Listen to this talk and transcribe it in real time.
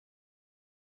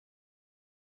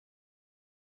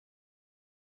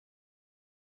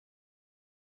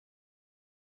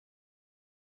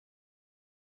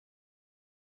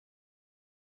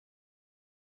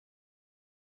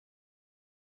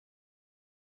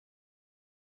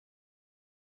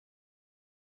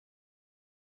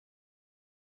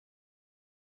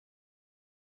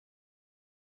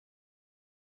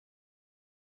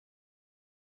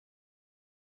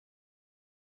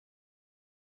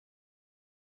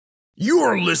You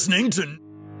are listening to...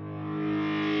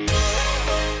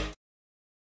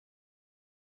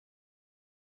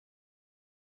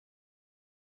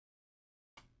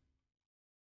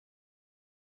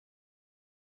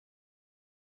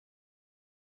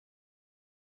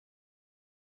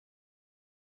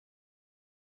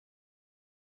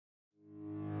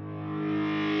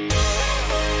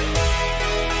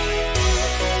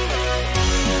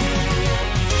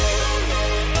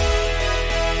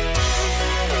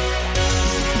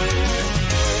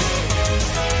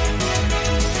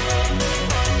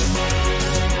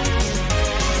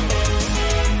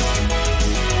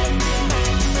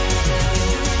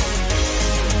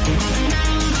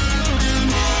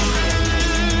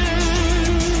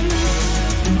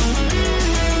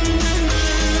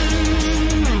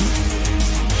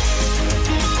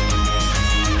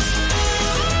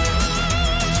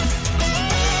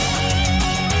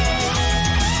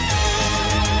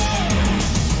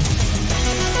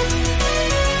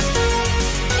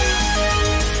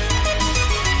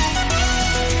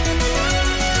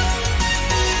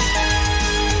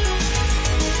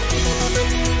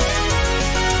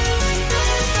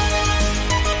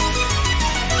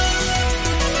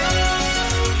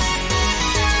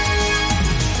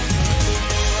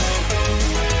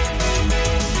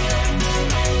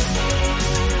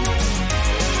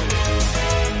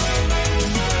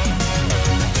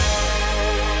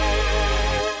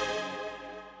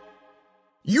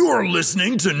 You are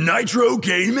listening to Nitro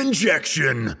Game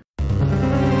Injection.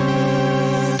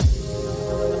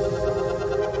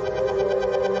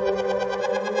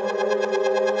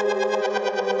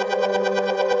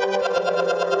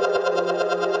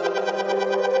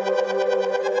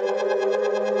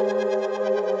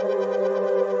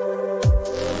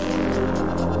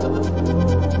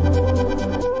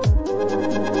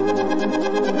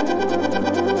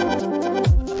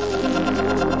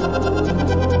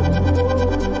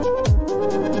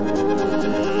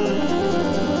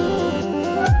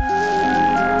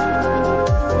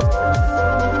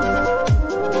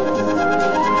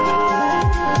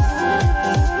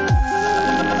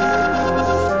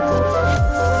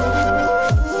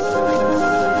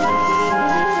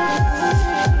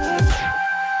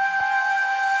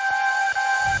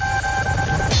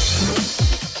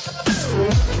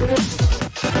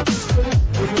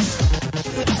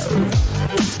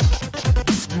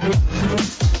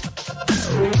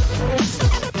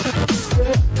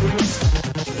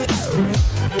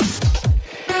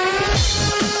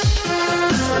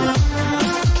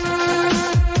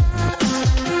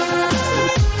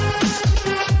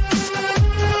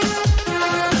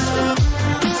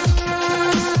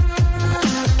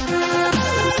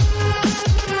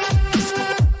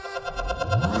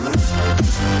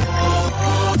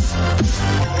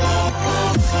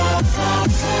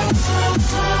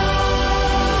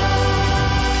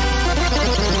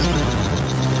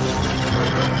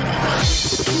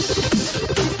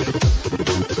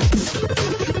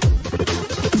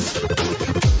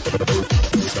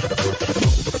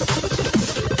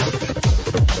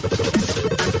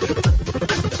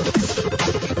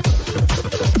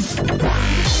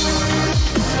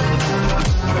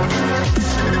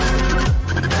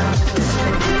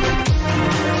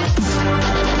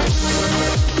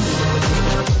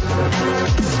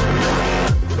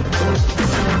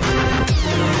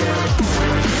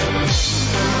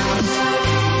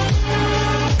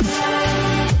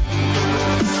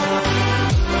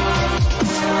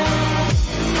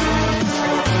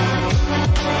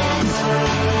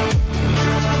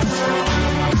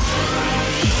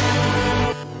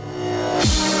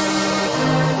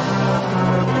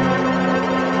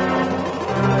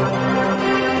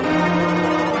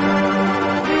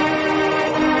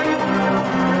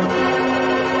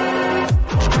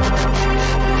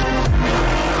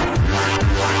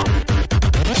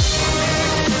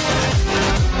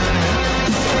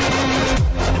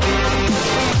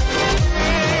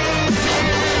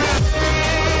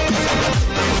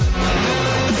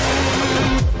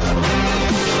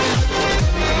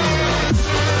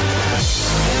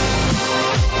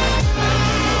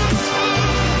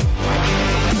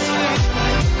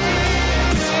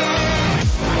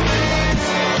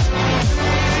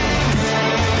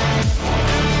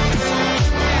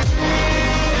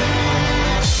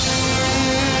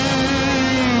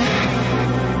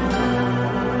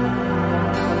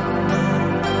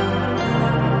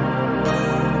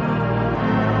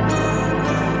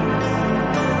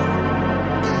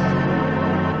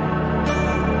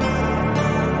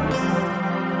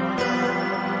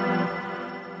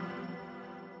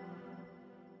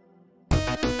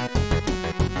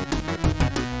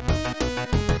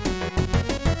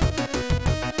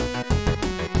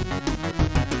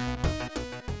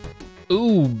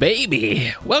 Ooh,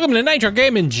 baby. Welcome to Nitro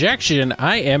Game Injection.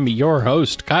 I am your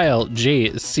host,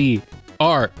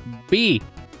 KyleJCrb.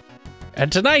 And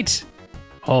tonight,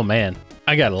 oh man,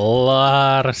 I got a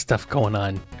lot of stuff going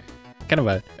on. Kind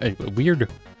of a weird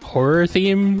horror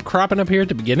theme cropping up here at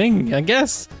the beginning, I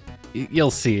guess.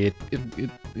 You'll see it. It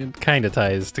kind of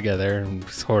ties together,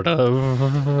 sort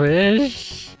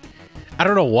of-ish. I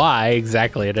don't know why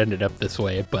exactly it ended up this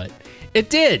way, but it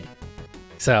did.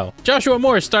 So, Joshua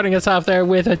Morse starting us off there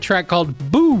with a track called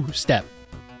Boo Step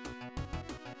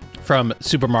from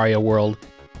Super Mario World.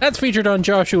 That's featured on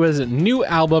Joshua's new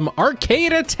album,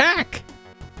 Arcade Attack.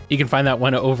 You can find that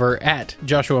one over at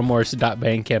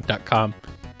joshuamorse.bandcamp.com.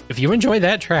 If you enjoy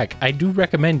that track, I do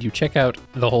recommend you check out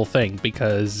the whole thing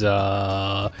because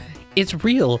it's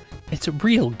real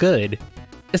good.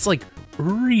 It's like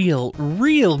real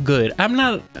good. I'm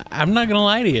not gonna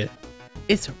lie to you.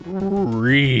 It's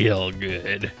real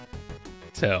good.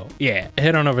 So yeah,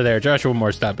 head on over there,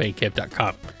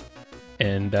 joshuamorse.bandcamp.com,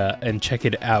 and check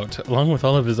it out along with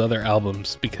all of his other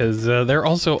albums because they're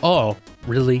also all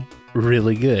really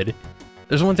good.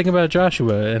 There's one thing about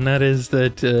Joshua, and that is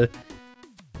that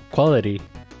quality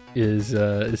is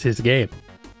his game,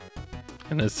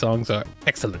 and his songs are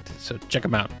excellent. So check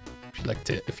them out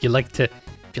if you like to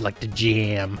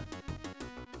jam.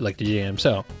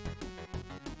 So.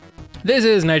 This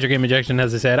is Nitro Game Injection,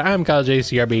 as I said. I'm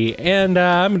KyleJCrb, and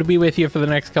I'm going to be with you for the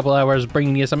next couple hours,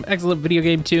 bringing you some excellent video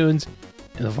game tunes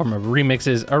in the form of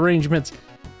remixes, arrangements,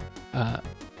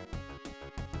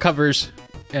 covers,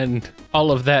 and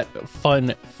all of that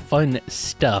fun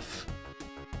stuff.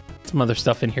 Some other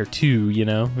stuff in here too, you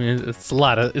know. It's a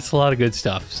lot of good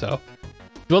stuff. So,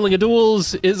 Dueling of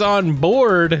Duels is on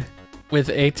board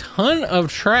with a ton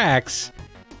of tracks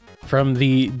from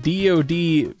the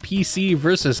DoD PC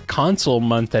versus console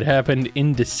month that happened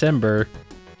in December,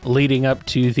 leading up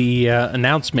to the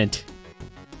announcement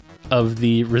of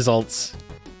the results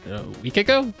a week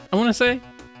ago, I want to say.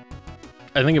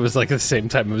 I think it was like the same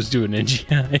time I was doing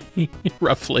NGI,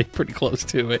 roughly, pretty close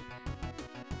to it.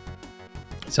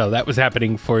 So that was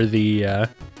happening for the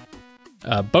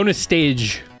bonus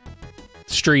stage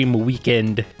stream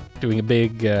weekend, doing a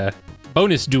big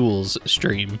bonus duels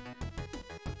stream.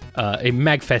 A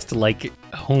MagFest-like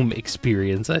home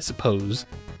experience, I suppose.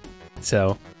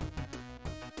 So,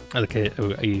 like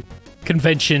a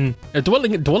convention,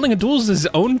 Dueling of Duels'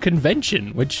 own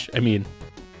convention, which, I mean,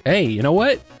 hey, you know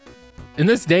what? In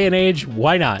this day and age,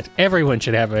 why not? Everyone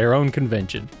should have their own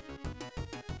convention.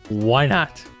 Why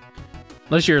not?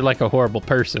 Unless you're like a horrible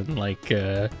person, like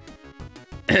the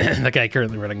guy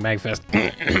currently running MagFest.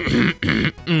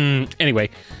 Anyway,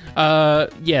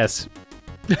 yes.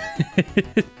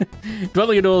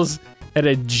 Dueling of Duels had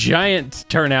a giant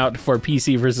turnout for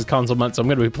PC versus console month, so I'm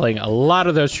going to be playing a lot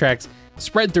of those tracks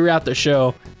spread throughout the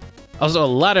show. Also, a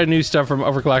lot of new stuff from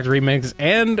OverClocked Remix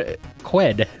and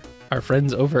KWED, our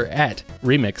friends over at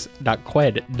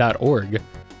remix.kwed.org.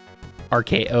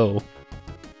 RKO.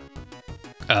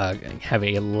 Have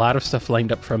a lot of stuff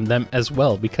lined up from them as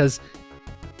well, because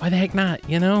why the heck not,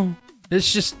 you know?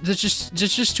 There's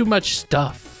just too much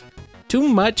stuff. Too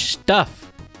much stuff.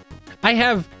 I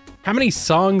have, how many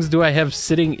songs do I have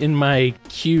sitting in my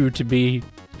queue to be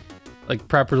like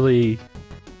properly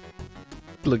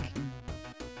like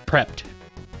prepped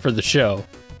for the show?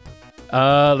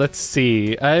 Let's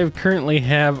see. I currently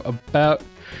have about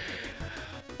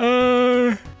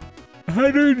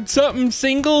 100 something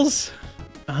singles,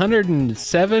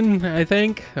 107, I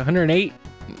think, 108,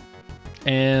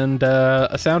 and a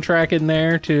soundtrack in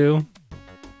there too.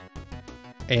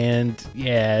 And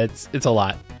yeah, it's a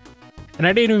lot. And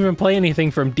I didn't even play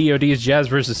anything from DoD's Jazz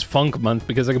vs. Funk month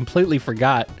because I completely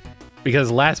forgot,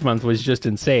 because last month was just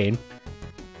insane.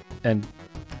 And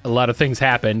a lot of things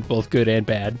happened, both good and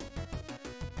bad.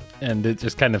 And it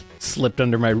just kind of slipped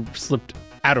out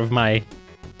of my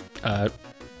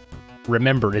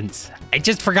remembrance. I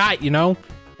just forgot, you know?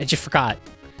 I just forgot.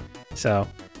 So,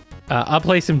 I'll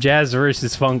play some Jazz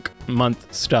vs. Funk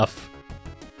month stuff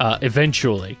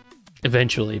eventually.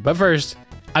 But first,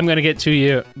 I'm gonna get to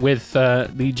you with the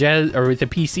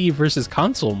PC versus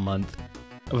console month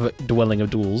of Dueling of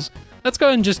Duels. Let's go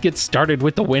ahead and just get started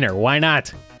with the winner. Why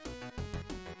not?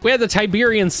 We had the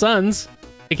Tiberian Sons,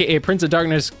 aka Prince of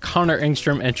Darkness, Connor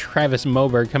Engstrom, and Travis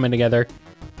Moberg coming together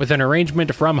with an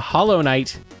arrangement from Hollow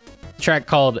Knight, a track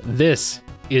called This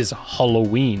Is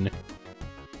Holloween.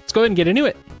 Let's go ahead and get into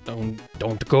it.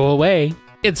 Don't go away.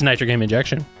 It's Nitro Game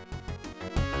Injection.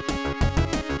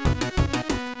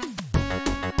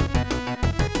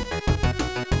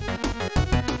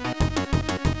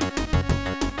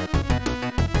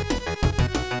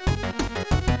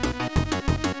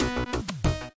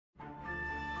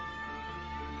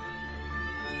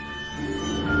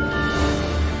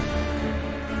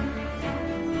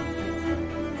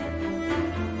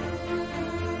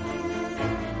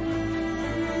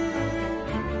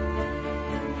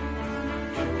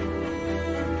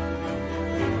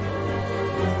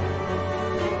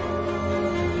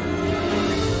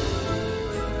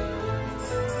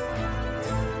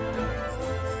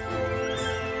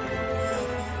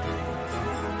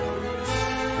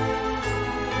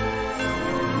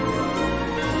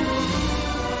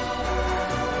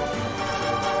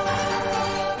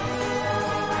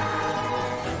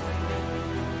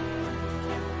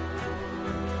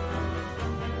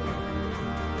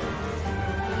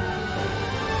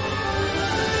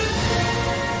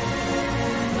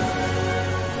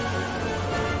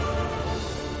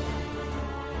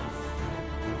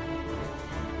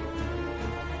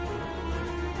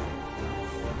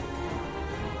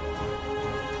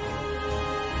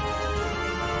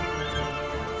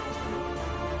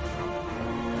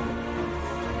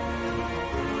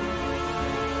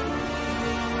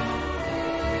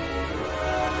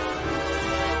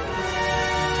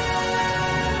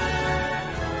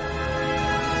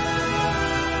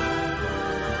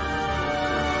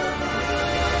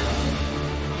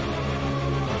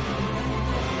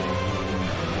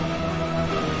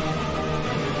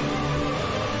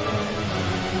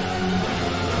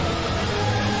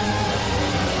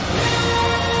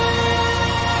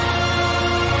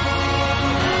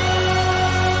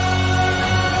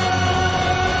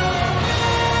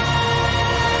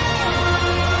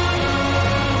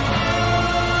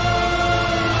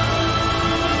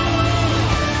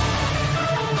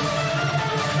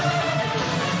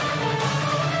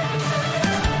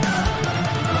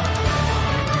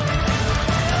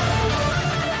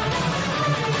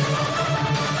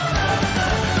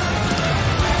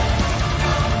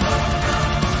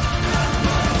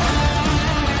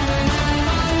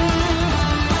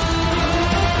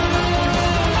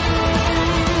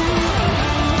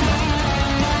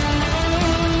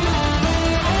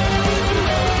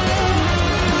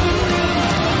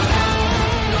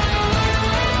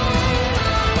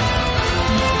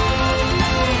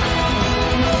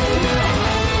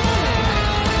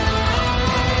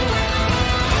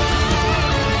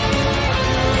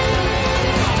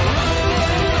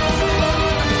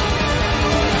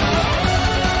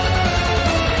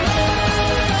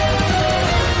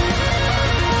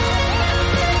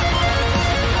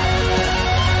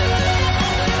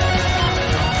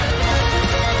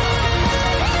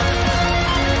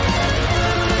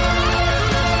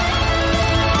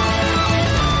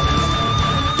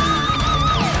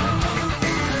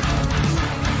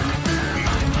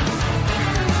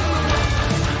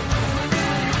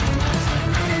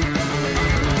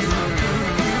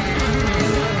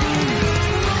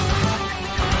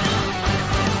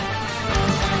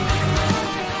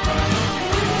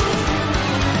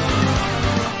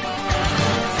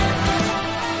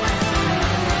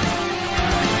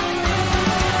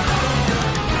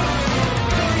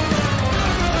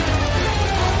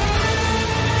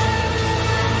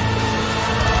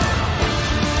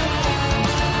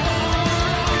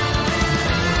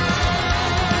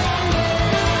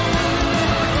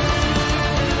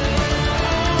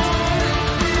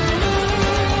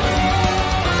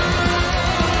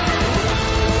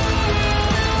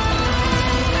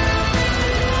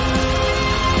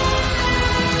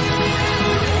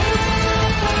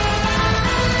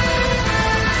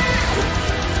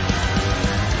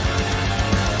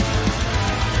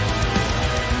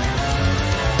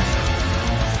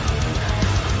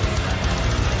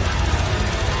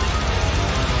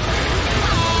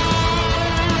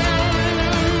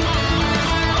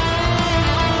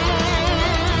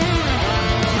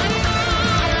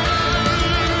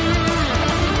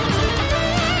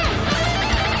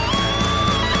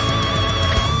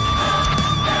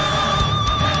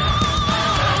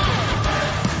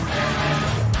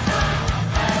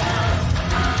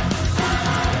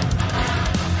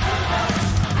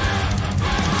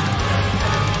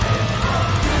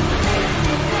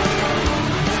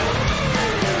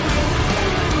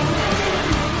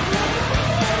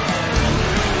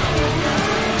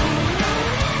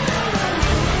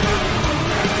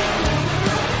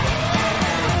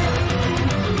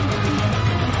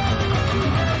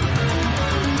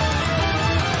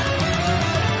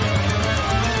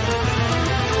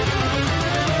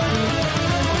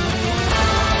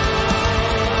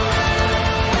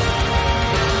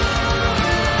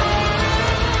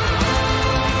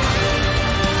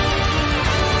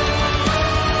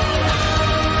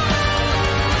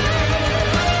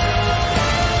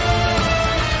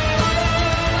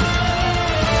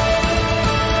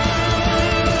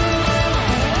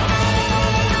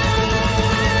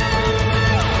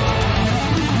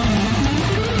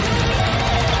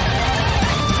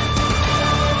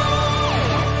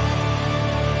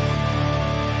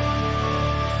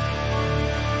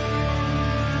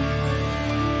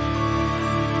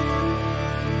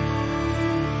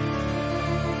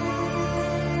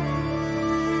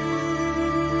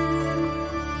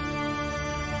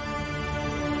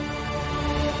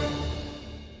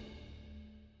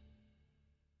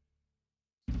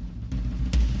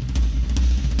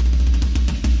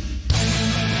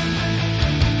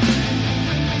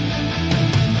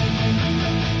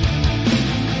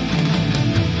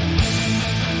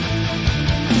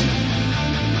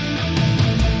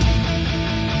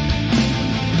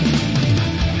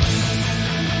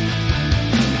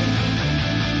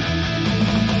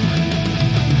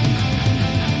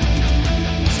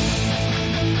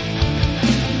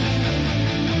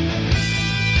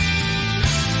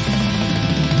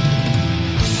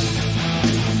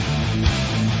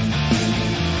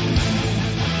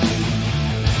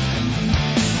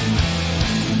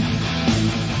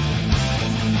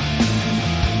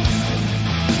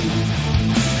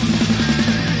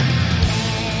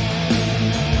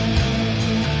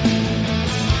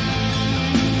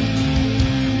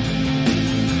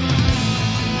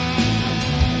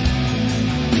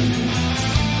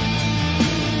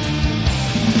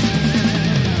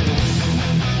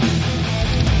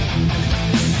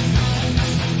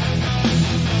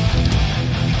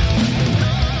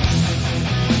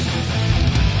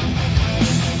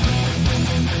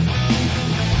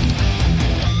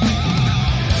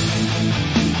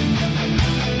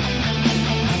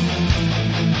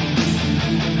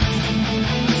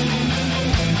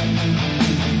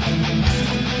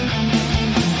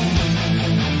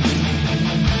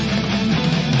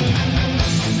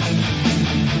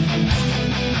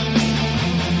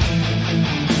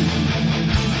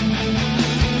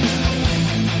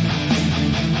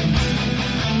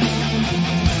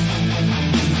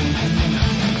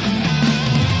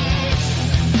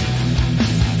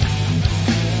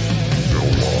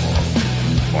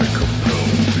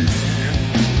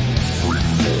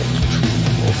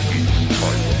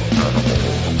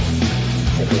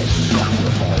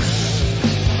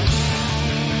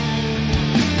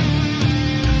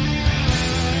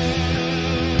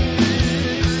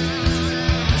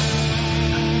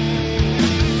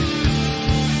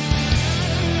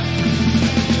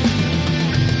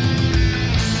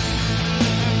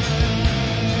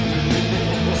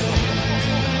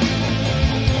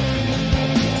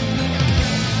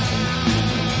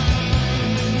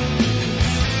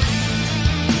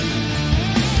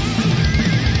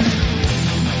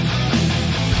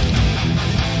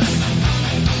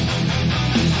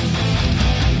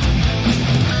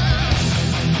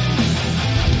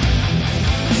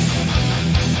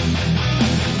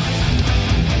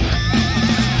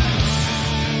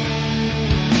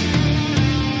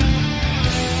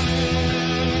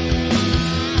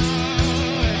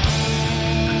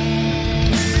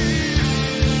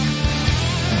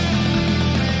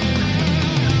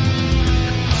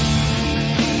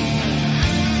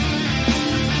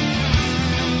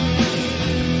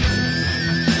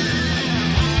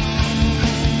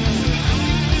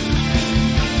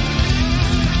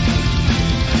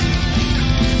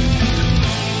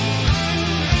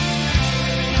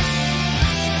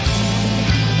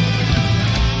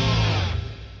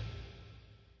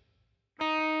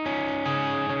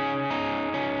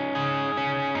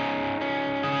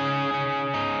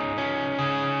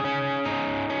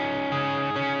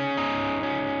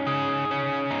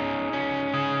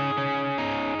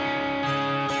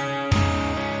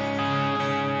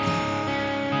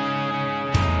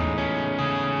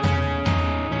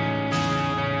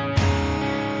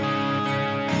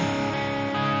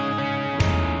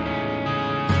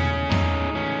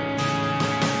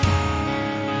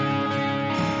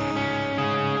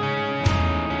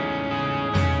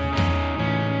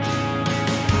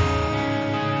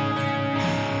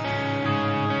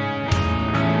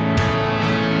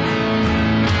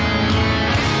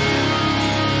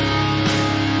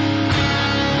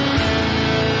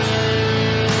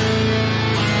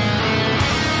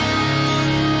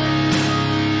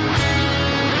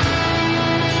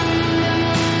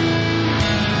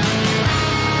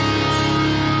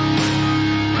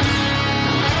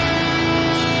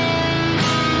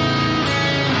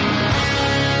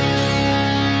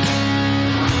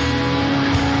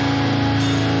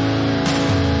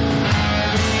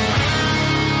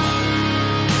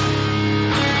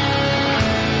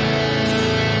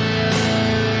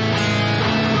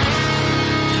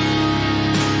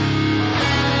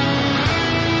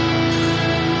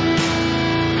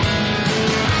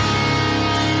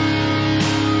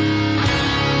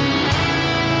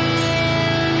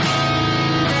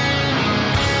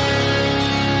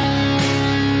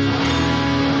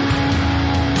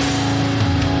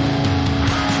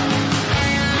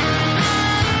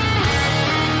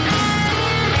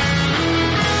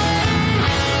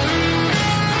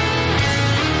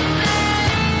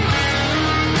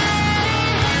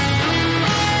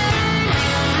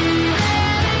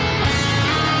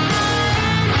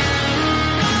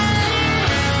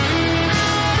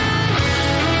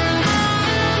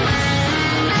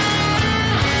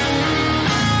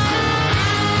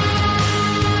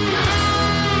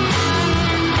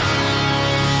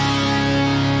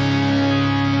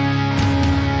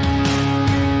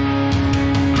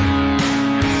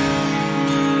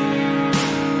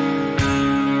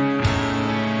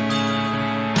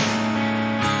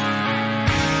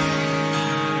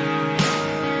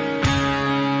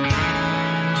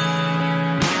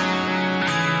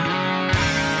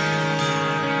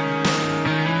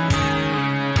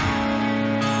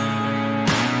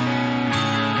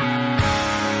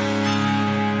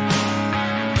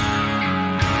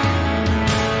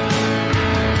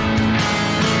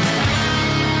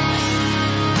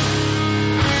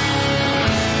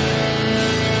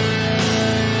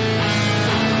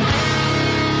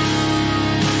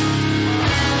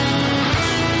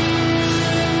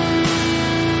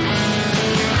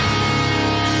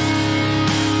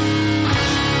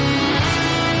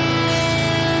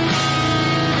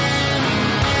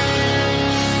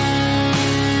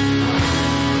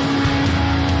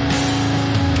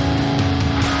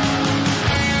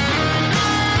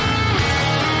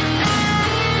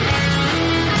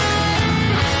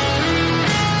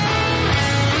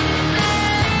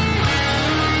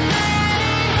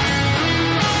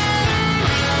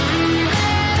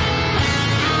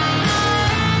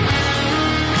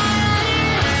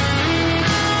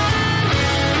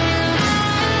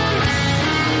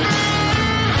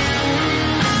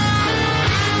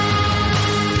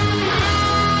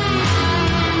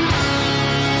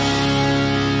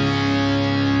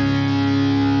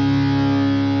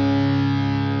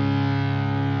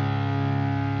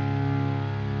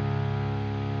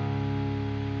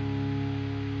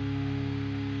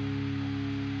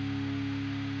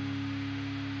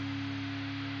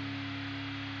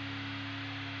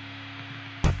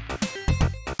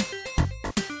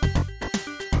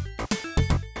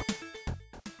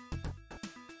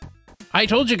 I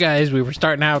told you guys we were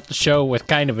starting out the show with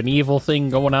kind of an evil thing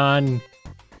going on.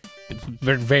 It's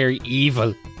very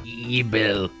evil.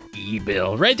 Evil.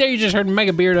 Right there, you just heard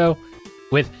Mega Beardo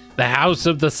with The House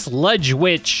of the Sludge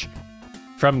Witch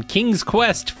from King's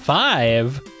Quest V.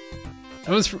 That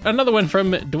was another one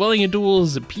from Dwelling in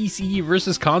Duels PC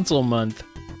versus Console Month.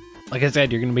 Like I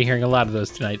said, you're going to be hearing a lot of those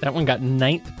tonight. That one got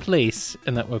 9th place,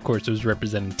 and that, of course, was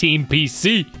representing Team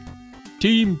PC.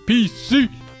 Team PC.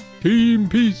 Team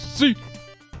PC.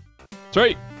 That's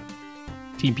right.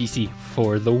 Team PC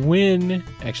for the win.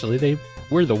 Actually, they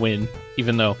were the win,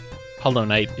 even though Hollow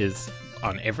Knight is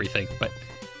on everything, but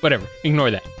whatever.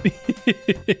 Ignore that.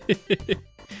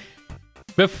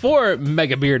 Before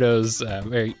Mega Beardo's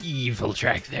very evil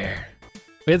track there,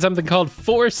 we had something called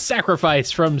Force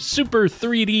Sacrifice from Super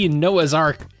 3D Noah's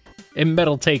Ark, a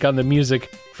metal take on the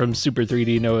music from Super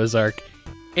 3D Noah's Ark.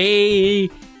 A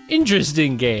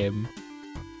interesting game.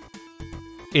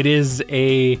 It is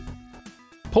a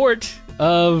port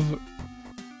of,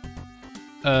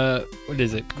 what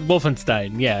is it?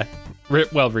 Wolfenstein, yeah.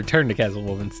 Return to Castle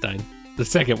Wolfenstein. The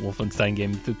second Wolfenstein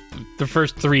game, the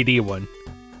first 3D one.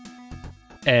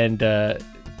 And,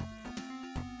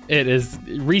 it is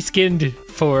reskinned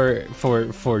for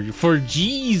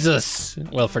Jesus.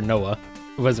 Well, for Noah.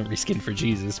 It wasn't reskinned for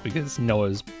Jesus because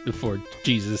Noah's before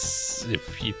Jesus,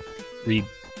 if you read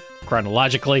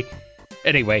chronologically.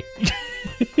 Anyway.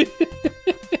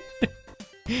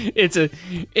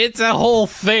 It's a whole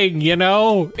thing, you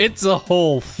know? It's a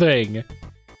whole thing.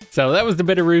 So that was the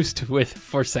Bitterroost with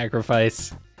Force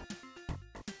Sacrifice,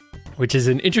 which is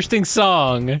an interesting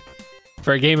song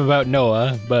for a game about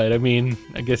Noah, but I mean,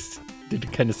 I guess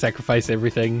did kind of sacrifice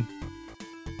everything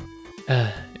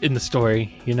in the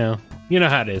story, you know? You know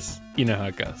how it is. You know how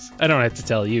it goes. I don't have to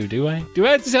tell you, do I? Do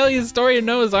I have to tell you the story of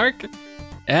Noah's Ark?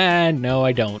 No,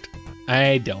 I don't.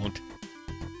 I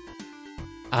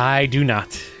do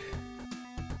not.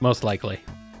 Most likely.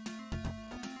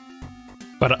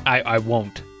 But I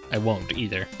won't. I won't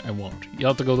either. I won't. You'll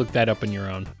have to go look that up on your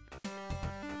own.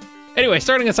 Anyway,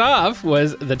 starting us off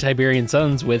was the Tiberian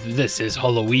Sons with This Is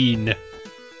Holloween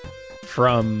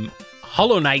from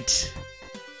Hollow Knight.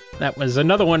 That was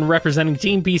another one representing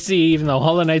Team PC, even though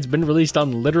Hollow Knight's been released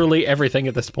on literally everything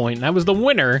at this point. And that was the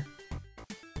winner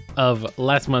of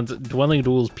last month's Dwelling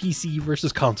Duels PC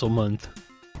versus Console Month.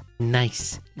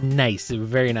 Nice.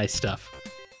 Very nice stuff.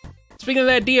 Speaking of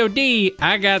that DOD,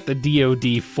 I got the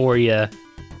DOD for you.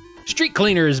 Street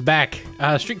Cleaner is back.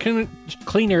 Street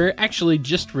Cleaner actually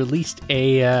just released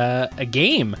a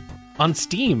game on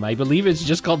Steam. I believe it's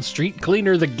just called Street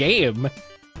Cleaner the Game.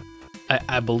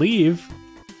 I believe.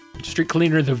 Street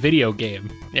Cleaner the video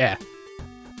game. Yeah.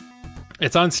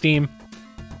 It's on Steam.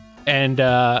 And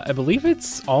I believe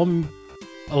it's a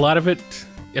lot of it,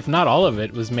 if not all of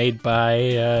it, was made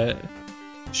by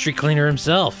Street Cleaner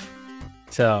himself.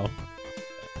 So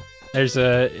there's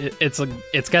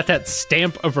it's got that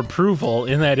stamp of approval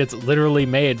in that it's literally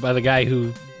made by the guy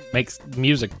who makes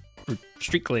music for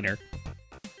Street Cleaner.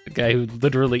 The guy who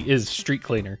literally is Street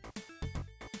Cleaner.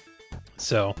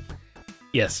 So,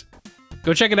 yes.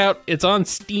 Go check it out. It's on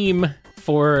Steam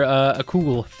for a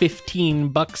cool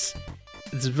 $15.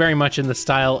 It's very much in the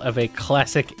style of a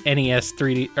classic NES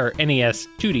 3D or NES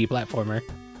 2D platformer.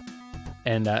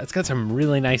 And it's got some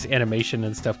really nice animation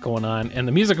and stuff going on. And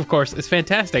the music, of course, is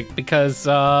fantastic because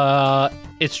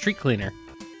it's Street Cleaner.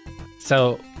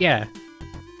 So, yeah.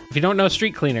 If you don't know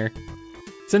Street Cleaner,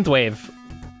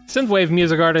 Synthwave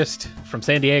music artist from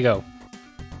San Diego.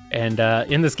 And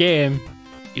in this game,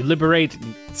 you liberate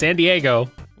San Diego.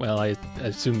 Well, I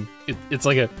assume it's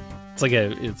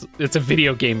a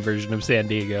video game version of San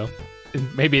Diego.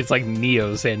 Maybe it's like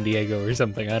Neo San Diego or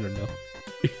something. I don't know.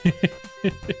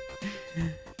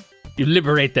 You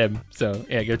liberate them. So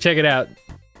yeah, go check it out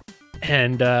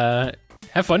and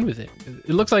have fun with it. It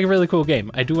looks like a really cool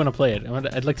game. I do want to play it.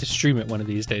 I'd like to stream it one of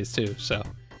these days too. So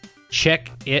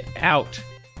check it out.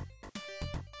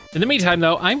 In the meantime,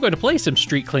 though, I'm going to play some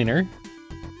Street Cleaner,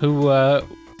 who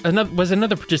was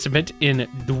another participant in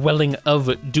Dwelling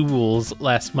of Duels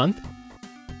last month.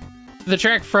 The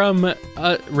track from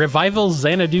Revival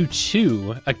Xanadu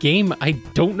 2, a game I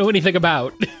don't know anything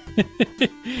about.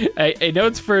 I know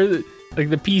it's for like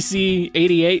the PC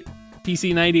 88,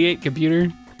 PC 98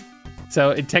 computer, so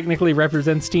it technically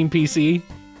represents Team PC,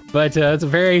 but it's a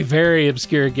very, very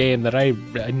obscure game that I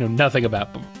know nothing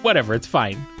about, but whatever, it's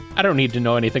fine. I don't need to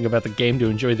know anything about the game to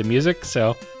enjoy the music,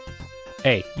 so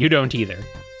hey, you don't either.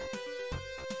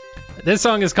 This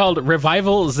song is called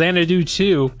Revival Xanadu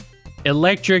 2,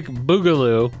 Electric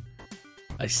Boogaloo.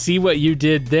 I see what you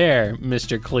did there,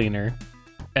 Mr. Cleaner,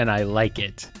 and I like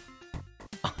it.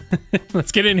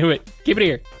 Let's get into it. Keep it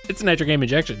here. It's Nitro Game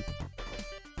Injection.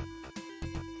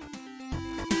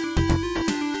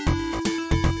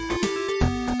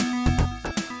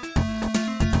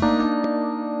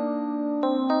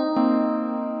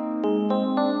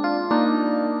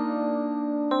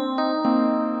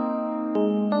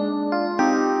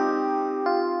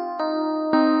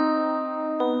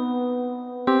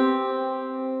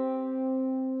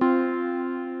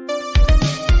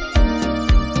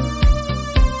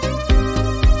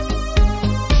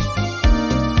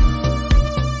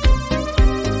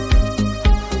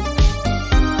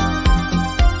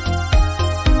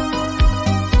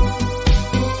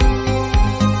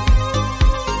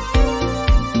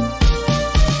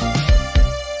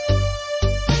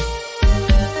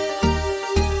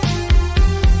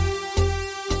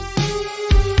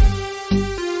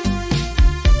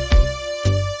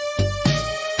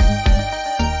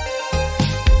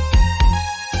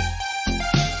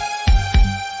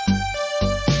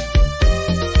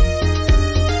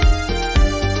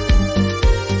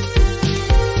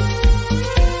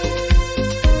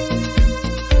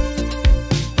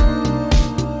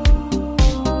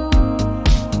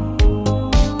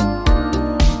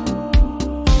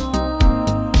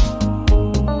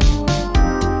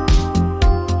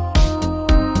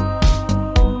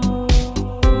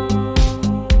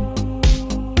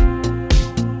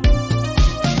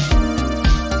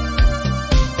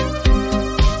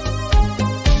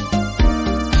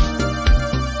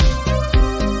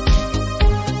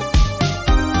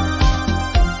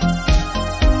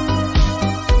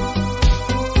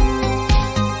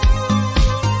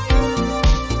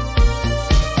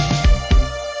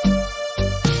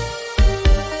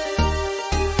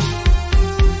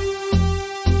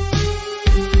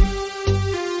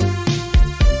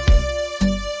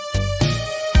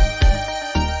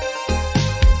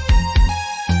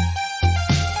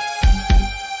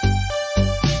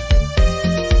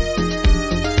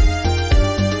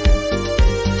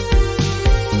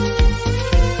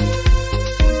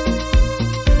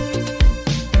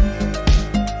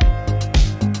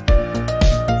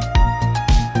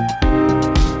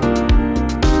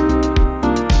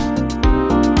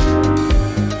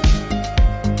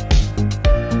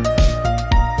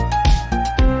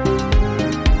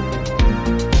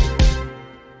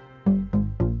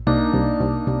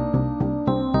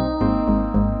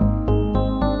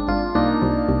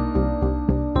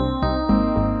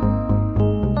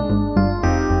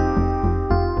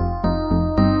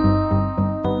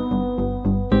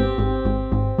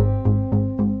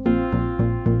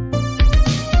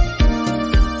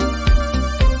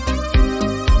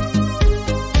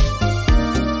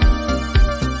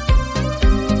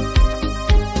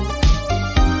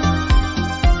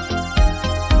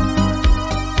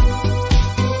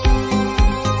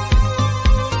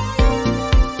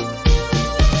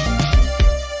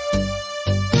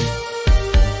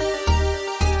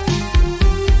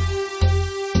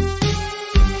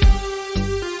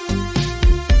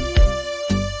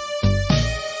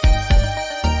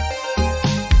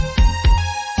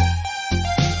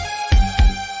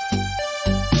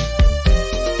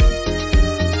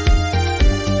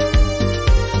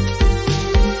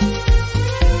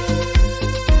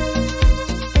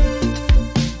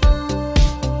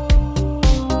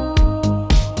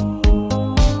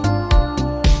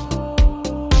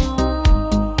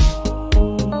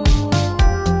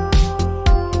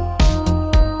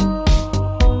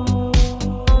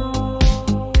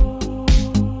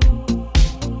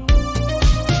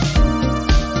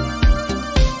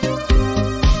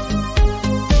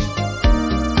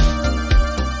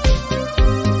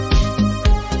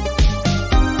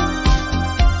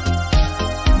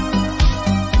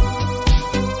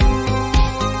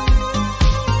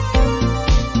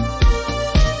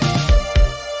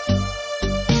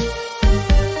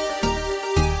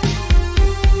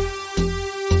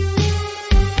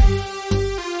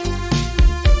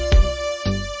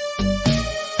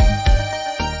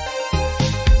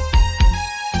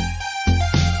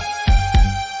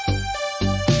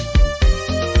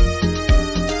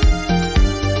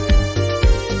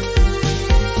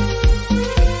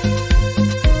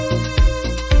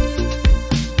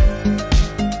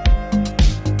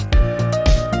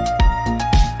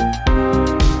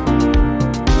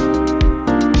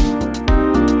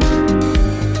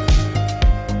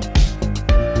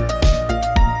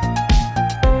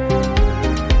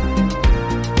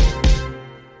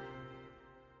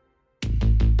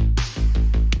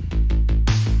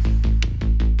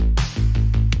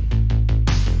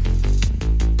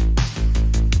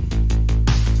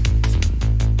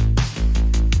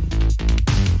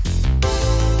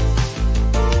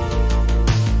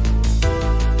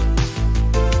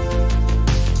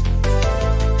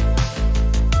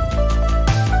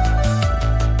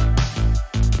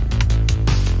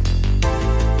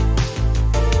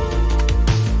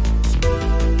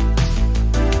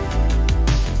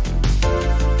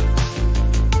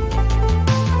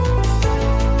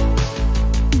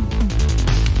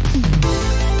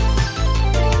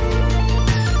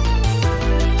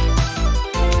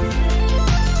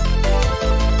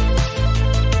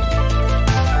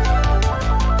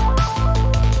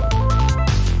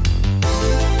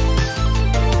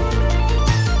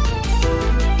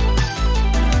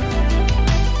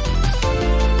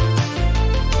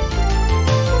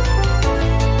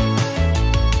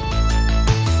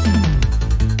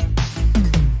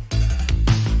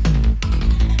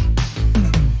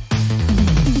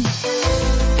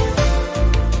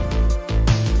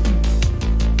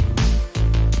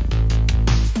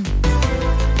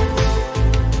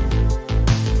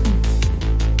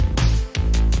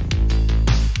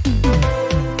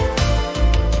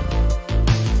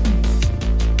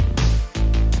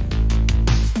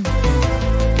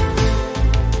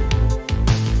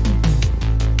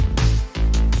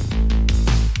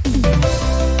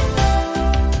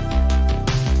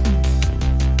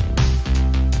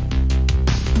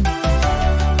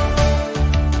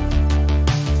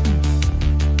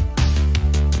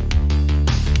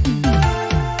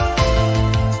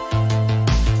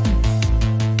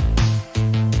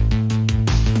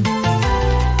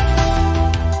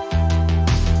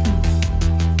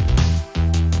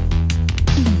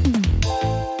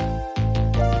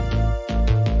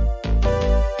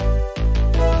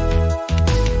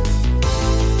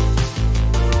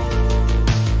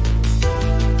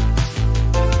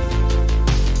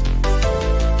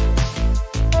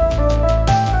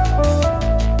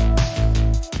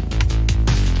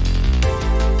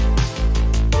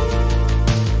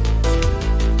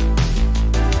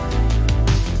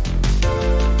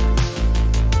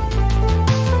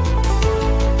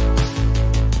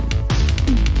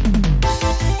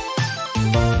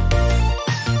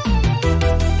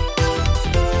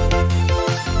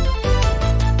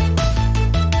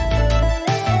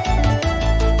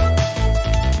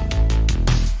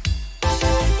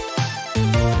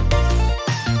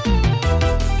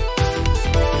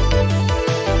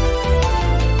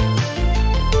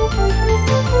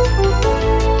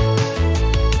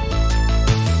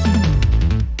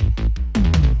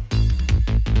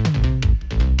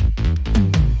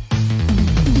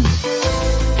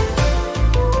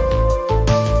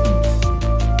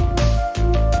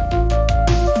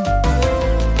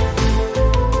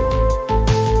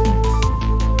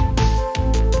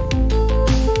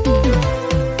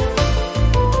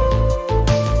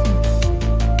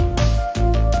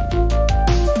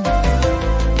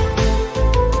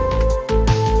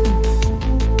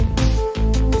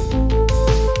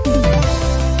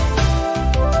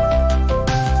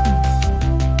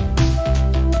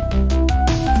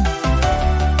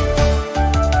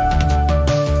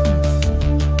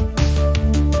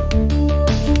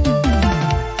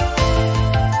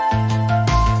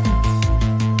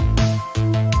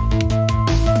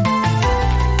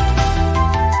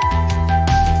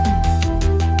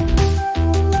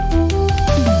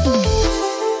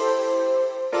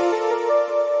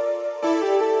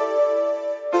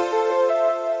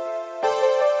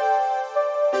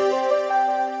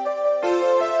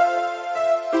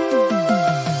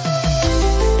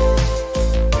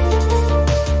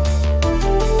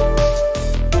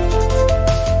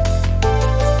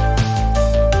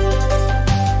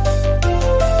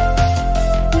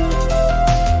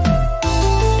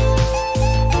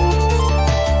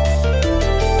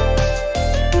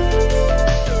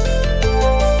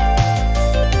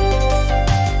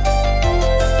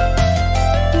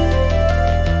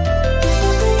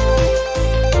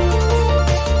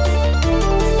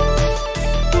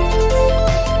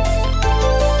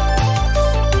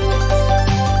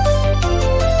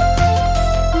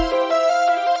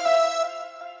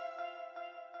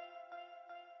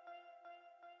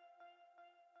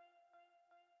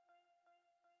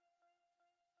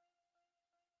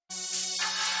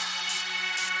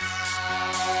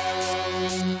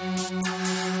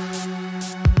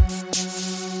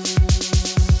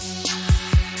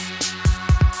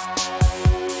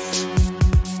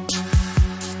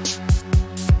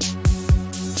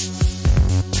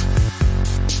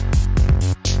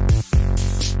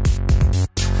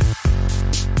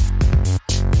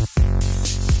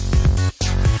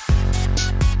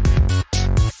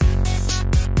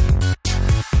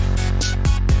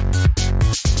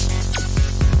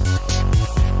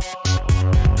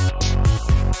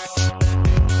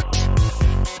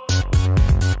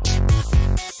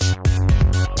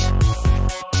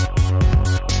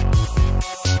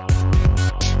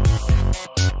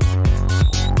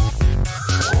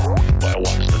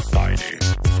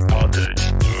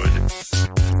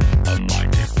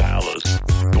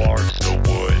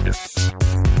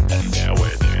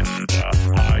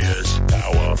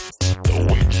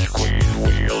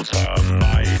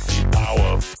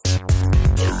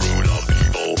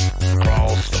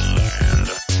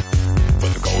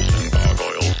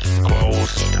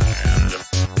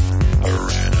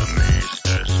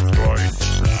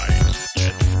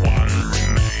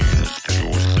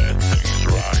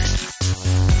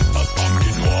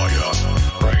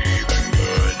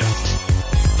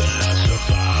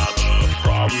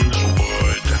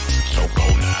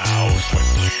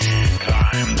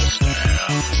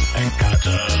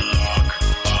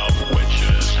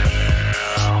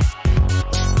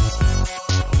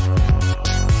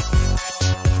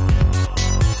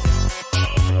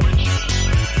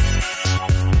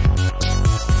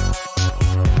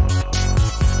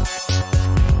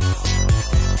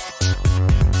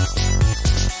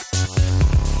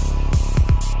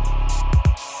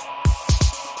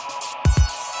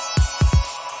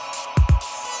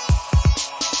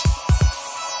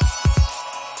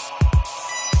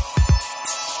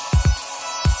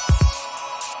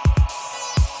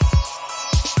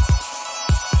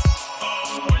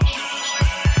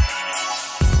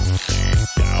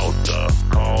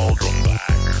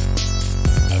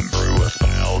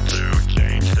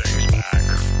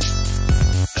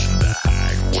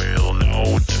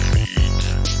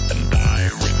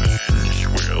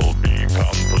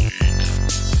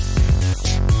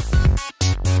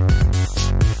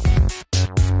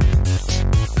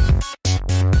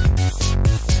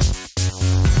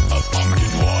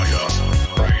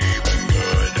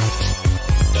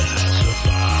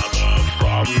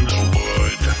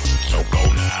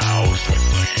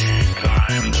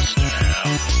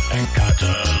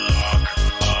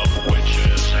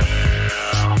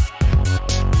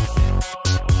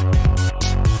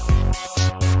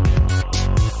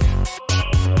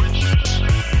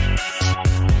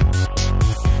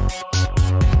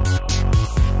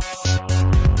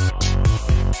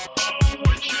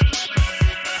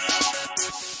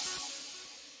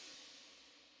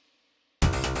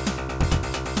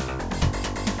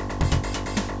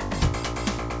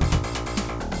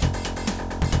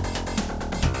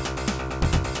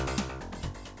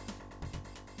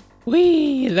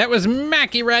 Whee! That was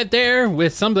Mackie right there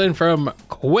with something from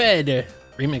KWED,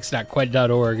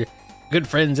 remix.kwed.org. Good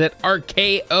friends at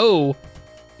RKO.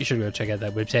 You should go check out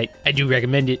that website. I do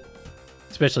recommend it,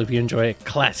 especially if you enjoy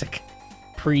classic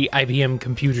pre-IBM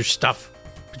computer stuff,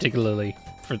 particularly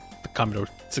for the Commodore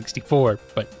 64,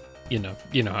 but you know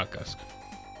how it goes.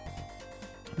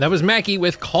 That was Mackie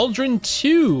with Cauldron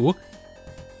 2,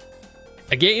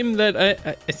 a game that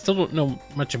I still don't know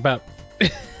much about.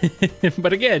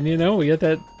 But again, we got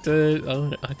that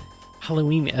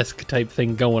Halloween-esque type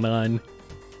thing going on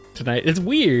tonight. It's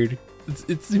weird.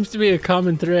 It seems to be a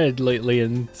common thread lately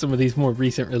in some of these more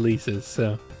recent releases.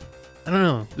 So I don't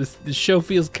know. This show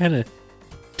feels kind of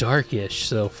darkish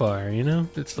so far.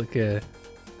 It's like I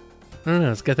don't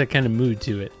know. It's got that kind of mood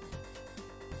to it.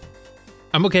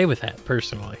 I'm okay with that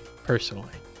personally.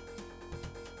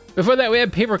 Before that, we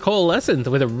had Paper Coelacanth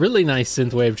with a really nice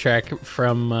synthwave track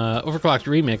from OverClocked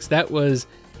Remix. That was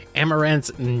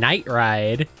Amarant's Night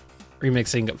Ride,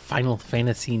 remixing Final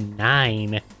Fantasy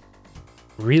IX.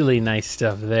 Really nice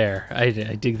stuff there. I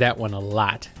dig that one a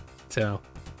lot. So,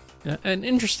 an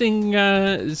interesting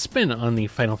spin on the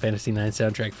Final Fantasy IX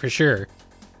soundtrack for sure.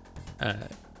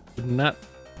 Would not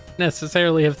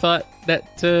necessarily have thought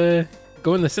that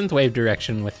go in the synthwave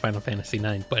direction with Final Fantasy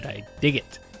IX, but I dig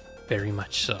it. Very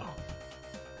much so.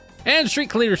 And Street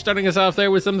Cleaner starting us off there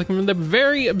with something from the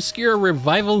very obscure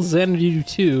Revival Xanadu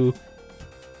 2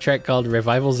 track called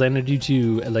Revival Xanadu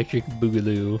 2 Electric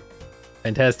Boogaloo.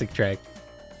 Fantastic track.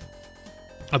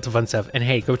 Lots of fun stuff. And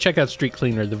hey, go check out Street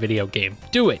Cleaner, the video game.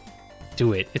 Do it.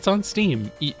 It's on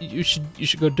Steam. You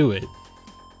should go do it.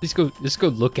 Just go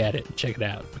look at it and check it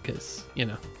out because,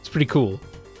 it's pretty cool.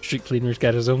 Street Cleaner's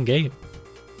got his own game.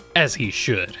 As he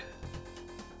should.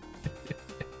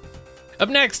 Up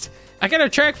next, I got a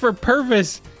track for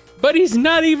Purvis, but he's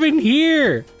not even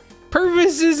here.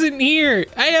 Purvis isn't here.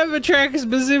 I have a track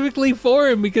specifically for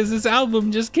him because this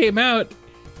album just came out.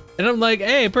 And I'm like,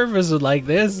 hey, Purvis would like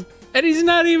this. And he's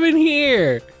not even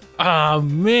here. Oh,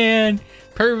 man.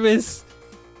 Purvis,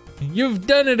 you've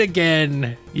done it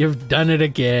again.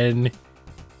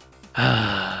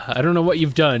 I don't know what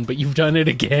you've done, but you've done it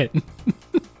again.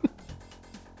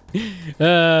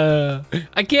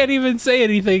 I can't even say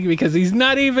anything because he's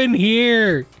not even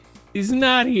here. He's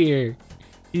not here.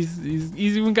 He's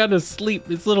even got to sleep.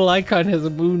 His little icon has a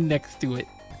moon next to it.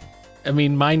 I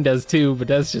mean, mine does too, but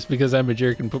that's just because I'm a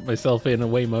jerk and put myself in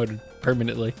away mode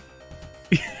permanently.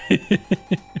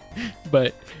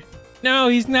 But no,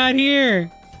 he's not here.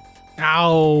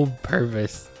 Oh,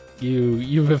 Purvis,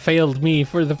 you have failed me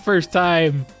for the first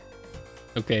time.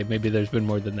 Okay, maybe there's been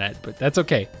more than that, but that's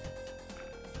okay.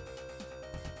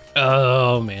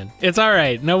 Oh, man. It's all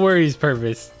right. No worries,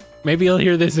 Purvis. Maybe you'll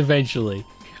hear this eventually.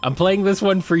 I'm playing this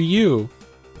one for you.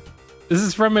 This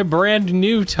is from a brand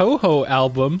new Toho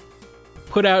album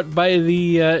put out by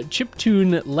the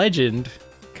chiptune legend.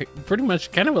 Pretty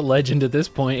much kind of a legend at this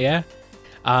point, yeah.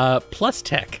 Plus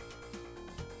Tech.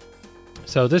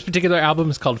 So this particular album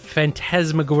is called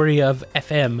Phantasmagoria of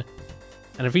FM.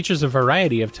 And it features a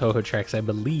variety of Toho tracks, I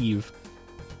believe.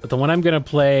 But the one I'm going to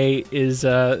play is,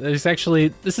 this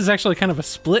is actually kind of a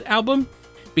split album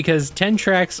because 10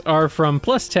 tracks are from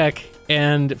Plus Tech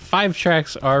and 5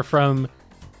 tracks are from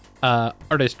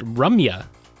artist Rumya.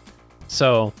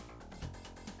 So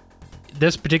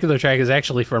this particular track is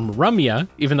actually from Rumya,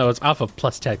 even though it's off of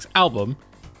Plus Tech's album.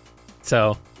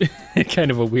 So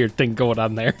kind of a weird thing going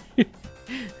on there.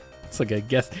 It's like a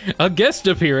guest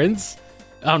appearance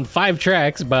on 5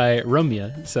 tracks by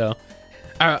Rumya. So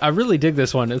I really dig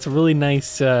this one. It's a really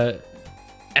nice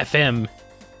FM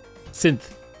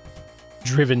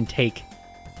synth-driven take.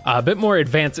 A bit more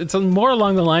advanced. It's more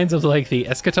along the lines of like the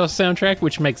Eschatos soundtrack,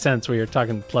 which makes sense when you're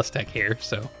talking Plus Tech here.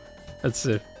 So that's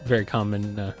a very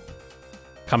common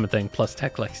thing Plus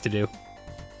Tech likes to do.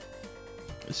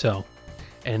 So,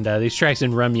 and these tracks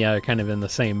in Rumya are kind of in the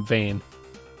same vein.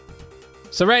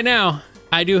 So right now,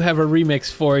 I do have a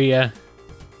remix for you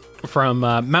from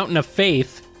Mountain of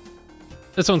Faith.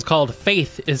 This one's called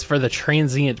Faith is for the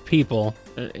Transient People.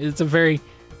 It's a very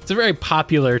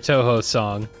popular Toho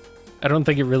song. I don't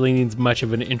think it really needs much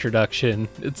of an introduction.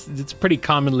 It's pretty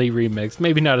commonly remixed.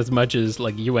 Maybe not as much as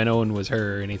like UNO was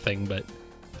her or anything, but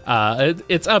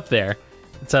it's up there.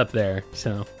 It's up there.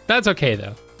 So that's okay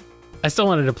though. I still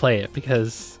wanted to play it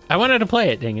because I wanted to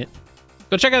play it, dang it.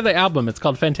 Go check out the album. It's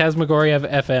called Phantasmagoria of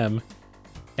FM.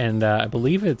 And I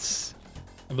believe it's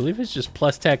just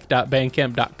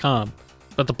plustech.bandcamp.com.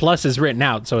 But the plus is written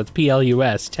out, so it's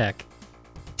PLUS Tech,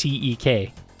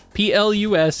 TEK.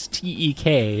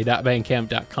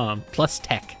 PLUSTEK.bandcamp.com. Plus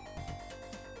Tech.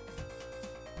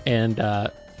 And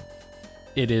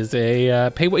It is a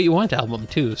pay what you want album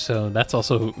too, so that's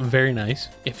also very nice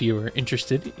if you are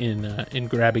interested in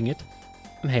grabbing it.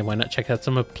 And hey, why not check out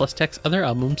some of Plus Tech's other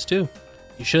albums too?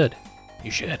 You should.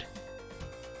 You should.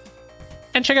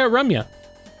 And check out Rumya,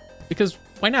 because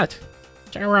why not?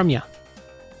 Check out Rumya.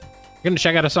 We're gonna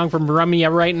check out a song from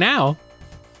Rumya right now,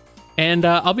 and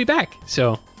I'll be back.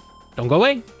 So don't go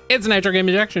away. It's Nitro Game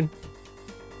Injection.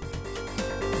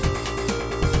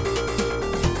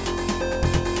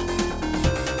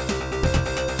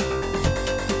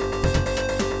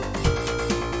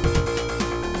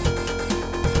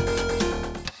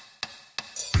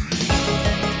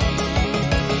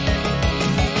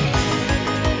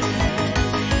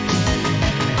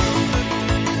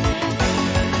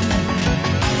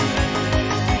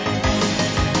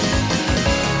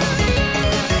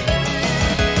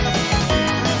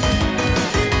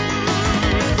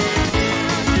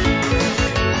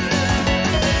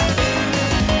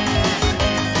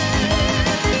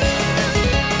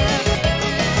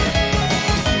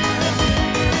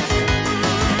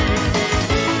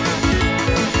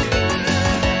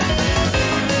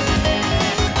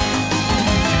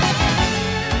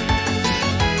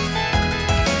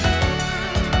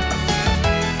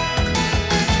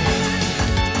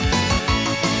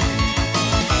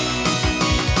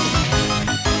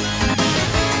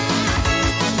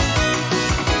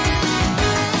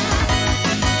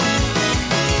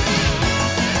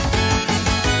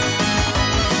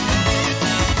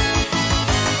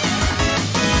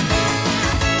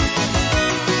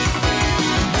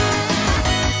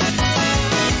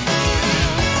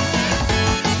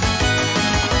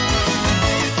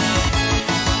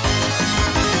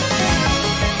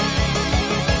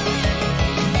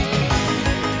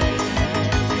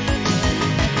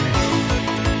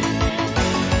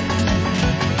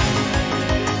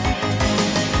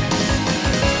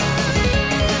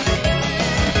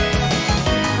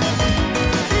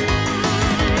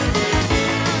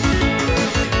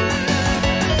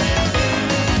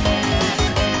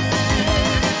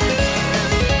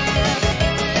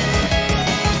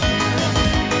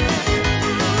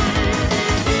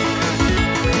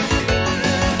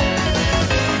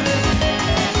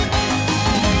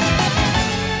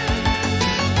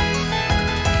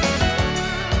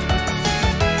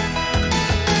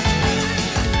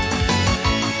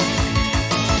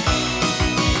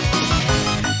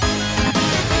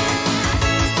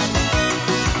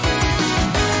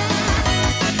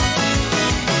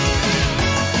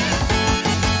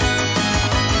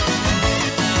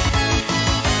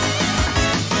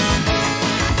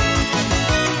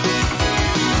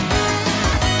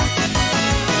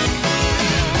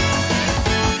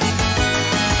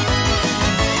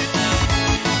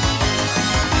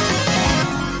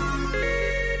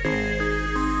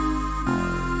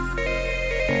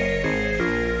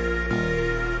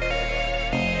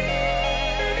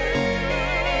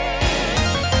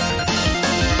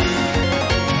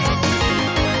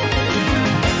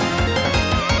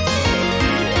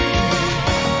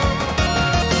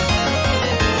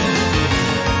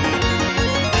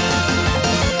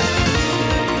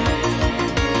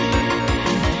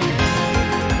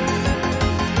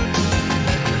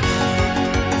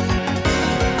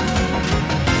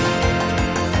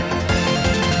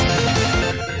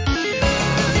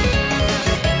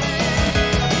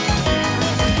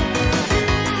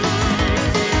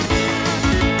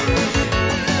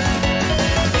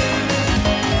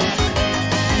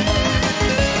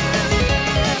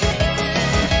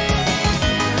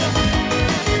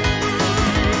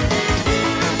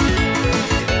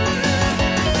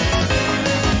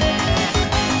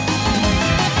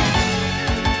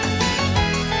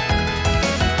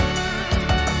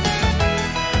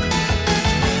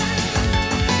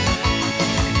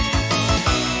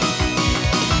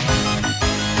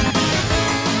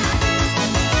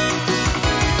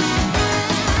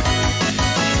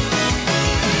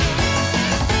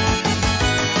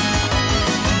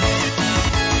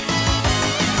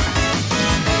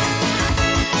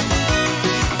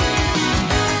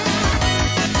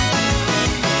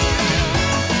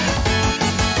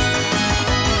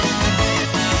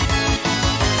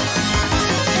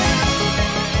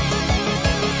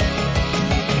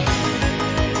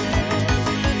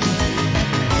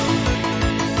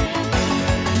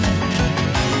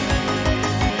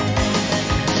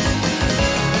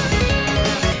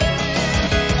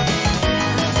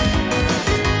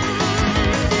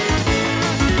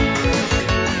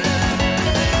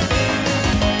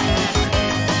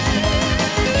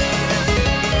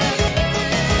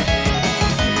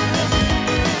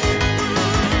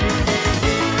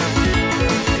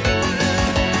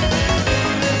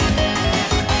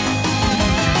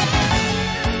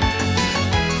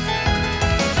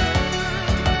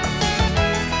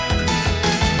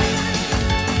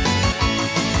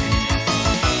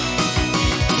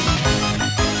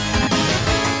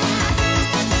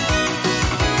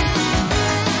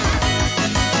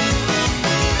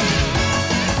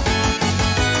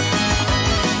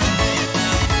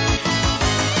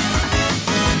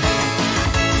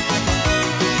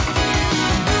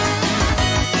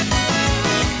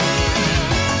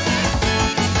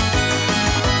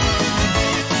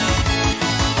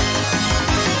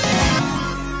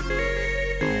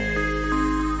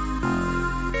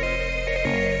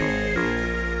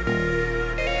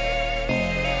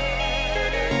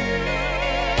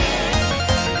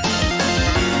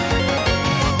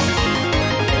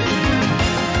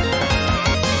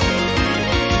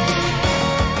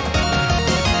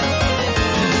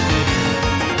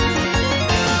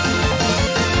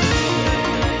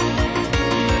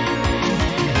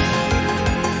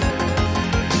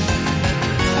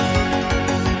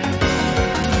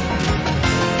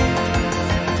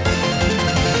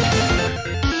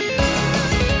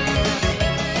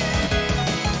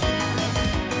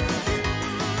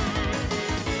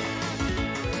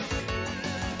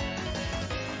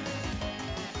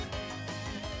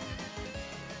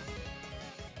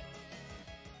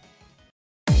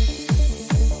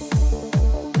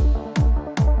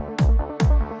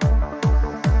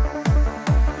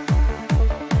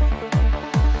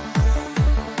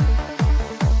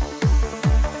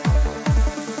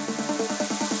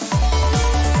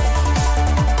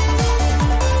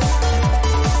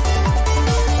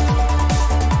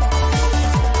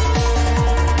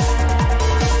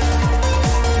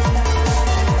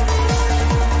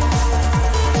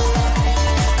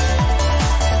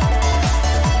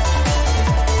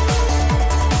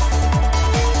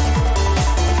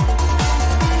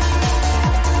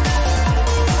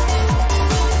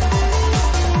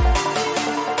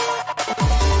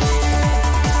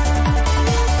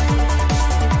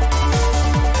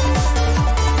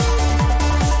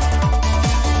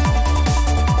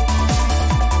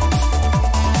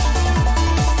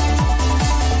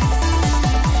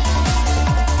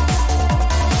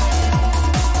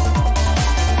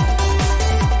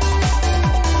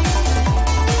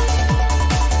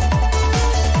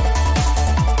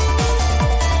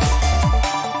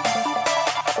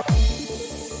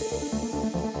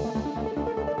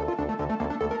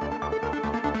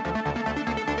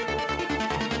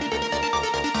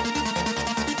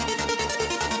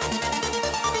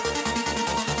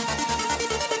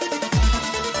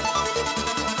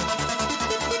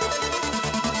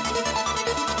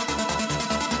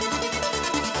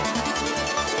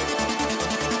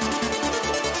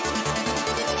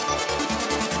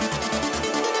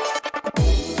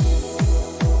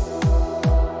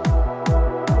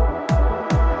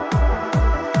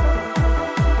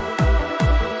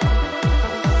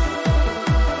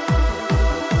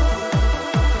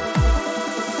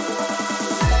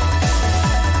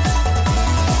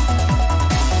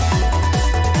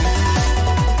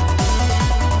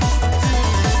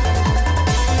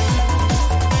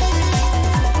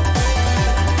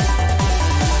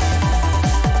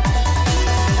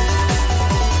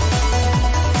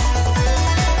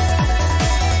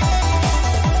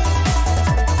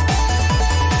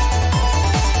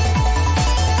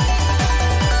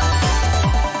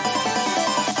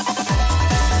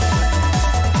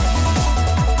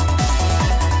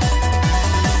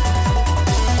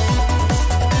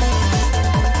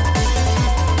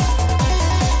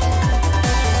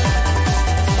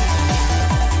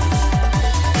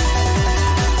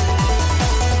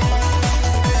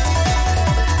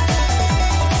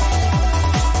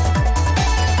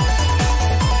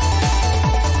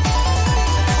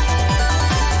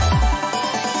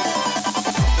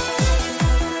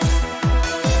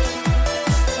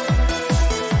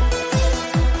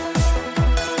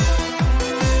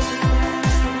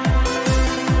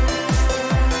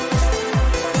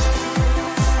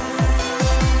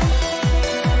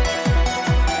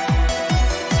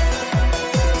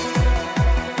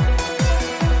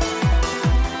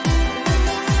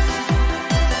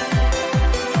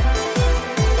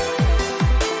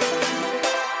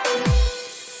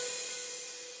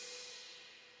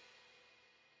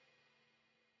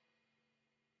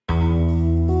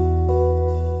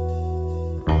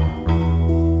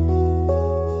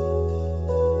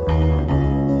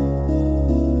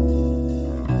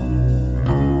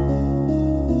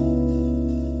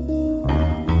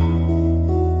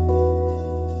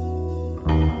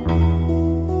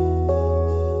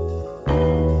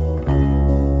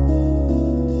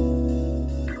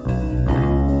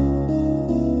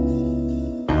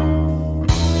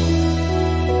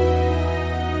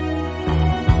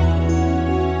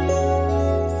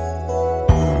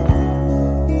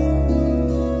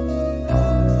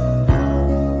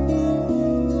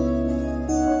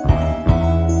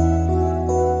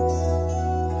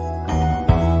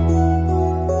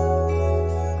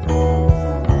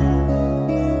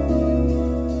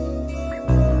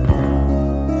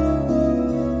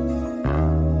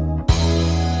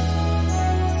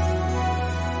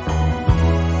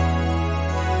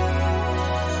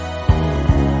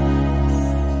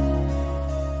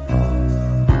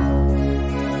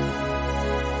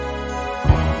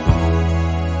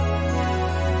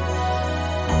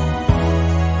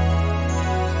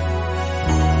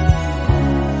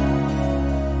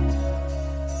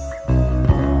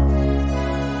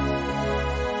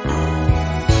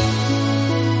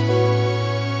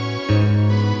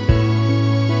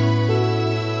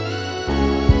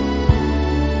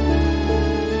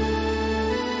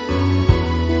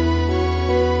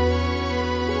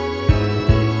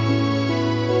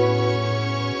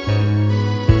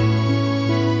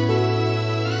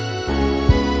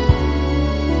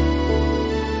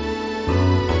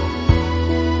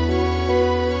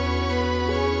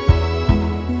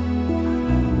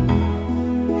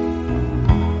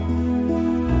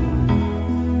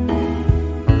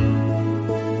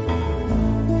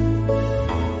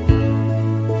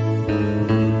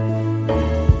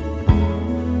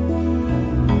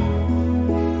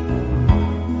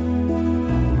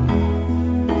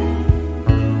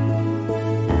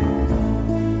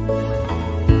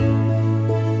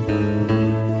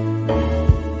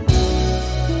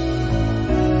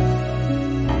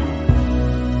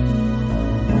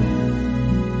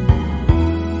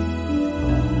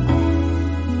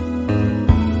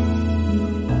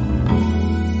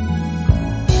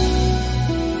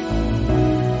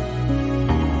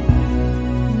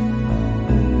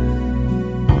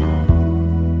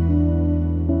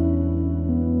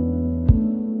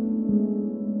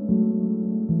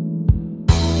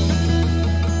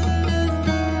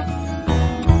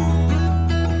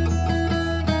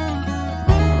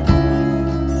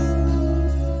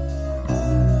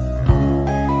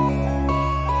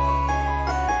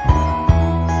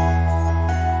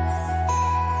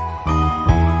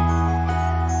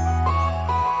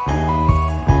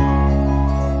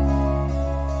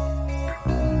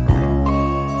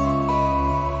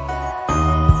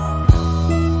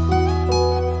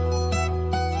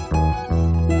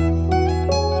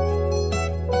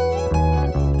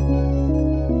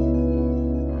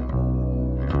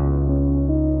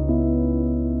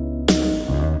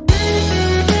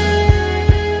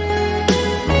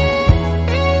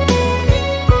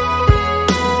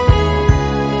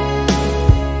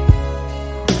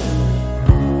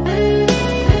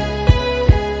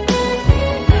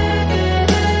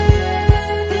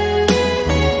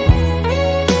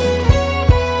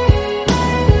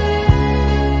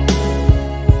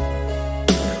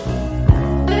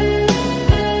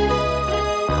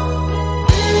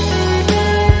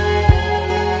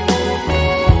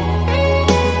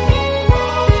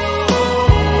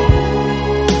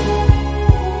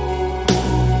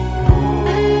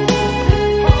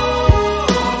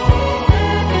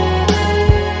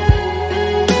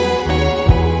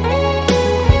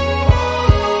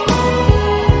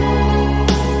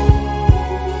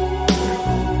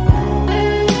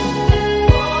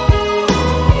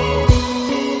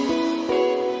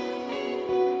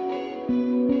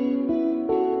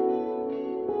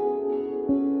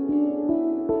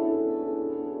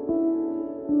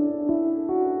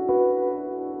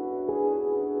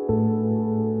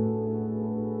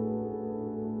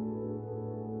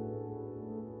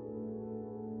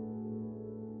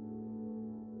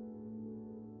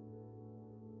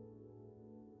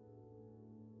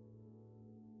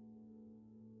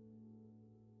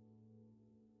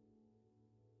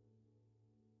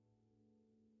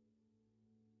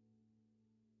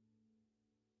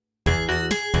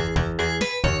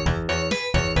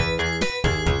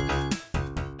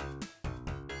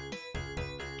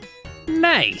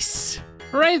 Nice.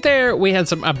 Right there, we had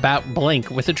some About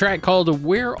Blank with a track called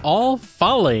We're All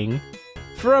Falling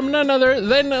from none other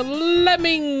than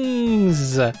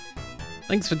Lemmings.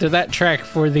 Thanks to that track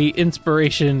for the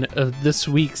inspiration of this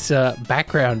week's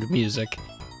background music,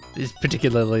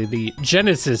 particularly the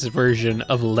Genesis version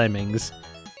of Lemmings,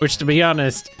 which, to be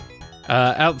honest,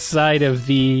 outside of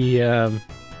the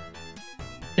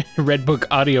Red Book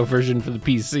audio version for the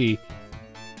PC,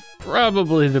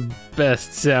 probably the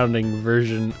best sounding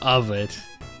version of it.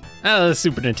 The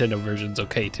Super Nintendo version's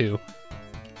okay too.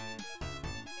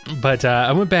 But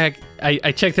I went back,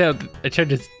 I checked out, I tried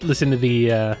to listen to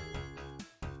the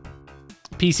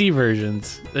PC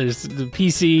versions. There's the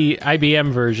PC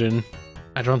IBM version.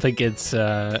 I don't think it's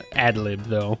ad-lib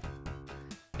though.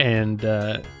 And,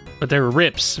 but there were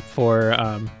rips for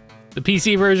the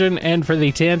PC version and for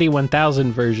the Tandy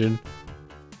 1000 version.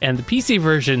 And the PC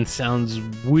version sounds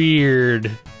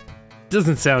weird.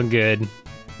 Doesn't sound good.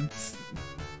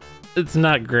 It's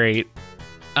not great.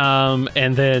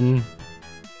 And then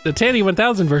the Tandy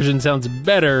 1000 version sounds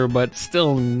better, but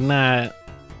still not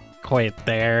quite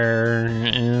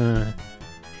there.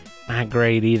 Not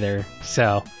great either.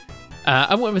 So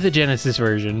I went with the Genesis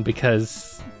version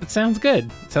because it sounds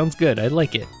good. It sounds good. I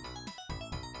like it.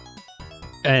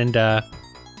 And,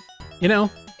 you know,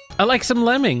 I like some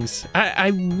Lemmings. I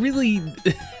really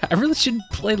should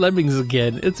play Lemmings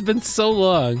again. It's been so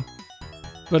long,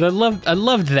 but I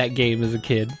loved that game as a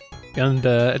kid, and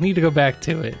I need to go back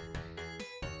to it.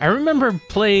 I remember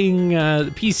playing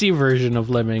the PC version of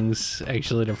Lemmings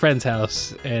actually at a friend's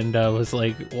house, and was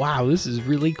like, "Wow, this is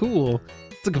really cool."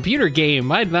 It's a computer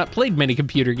game. I had not played many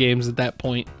computer games at that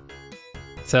point,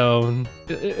 so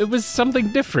it was something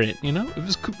different. You know,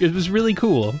 it was really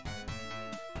cool.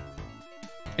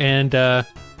 And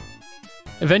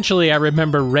eventually I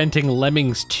remember renting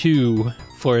Lemmings 2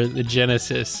 for the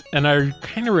Genesis, and I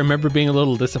kind of remember being a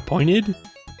little disappointed.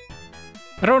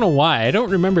 I don't know why. I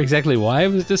don't remember exactly why I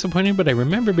was disappointed, but I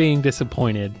remember being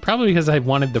disappointed. Probably because I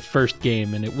wanted the first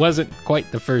game, and it wasn't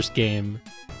quite the first game.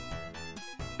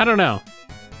 I don't know.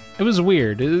 It was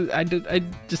weird. I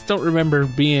just don't remember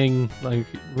being like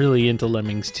really into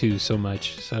Lemmings 2 so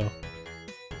much. So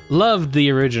loved the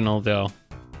original though.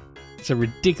 It's a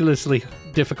ridiculously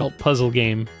difficult puzzle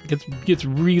game. It gets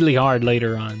really hard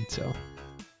later on, so.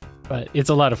 But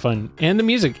it's a lot of fun. And the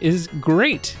music is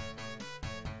great.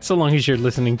 So long as you're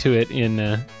listening to it in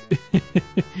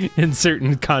in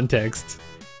certain contexts.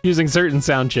 Using certain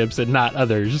sound chips and not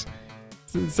others.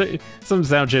 Some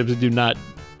sound chips do not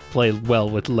play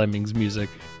well with Lemmings music,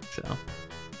 so.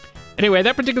 Anyway,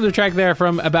 that particular track there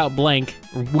from About Blank,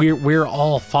 We're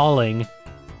All Falling,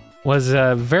 was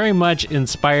very much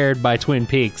inspired by Twin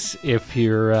Peaks. If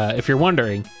you're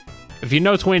wondering, if you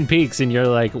know Twin Peaks and you're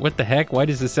like, what the heck? Why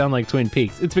does this sound like Twin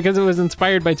Peaks? It's because it was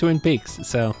inspired by Twin Peaks.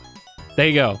 So there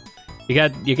you go. You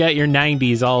got your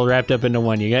 90s all wrapped up into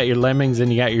one. You got your Lemmings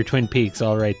and you got your Twin Peaks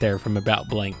all right there from About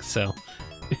Blank. So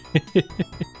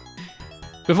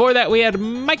before that, we had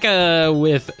Micah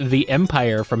with The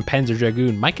Empire from Panzer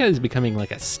Dragoon. Micah is becoming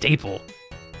like a staple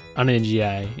on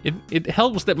NGI. It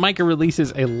helps that Micah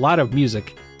releases a lot of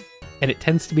music, and it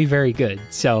tends to be very good.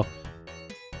 So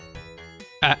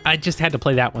I just had to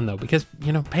play that one though, because,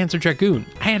 you know, Panzer Dragoon.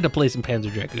 I had to play some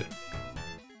Panzer Dragoon.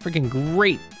 Freaking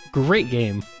great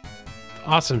game.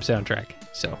 Awesome soundtrack.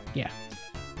 So yeah.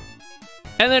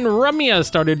 And then Ramya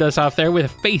started us off there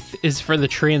with Faith is for the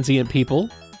Transient People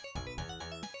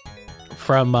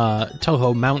from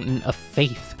Toho Mountain of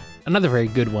Faith. Another very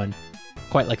good one.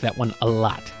 Quite like that one a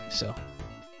lot. So,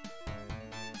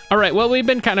 all right. Well, we've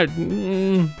been kind of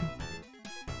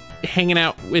hanging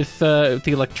out with the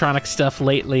electronic stuff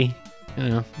lately. You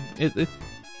know,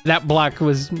 that block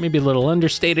was maybe a little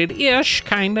understated-ish,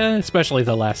 kinda, especially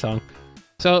the last song.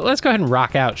 So let's go ahead and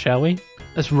rock out, shall we?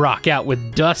 Let's rock out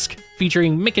with Dusk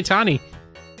featuring Mikitani.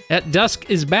 Dusk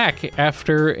is back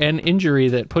after an injury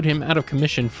that put him out of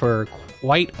commission for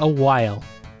quite a while.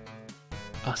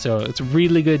 So it's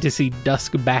really good to see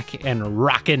Dusk back and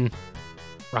rocking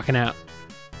out.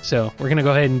 So we're going to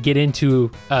go ahead and get into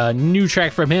a new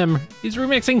track from him. He's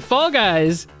remixing Fall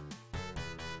Guys.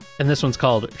 And this one's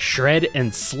called Shred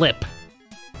and Slip.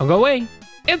 Don't go away.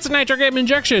 It's Nitro Game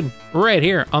Injection right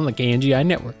here on the KNGI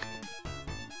Network.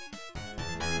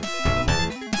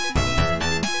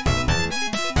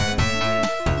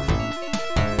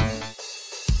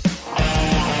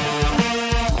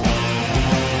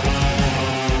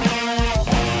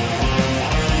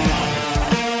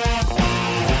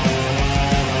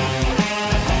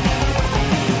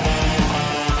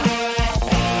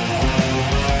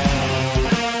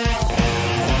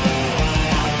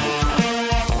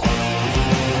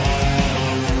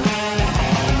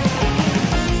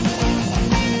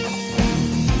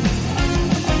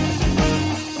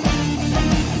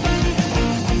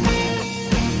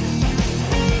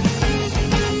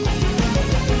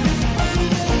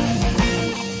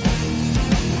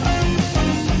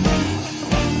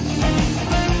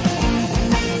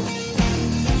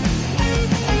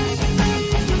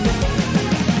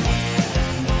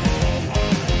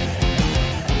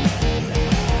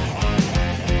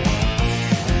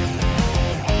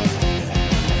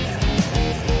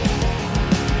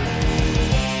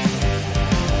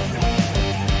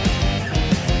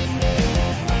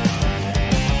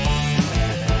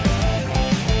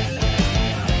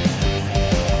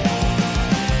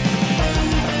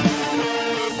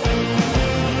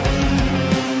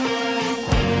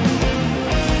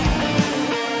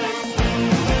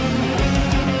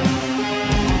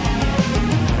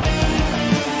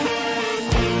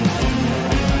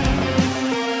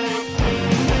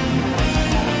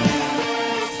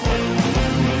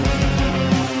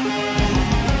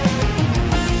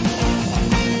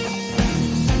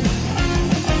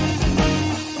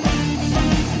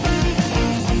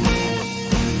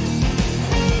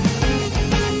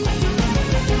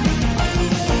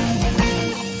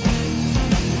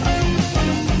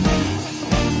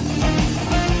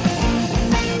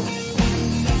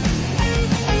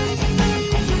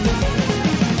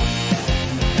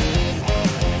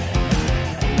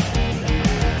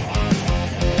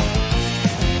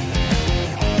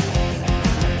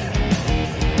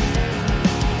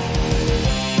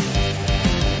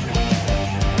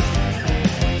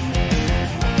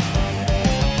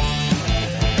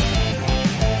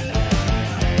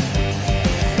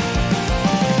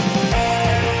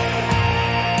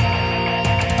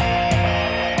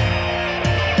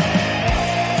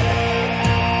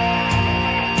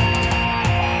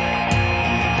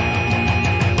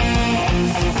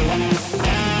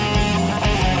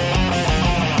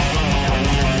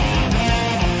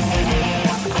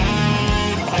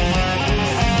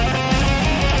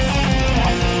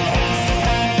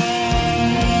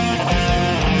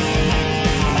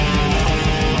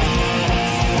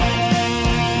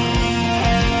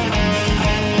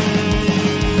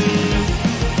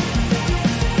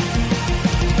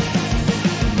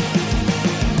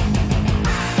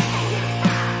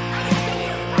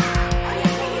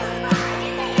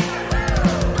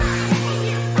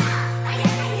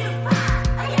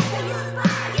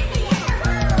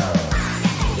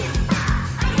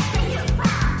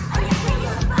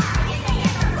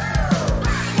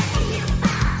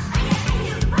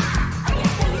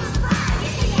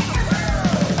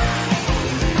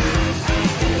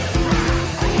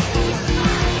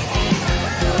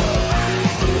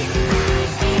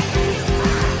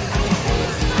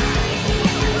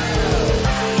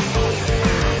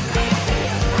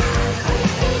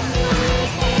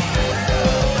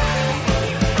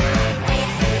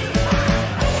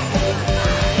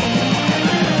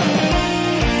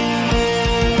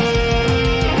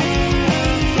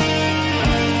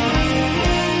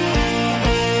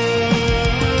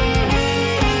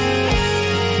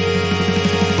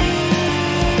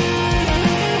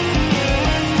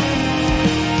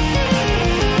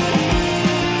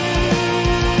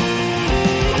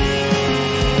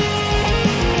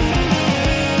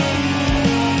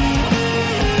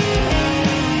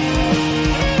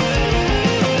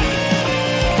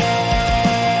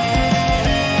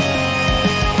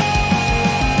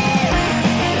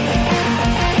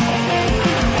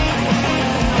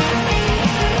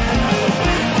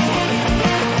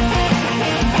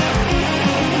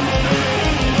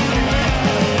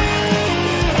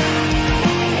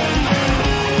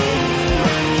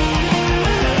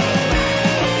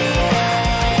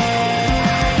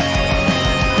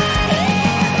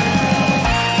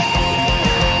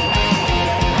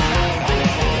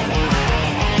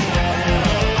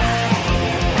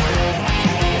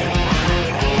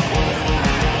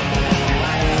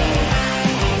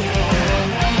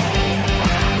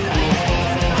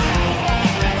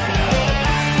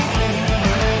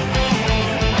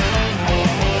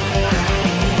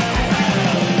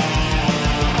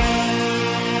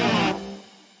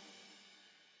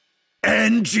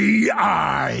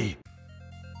 KNGI.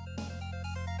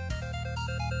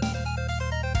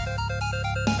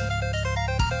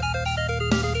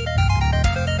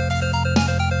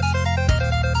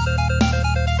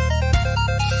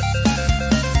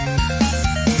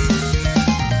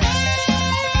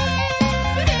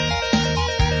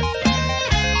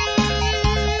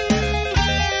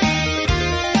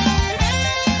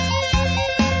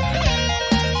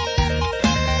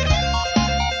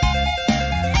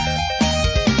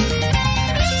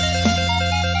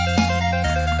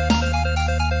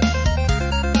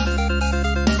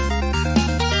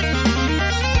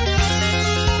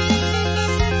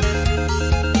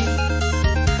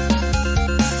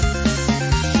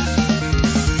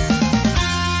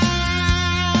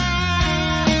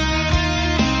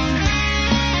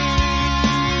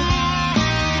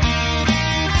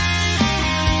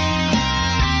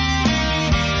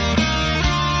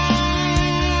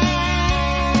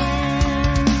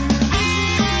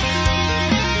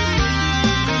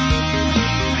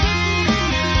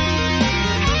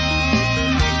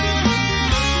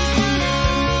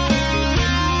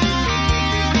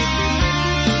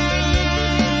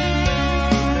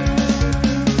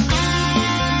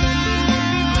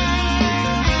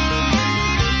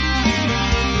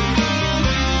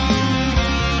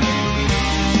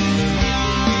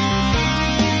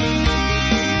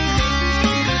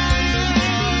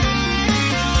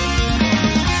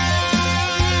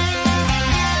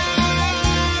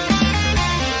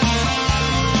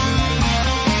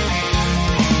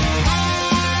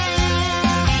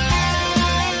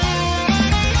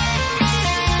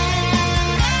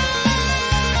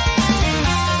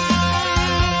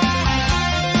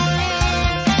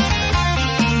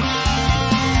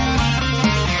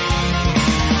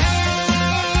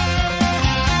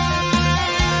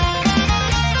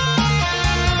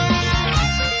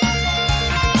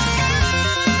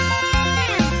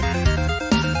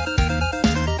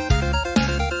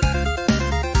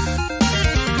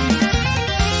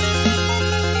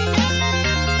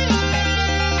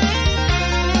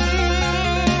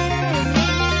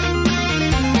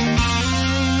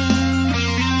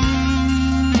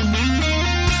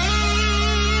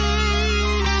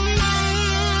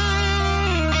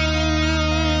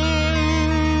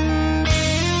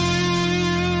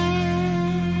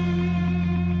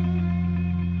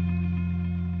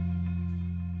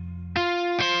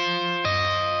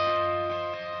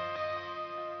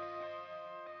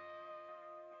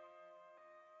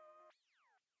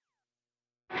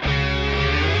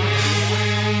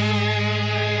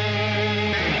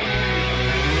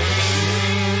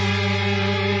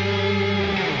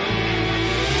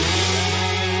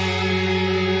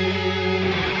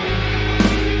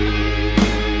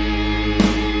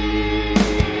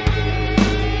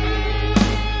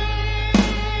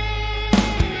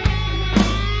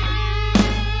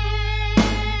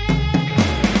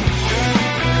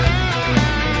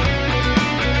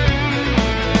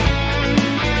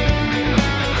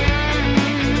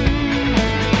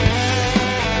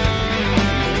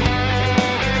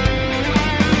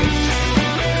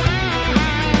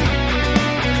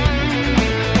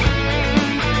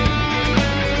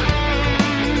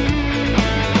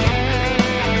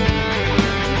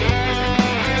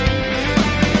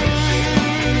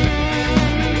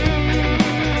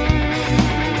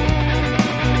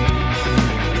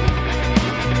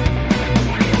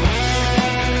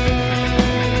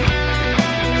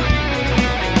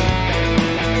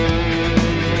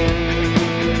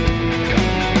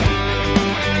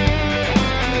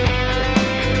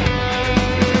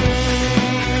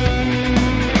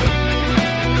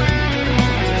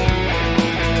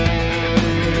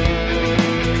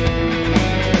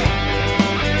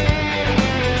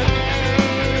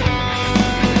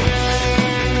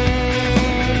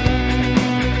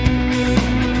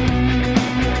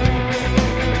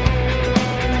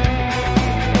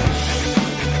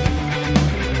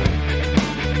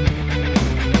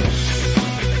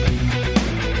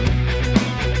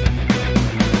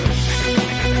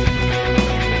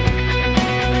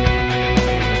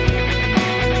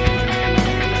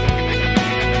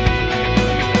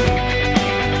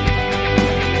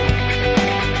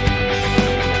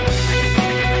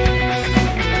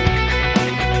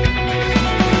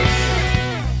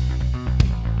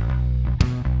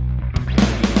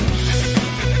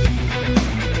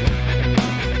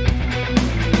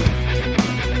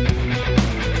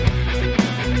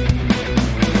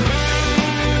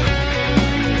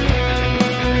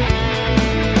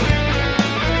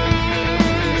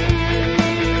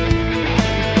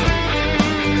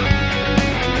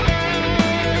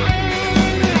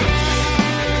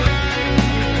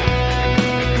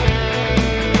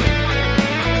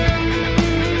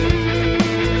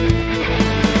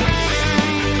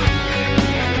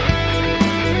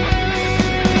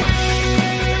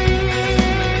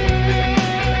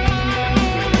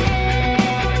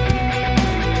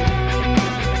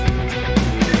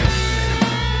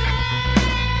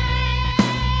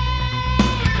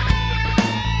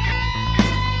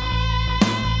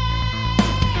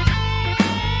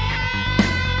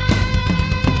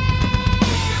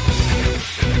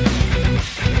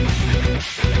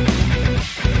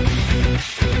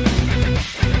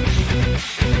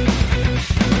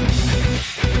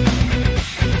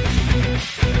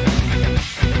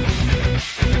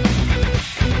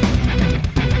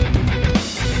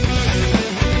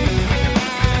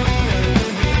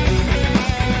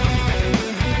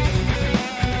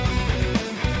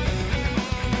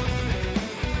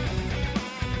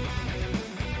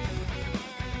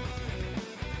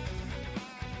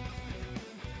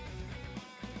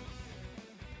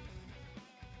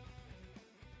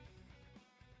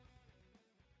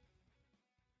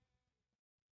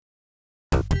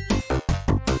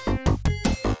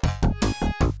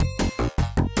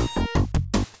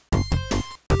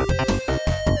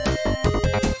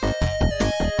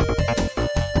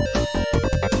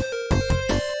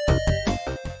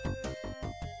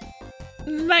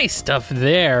 Nice stuff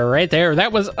there, right there.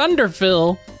 That was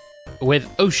Underfill with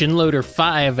Ocean Loader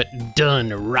 5 Done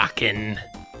Rockin'.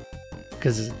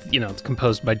 Because, you know, it's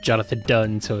composed by Jonathan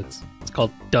Dunn, so it's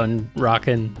called Done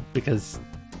Rockin' because,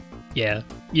 yeah,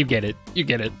 you get it. You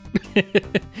get it.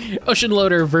 Ocean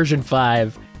Loader version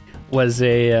 5 was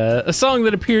a song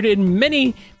that appeared in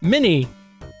many, many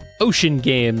ocean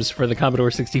games for the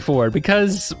Commodore 64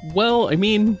 because, well, I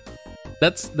mean,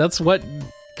 that's what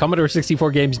Commodore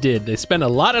 64 games did. They spent a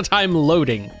lot of time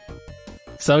loading.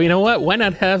 So, you know what? Why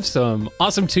not have some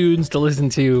awesome tunes to listen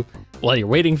to while you're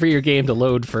waiting for your game to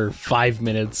load for 5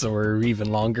 minutes or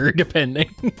even longer,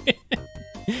 depending.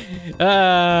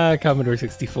 Commodore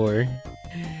 64.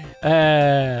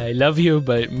 I love you,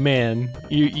 but man,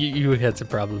 you had some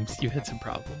problems. You had some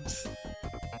problems.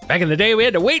 Back in the day, we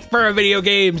had to wait for our video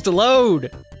games to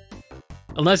load.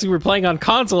 Unless you were playing on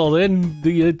console, then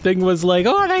the thing was like,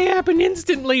 oh, they happen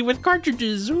instantly with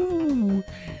cartridges. Ooh.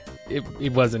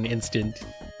 It wasn't instant.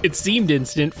 It seemed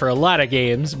instant for a lot of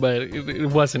games, but it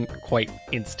wasn't quite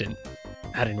instant.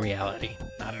 Not in reality.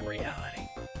 Not in reality.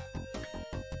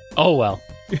 Oh, well.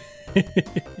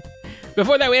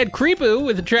 Before that, we had Creepoo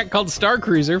with a track called Star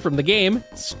Cruiser from the game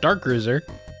Star Cruiser.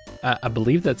 I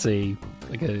believe that's a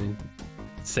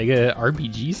Sega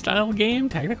RPG style game,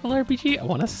 tactical RPG, I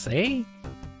want to say.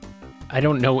 I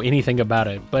don't know anything about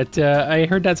it, but I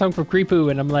heard that song from Creepoo,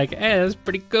 and I'm like, that's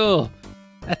pretty cool.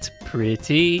 That's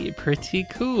pretty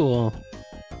cool.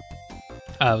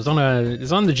 It was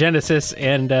on the Genesis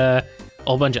and a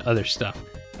whole bunch of other stuff.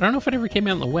 I don't know if it ever came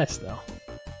out in the West though.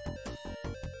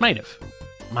 Might have.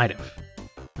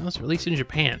 It was released in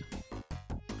Japan.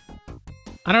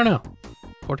 I don't know.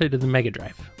 Ported to the Mega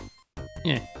Drive.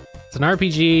 Yeah, it's an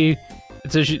RPG.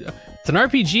 It's an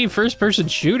RPG first-person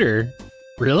shooter.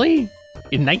 Really?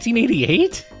 In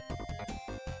 1988?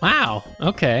 Wow.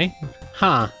 Okay.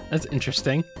 Huh. That's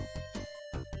interesting.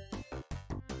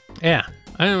 Yeah.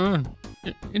 I don't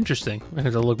know. Interesting. I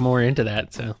have to look more into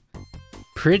that. So,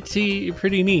 pretty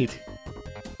neat.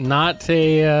 Not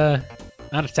a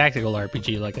tactical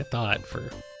RPG like I thought for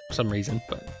some reason,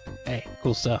 but hey,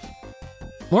 cool stuff.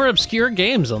 More obscure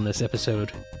games on this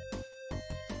episode.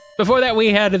 Before that,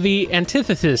 we had the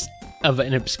antithesis of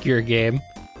an obscure game.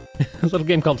 A little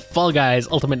game called Fall Guys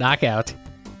Ultimate Knockout.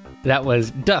 That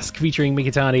was Dusk featuring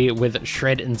Mikitani with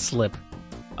Shred and Slip.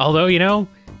 Although, you know,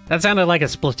 that sounded like a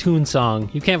Splatoon song.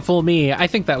 You can't fool me. I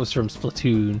think that was from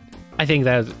Splatoon.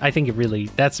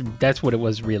 That's what it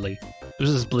was really. It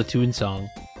was a Splatoon song.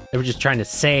 They were just trying to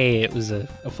say it was a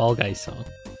Fall Guys song.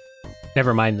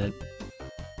 Never mind that,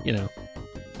 you know,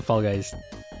 the Fall Guys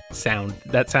sound.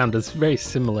 That sound is very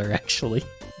similar, actually.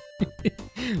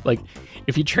 Like,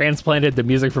 if you transplanted the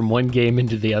music from one game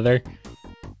into the other,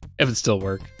 it would still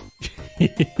work.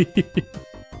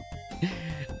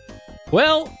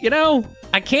 Well, you know,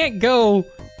 I can't go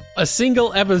a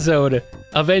single episode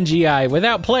of NGI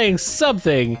without playing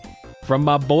something from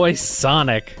my boy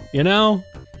Sonic, you know?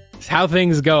 It's how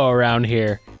things go around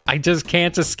here. I just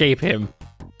can't escape him.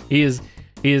 He is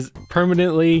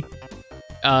permanently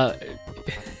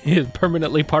he is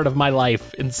permanently part of my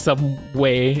life in some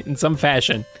way, in some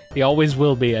fashion. He always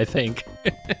will be, I think.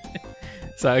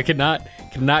 So I cannot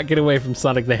get away from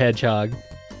Sonic the Hedgehog.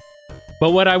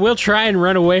 But what I will try and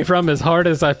run away from as hard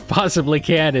as I possibly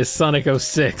can is Sonic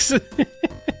 06.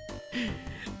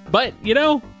 But, you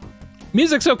know,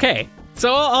 music's okay.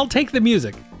 So I'll take the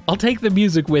music. I'll take the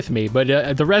music with me, but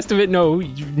the rest of it, no.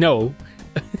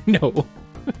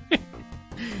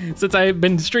 Since I've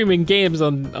been streaming games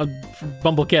on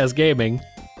Bumblecast Gaming,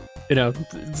 you know,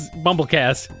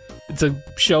 Bumblecast, it's a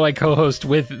show I co-host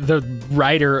with the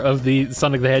writer of the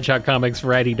Sonic the Hedgehog comics for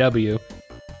IDW.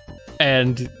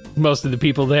 And most of the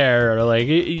people there are like,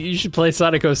 you should play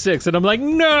Sonic 06. And I'm like,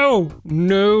 no,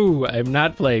 I'm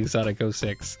not playing Sonic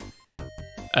 06.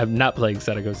 I'm not playing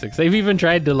Sonic 06. They've even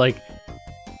tried to, like,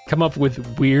 come up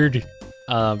with weird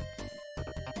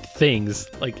things.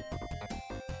 Like,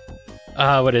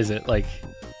 what is it? Like,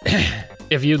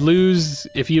 if you lose,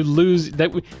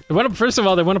 first of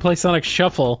all, they want to play Sonic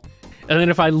Shuffle. And then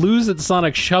if I lose at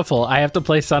Sonic Shuffle, I have to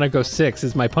play Sonic 06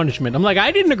 as my punishment. I'm like,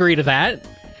 I didn't agree to that.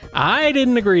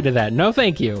 No,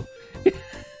 thank you.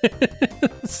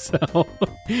 So,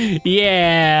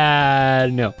 yeah,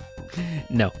 no,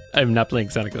 I'm not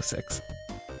playing Sonic 06.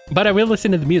 But I will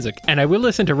listen to the music, and I will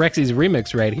listen to Rexy's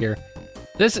remix right here.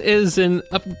 This is an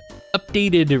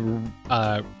updated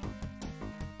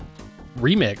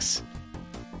remix,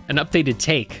 an updated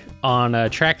take on a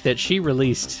track that she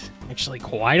released actually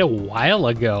quite a while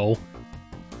ago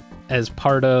as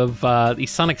part of the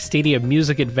Sonic Stadium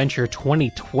Music Adventure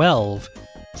 2012.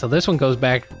 So this one goes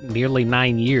back nearly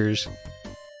 9 years.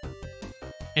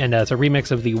 And it's a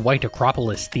remix of the White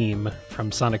Acropolis theme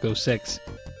from Sonic 06.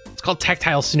 It's called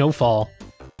Tactile Snowfall.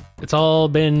 It's all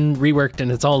been reworked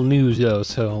and it's all new, though,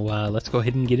 so let's go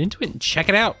ahead and get into it and check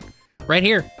it out right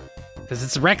here. Because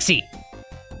it's Rexy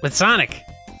with Sonic.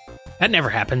 That never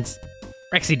happens.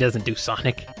 Rexy doesn't do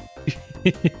Sonic.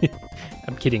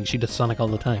 I'm kidding, she does Sonic all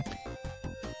the time.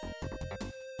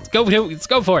 Let's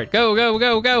go for it. Go, go,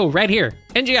 go, go. Right here.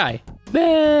 KNGI.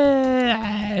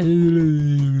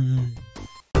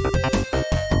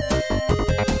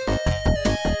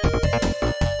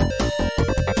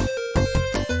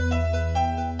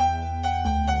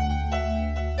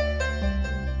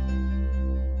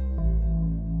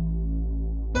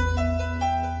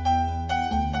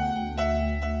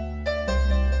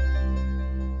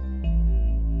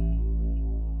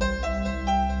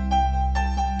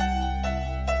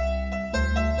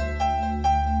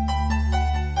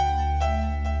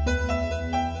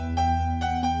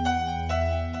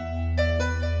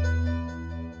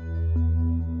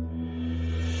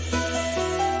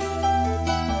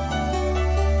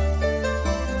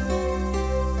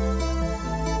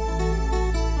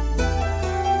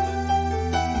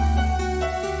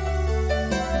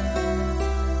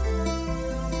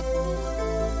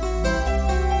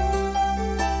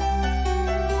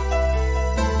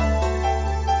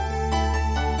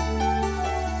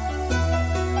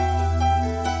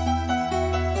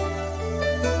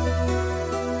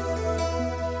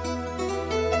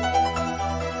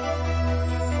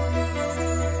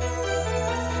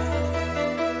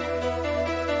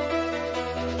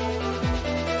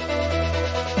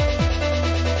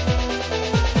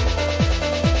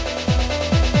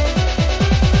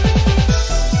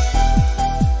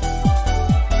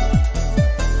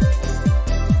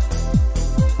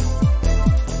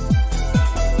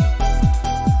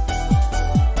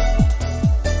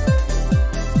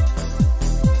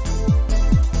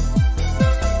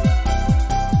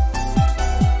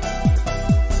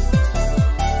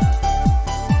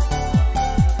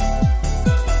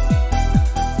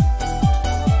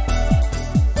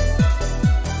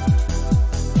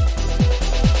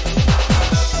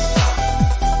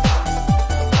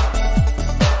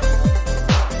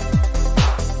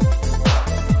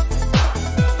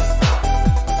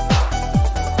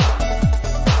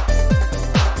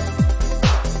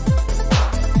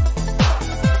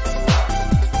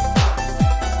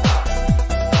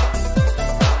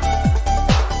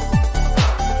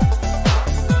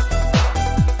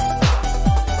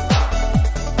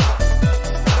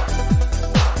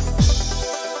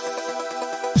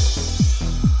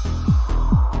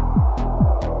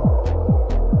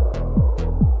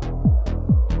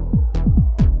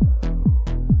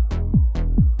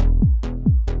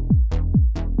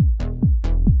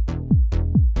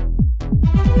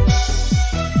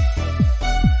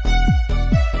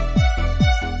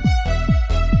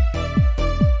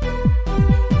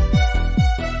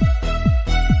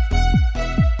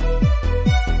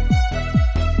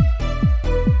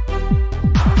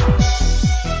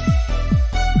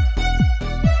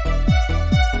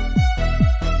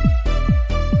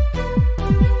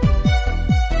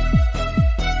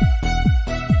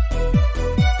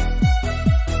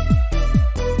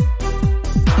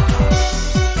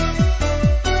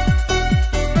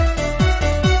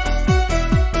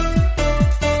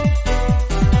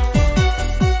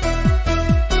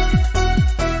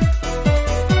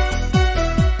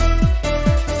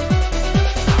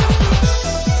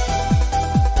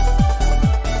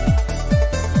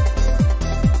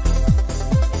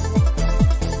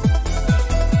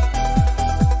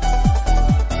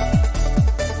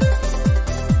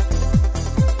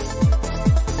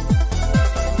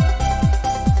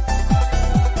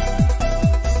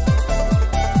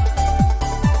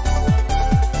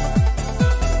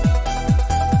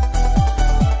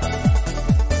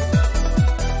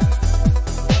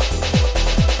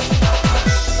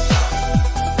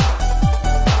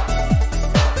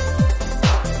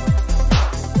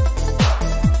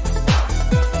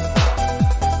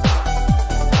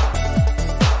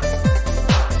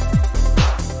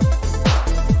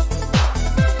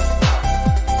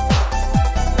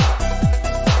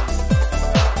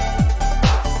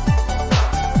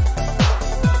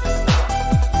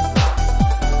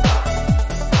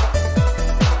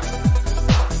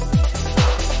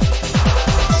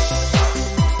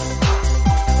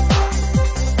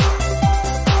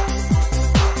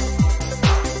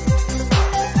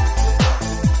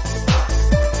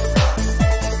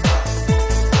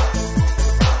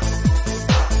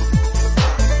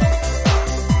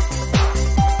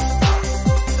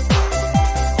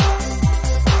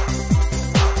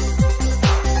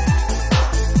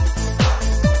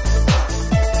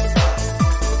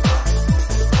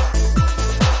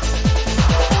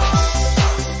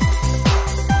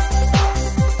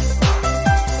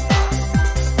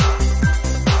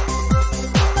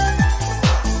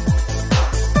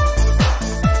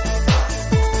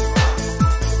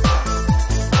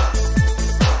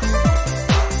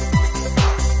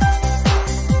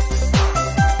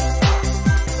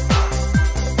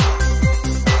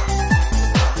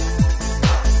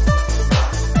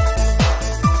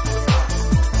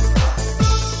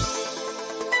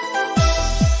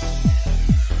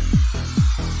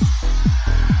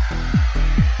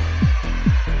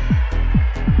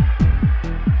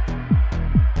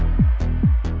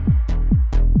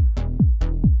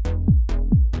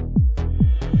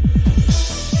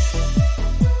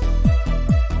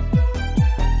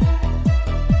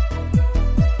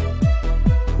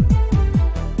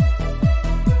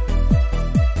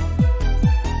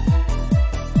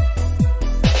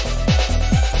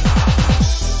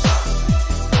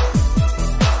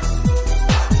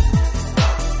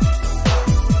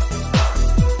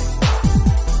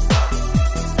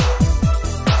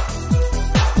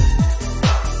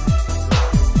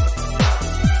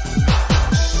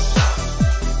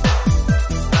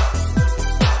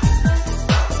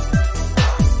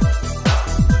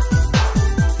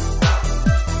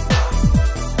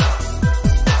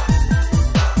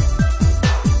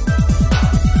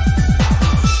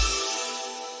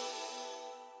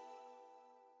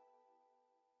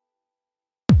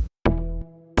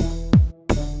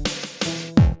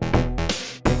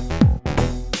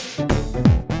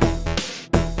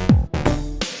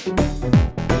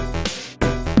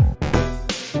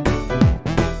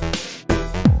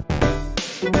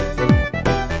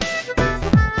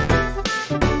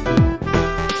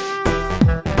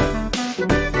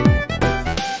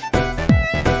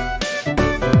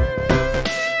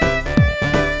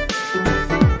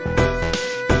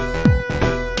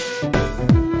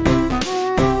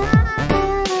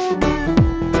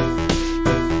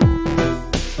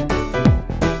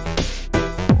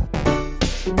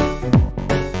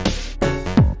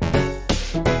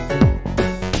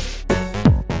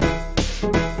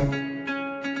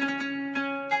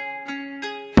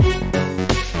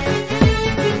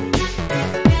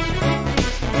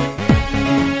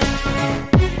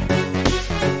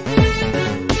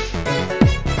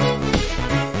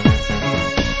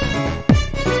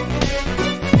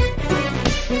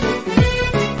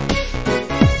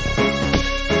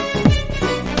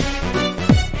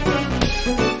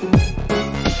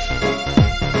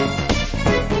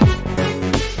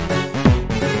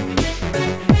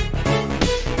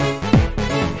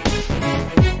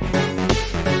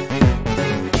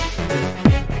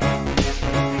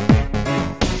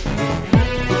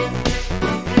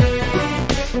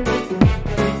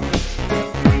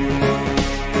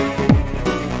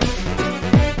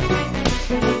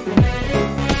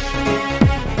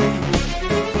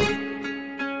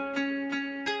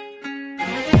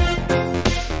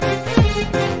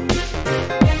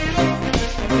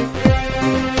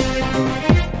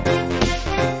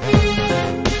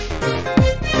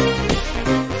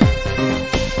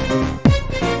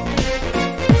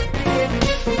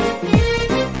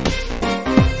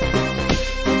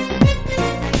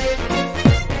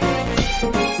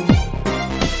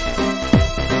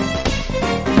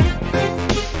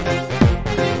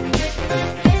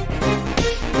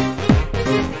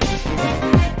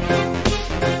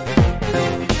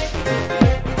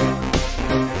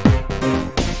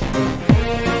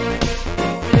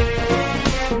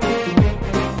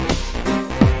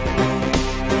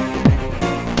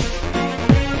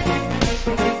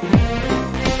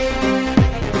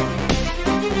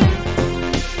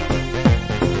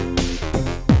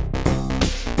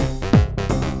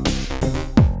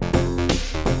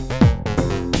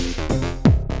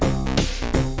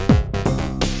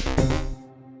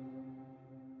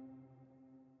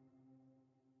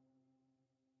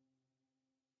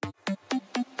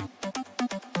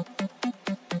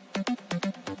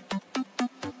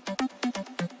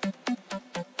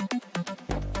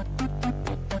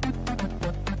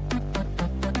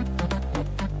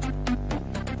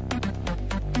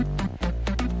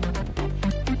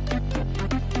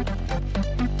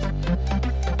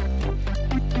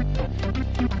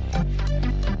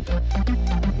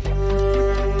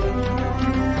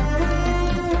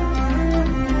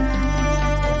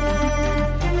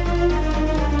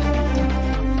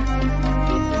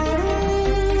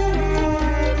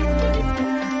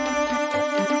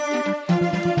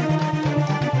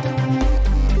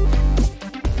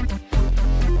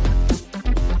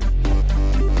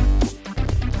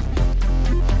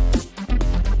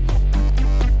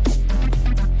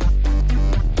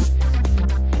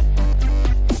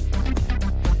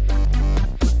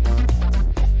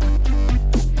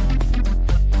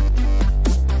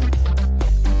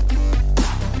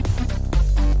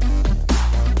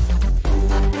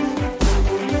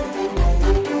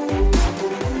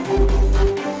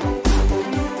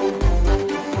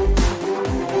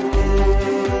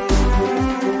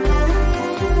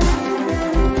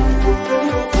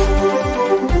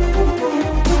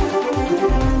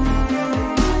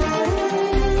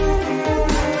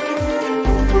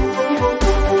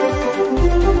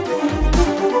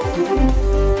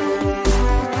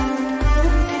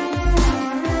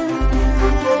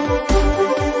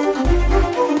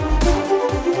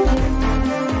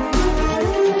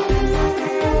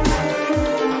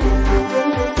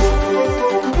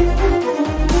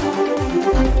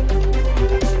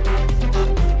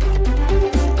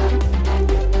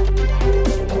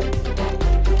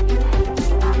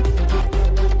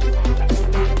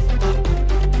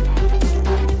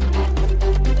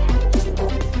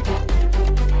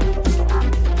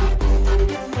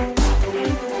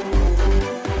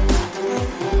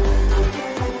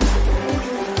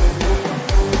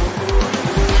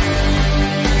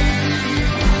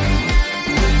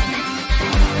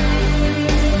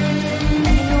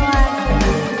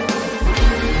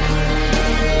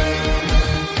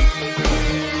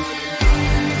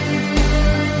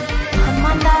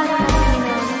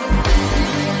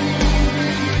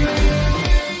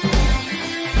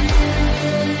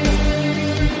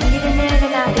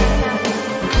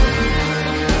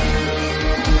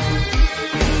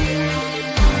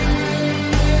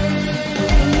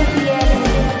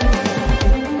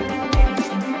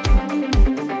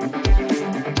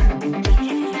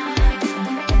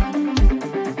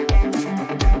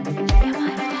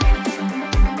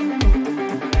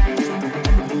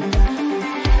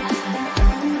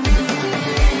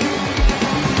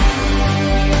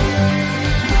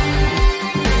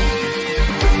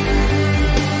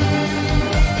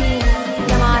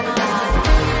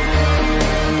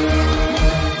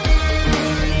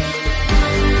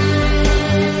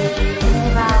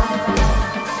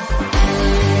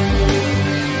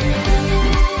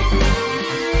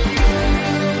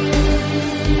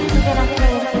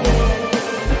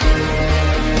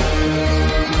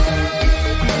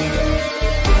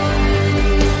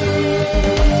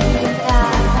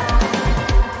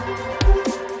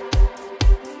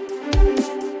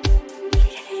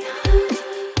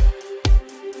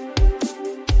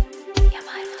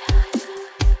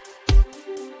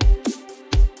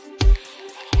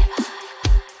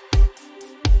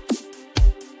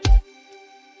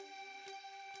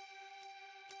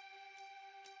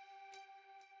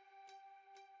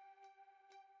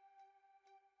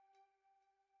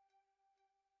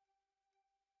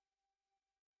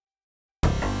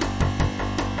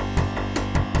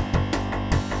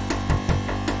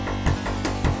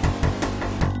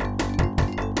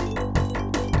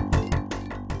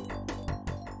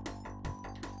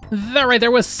 That right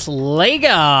there was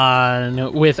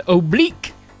Slagon with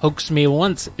Oblique. Hoax me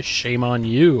once, shame on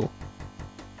you.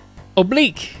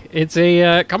 Oblique. It's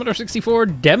a Commodore 64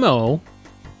 demo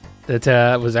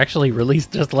that was actually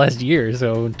released just last year.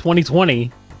 So in 2020,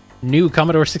 new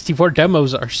Commodore 64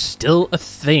 demos are still a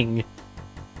thing.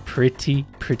 Pretty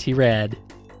rad.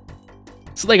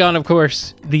 Slagon, of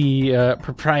course, the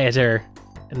proprietor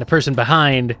and the person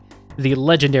behind the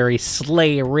legendary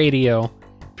Slay Radio.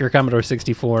 If you're a Commodore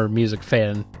 64 music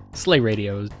fan, Slay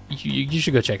Radio, you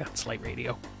should go check out Slay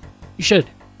Radio. You should.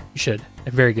 They're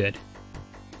very good.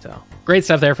 So, great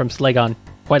stuff there from Slagon.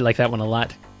 Quite like that one a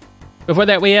lot. Before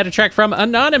that, we had a track from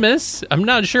Anonymous. I'm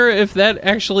not sure if that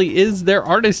actually is their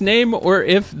artist name or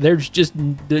if there's just,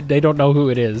 they don't know who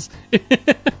it is.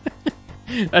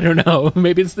 I don't know.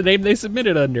 Maybe it's the name they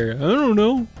submitted under. I don't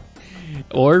know.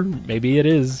 Or maybe it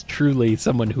is truly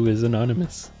someone who is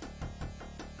anonymous.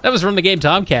 That was from the game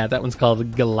Tomcat. That one's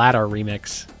called Galata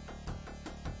Remix.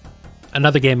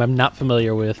 Another game I'm not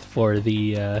familiar with for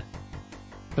the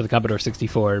Commodore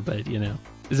 64, but you know,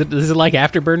 is it like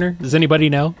Afterburner? Does anybody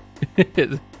know?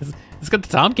 It's got the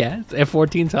Tomcat. It's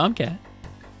F-14 Tomcat.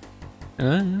 I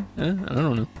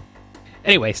don't know.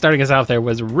 Anyway, starting us off there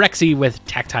was Rexy with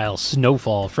Tactile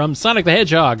Snowfall from Sonic the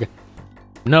Hedgehog.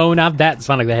 No, not that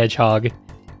Sonic the Hedgehog.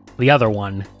 The other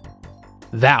one.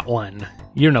 That one.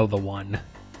 You know the one.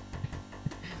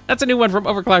 That's a new one from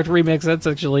OverClocked Remix. That's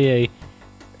actually a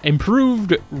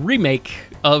improved remake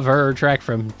of her track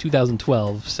from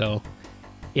 2012. So,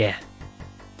 yeah.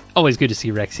 Always good to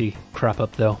see Rexy crop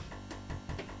up, though.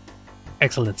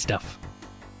 Excellent stuff.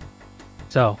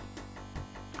 So,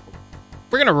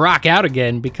 we're going to rock out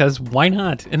again because why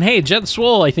not? And hey, Jet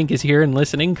Swole, I think, is here and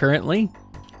listening currently.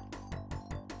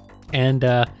 And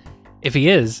if he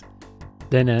is,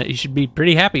 then he should be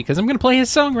pretty happy because I'm going to play his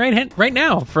song right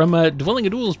now from Dueling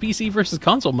Duels PC versus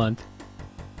Console Month.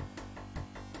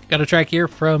 Got a track here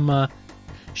from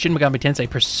Shin Megami Tensei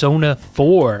Persona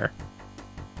 4.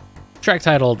 Track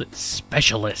titled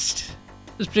Specialist.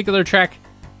 This particular track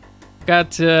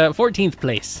got 14th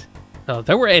place. So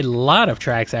there were a lot of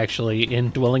tracks actually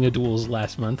in Dueling Duels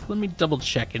last month. Let me double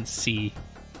check and see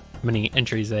how many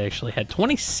entries they actually had.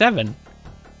 27.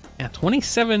 Yeah,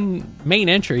 27 main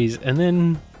entries, and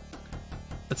then,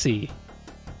 let's see,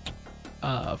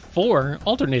 4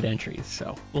 alternate entries.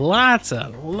 So lots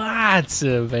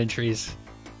of entries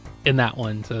in that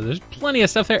one. So there's plenty of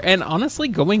stuff there. And honestly,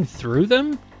 going through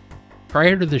them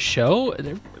prior to the show,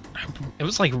 it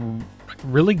was like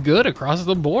really good across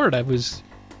the board. I was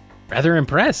rather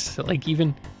impressed. Like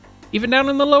even down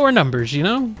in the lower numbers, you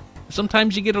know.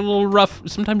 Sometimes you get a little rough.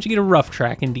 Sometimes you get a rough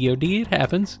track in DoD. It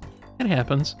happens.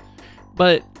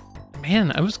 But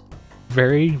man, I was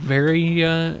very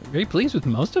pleased with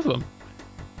most of them.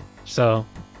 So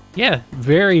yeah,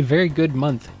 very good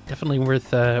month. Definitely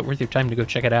worth your time to go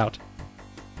check it out.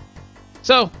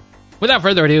 So without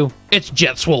further ado, it's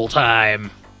Jet Swole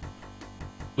time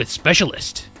with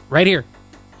Specialist right here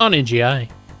on NGI.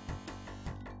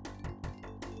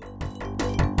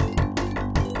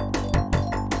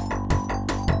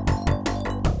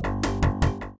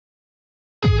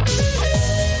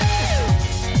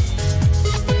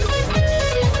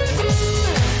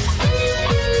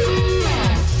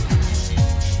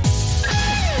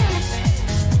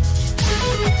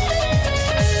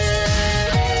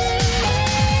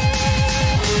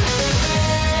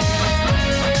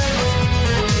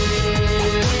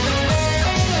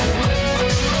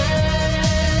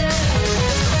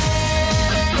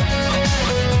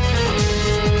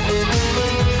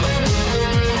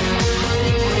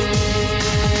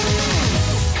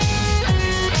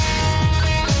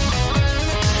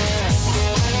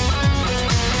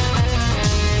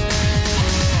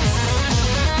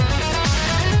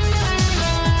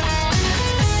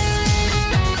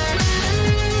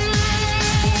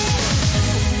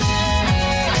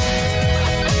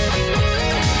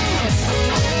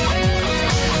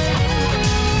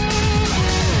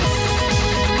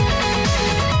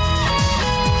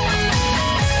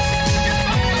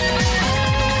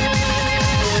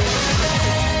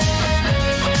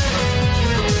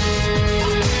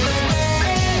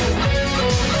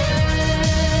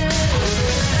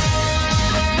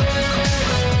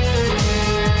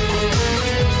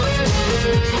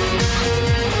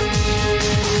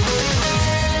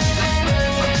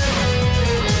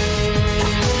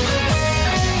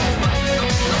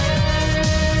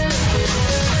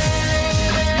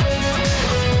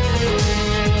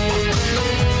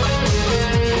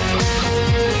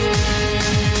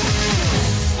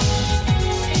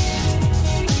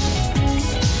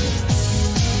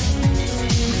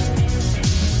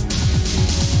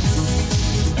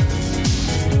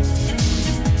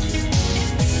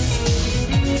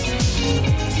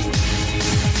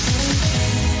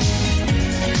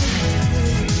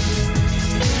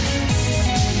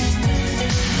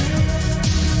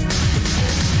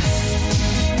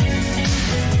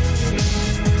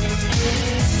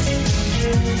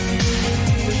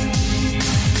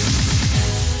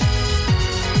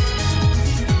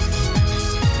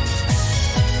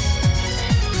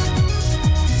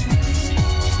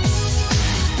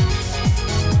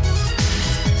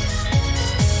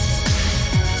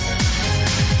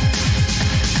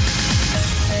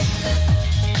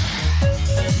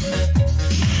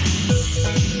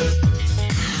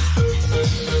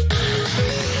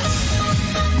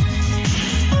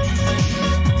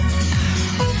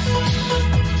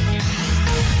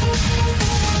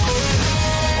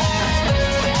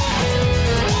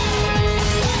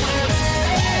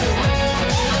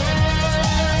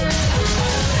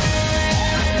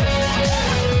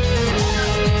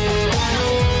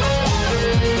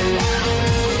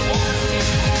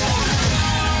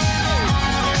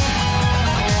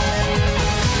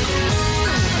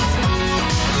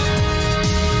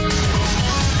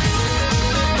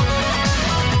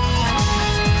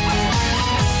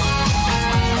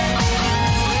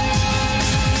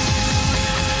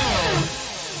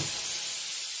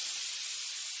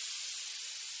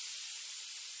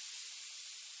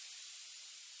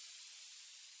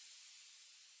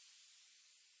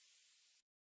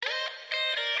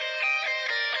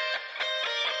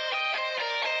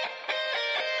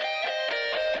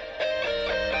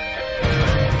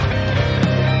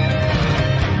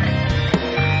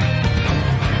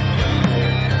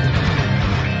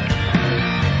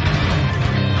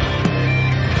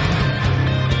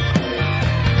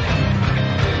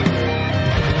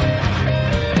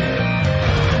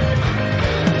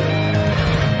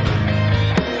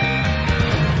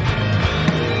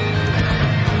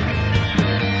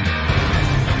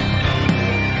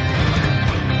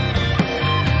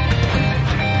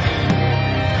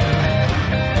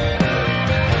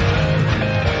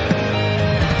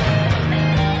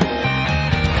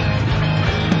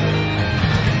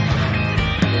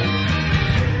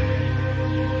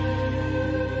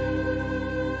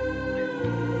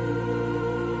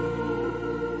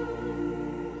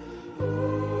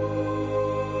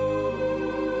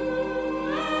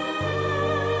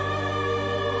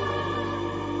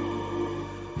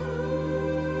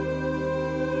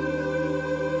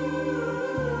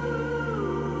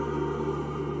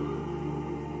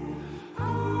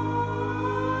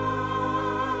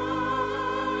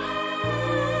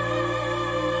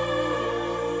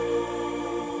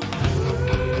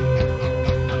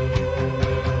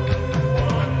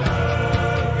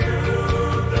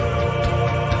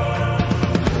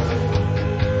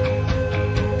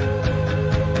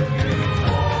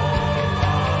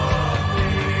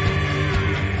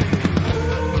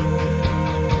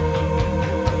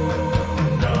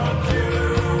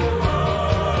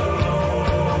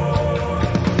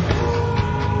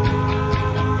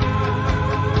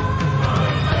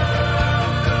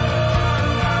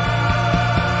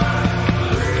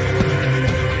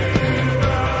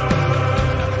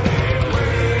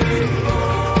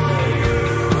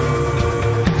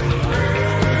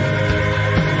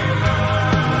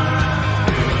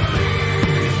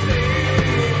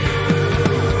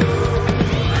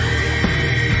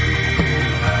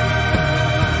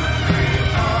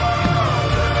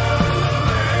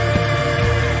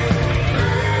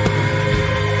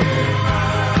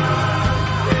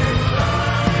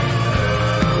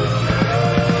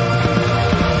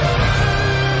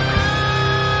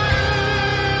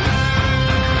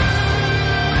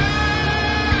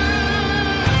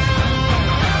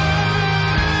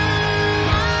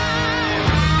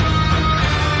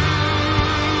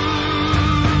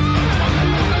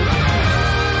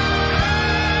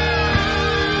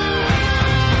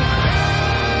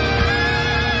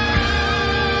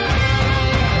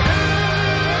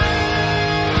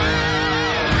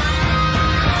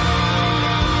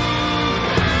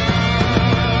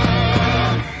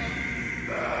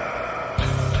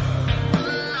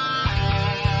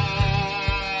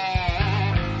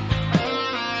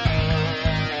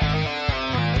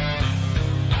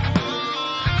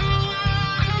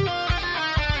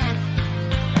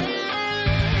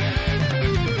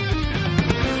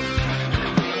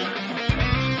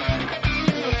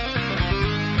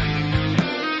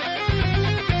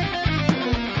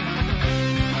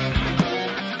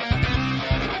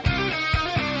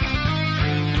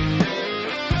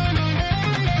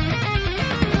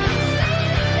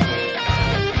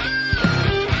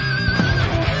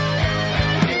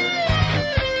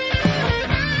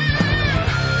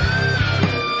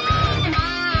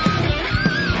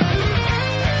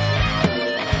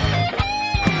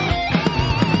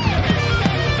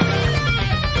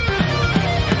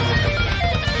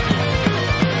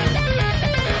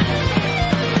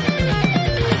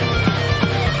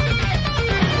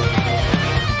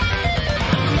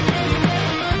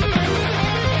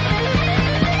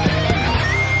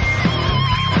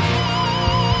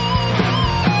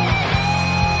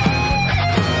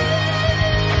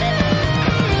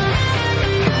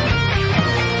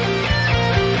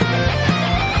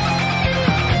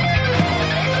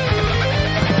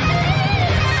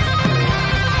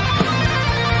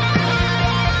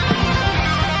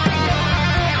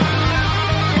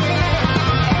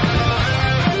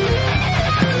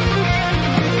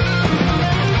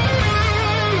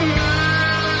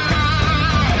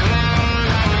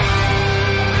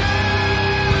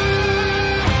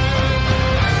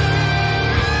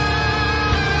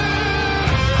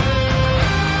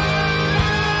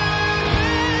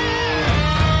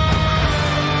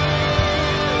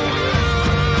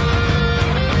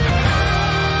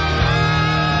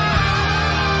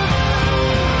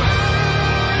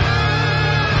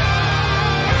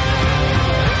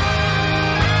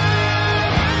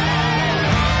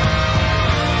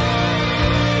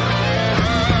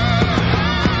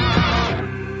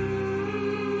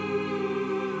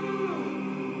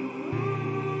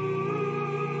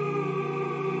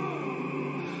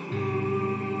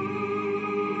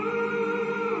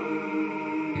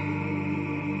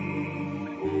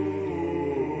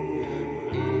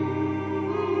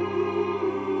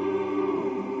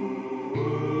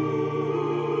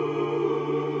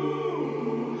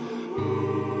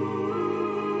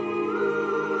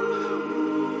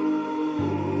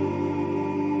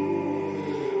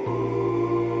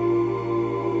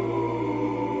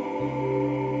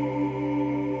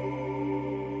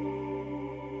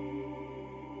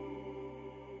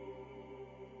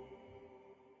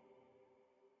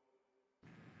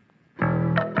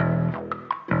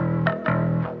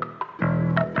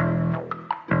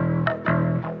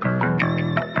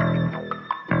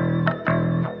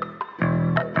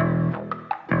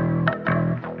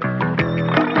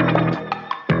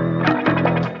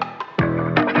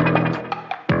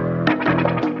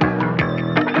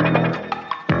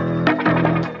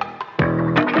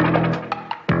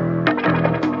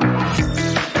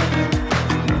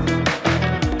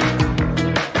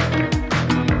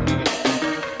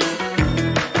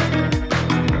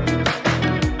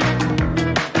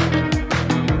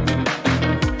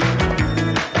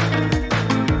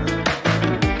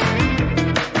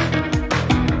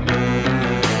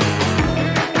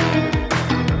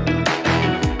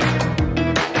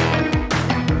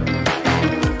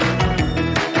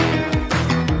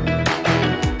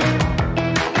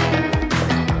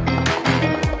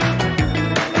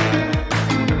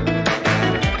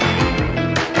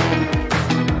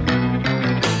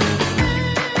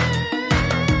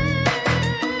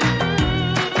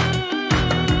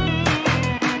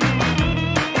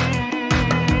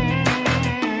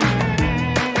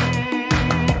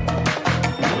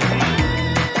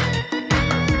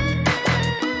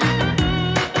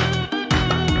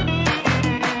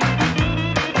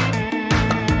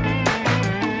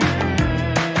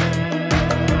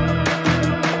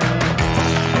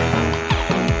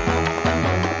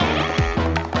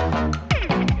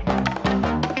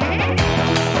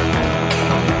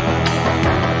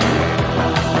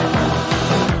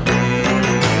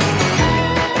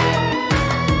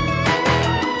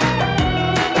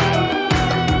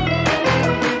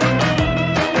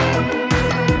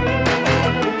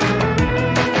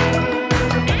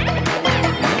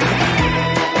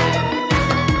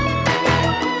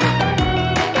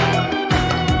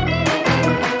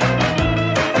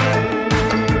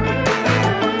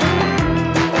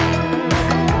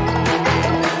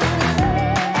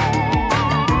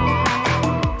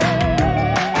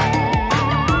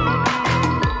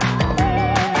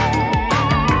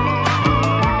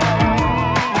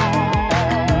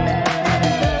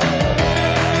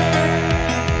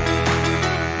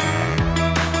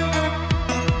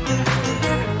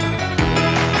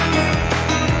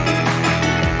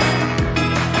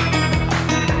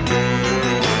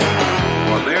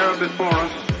 before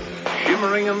us,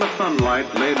 shimmering in the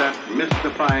sunlight, lay that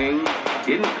mystifying,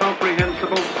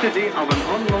 incomprehensible city of an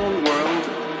unknown world,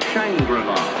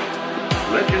 Shangri-La,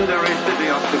 legendary city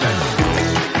of Tibet.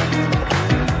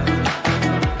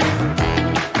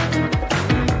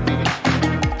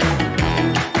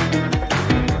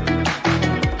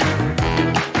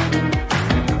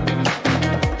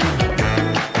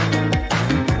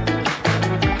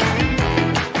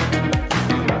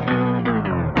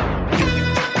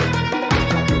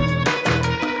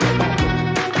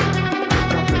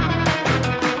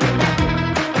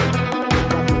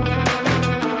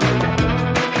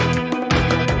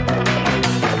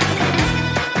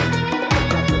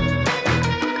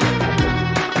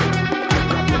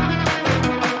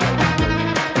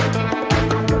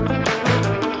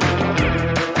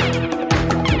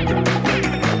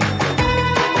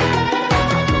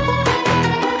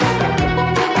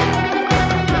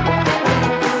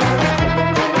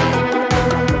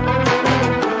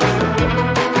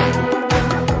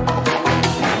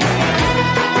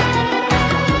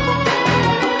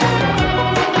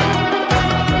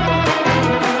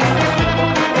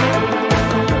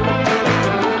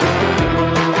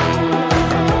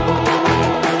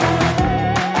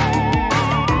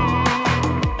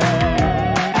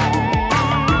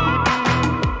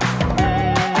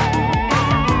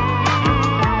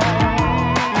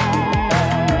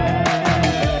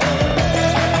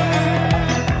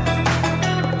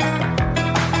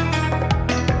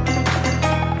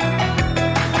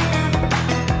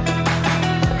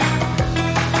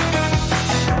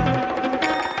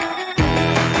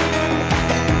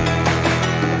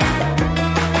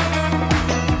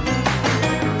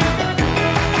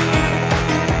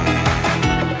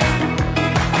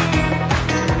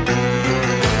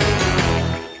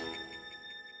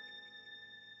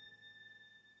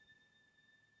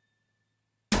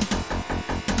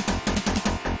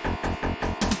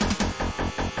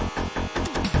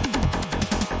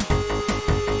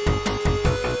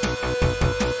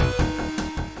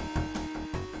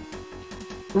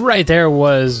 Right there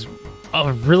was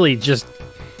really just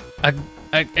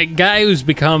a guy who's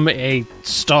become a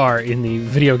star in the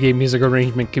video game music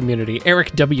arrangement community,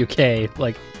 Eric WK.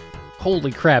 Like,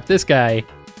 holy crap, this guy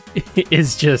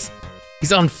is just,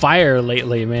 he's on fire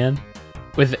lately, man.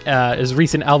 With his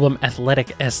recent album,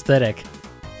 Athletic Aesthetic,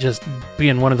 just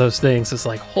being one of those things. It's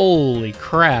like, holy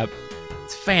crap,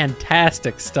 it's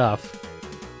fantastic stuff.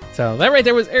 So that right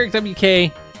there was Eric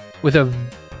WK with a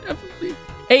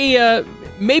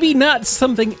maybe not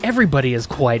something everybody is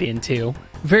quite into.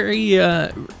 Very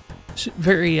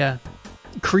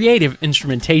creative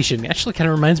instrumentation. Actually kind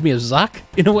of reminds me of Zoc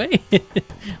in a way,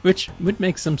 which would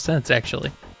make some sense,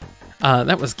 actually.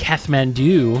 That was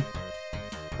Kathmandu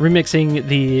remixing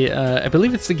the, I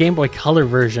believe it's the Game Boy Color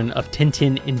version of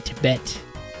Tintin in Tibet.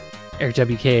 Eric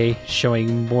WK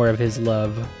showing more of his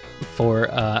love for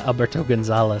Alberto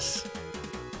Gonzalez.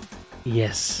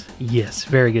 Yes,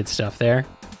 very good stuff there.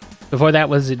 Before that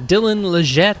was Dylan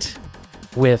Leggett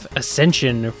with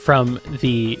Ascension from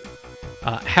the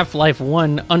Half-Life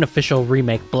 1 unofficial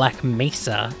remake, Black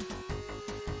Mesa.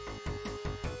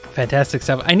 Fantastic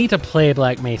stuff. I need to play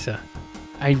Black Mesa.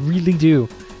 I really do.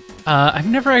 I've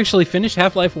never actually finished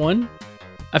Half-Life 1.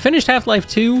 I finished Half-Life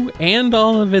 2 and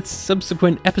all of its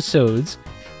subsequent episodes,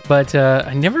 but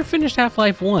I never finished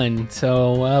Half-Life 1,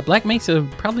 so Black Mesa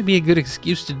would probably be a good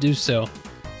excuse to do so.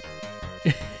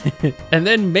 And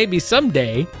then maybe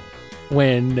someday,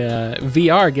 when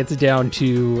VR gets down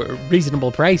to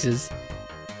reasonable prices,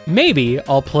 maybe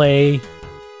I'll play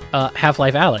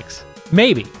Half-Life Alyx.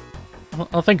 Maybe.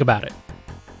 I'll think about it.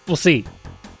 We'll see.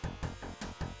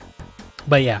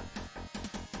 But yeah,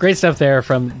 great stuff there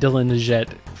from Dylan Leggett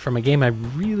from a game I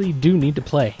really do need to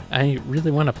play. I really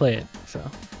want to play it. So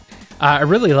I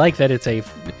really like that it's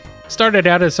started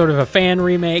out as sort of a fan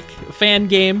remake, fan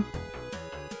game.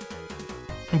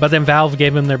 But then Valve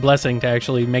gave them their blessing to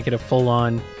actually make it a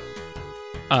full-on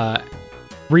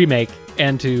remake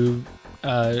and to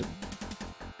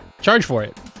charge for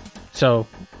it. So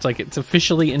it's like it's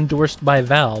officially endorsed by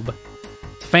Valve.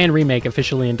 It's a fan remake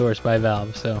officially endorsed by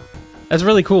Valve. So that's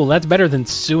really cool. That's better than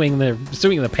suing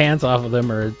the pants off of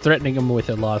them or threatening them with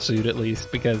a lawsuit, at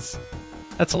least, because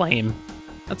that's lame.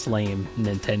 That's lame,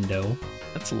 Nintendo.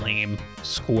 That's lame,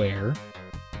 Square.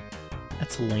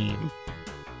 That's lame.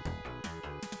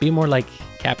 Be more like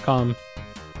Capcom,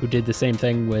 who did the same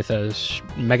thing with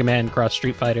Mega Man Cross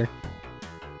Street Fighter,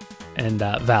 and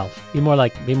Valve. Be more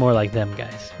like them,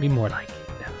 guys. Be more like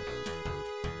them.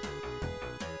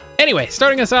 Anyway,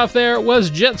 starting us off there was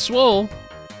Jet Swole,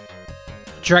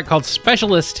 a track called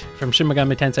Specialist from Shin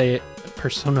Megami Tensei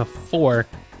Persona 4.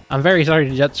 I'm very sorry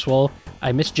to Jet Swole.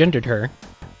 I misgendered her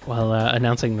while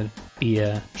announcing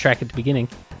the track at the beginning.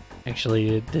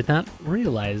 Actually, did not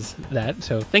realize that,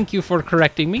 so thank you for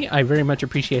correcting me. I very much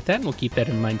appreciate that, and we'll keep that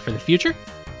in mind for the future.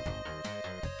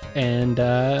 And,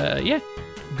 yeah,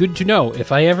 good to know.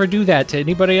 If I ever do that to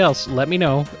anybody else, let me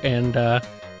know, and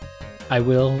I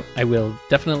will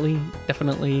definitely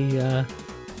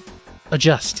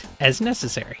adjust as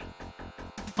necessary.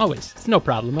 Always. It's no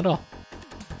problem at all.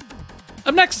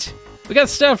 Up next, we got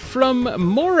stuff from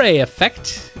Moray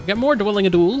Effect. We got more Dwelling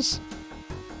of Duels.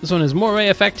 This one is Moray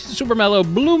Effect, Super Mellow,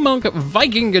 Blue Monk,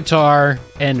 Viking Guitar,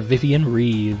 and Vivian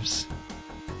Reeves.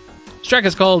 This track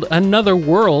is called Another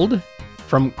World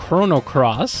from Chrono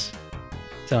Cross.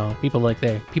 So people like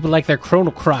their Chrono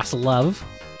Cross love.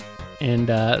 And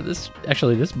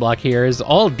this block here is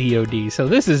all DoD. So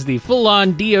this is the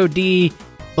full-on DoD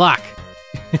block.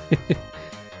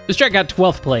 This track got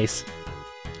 12th place.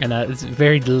 And it's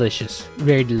very delicious.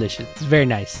 Very delicious. It's very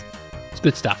nice. It's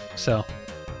good stuff. So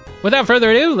without further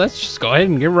ado, let's just go ahead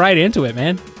and get right into it,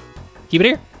 man. Keep it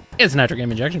here. It's Nitro Game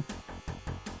Injection.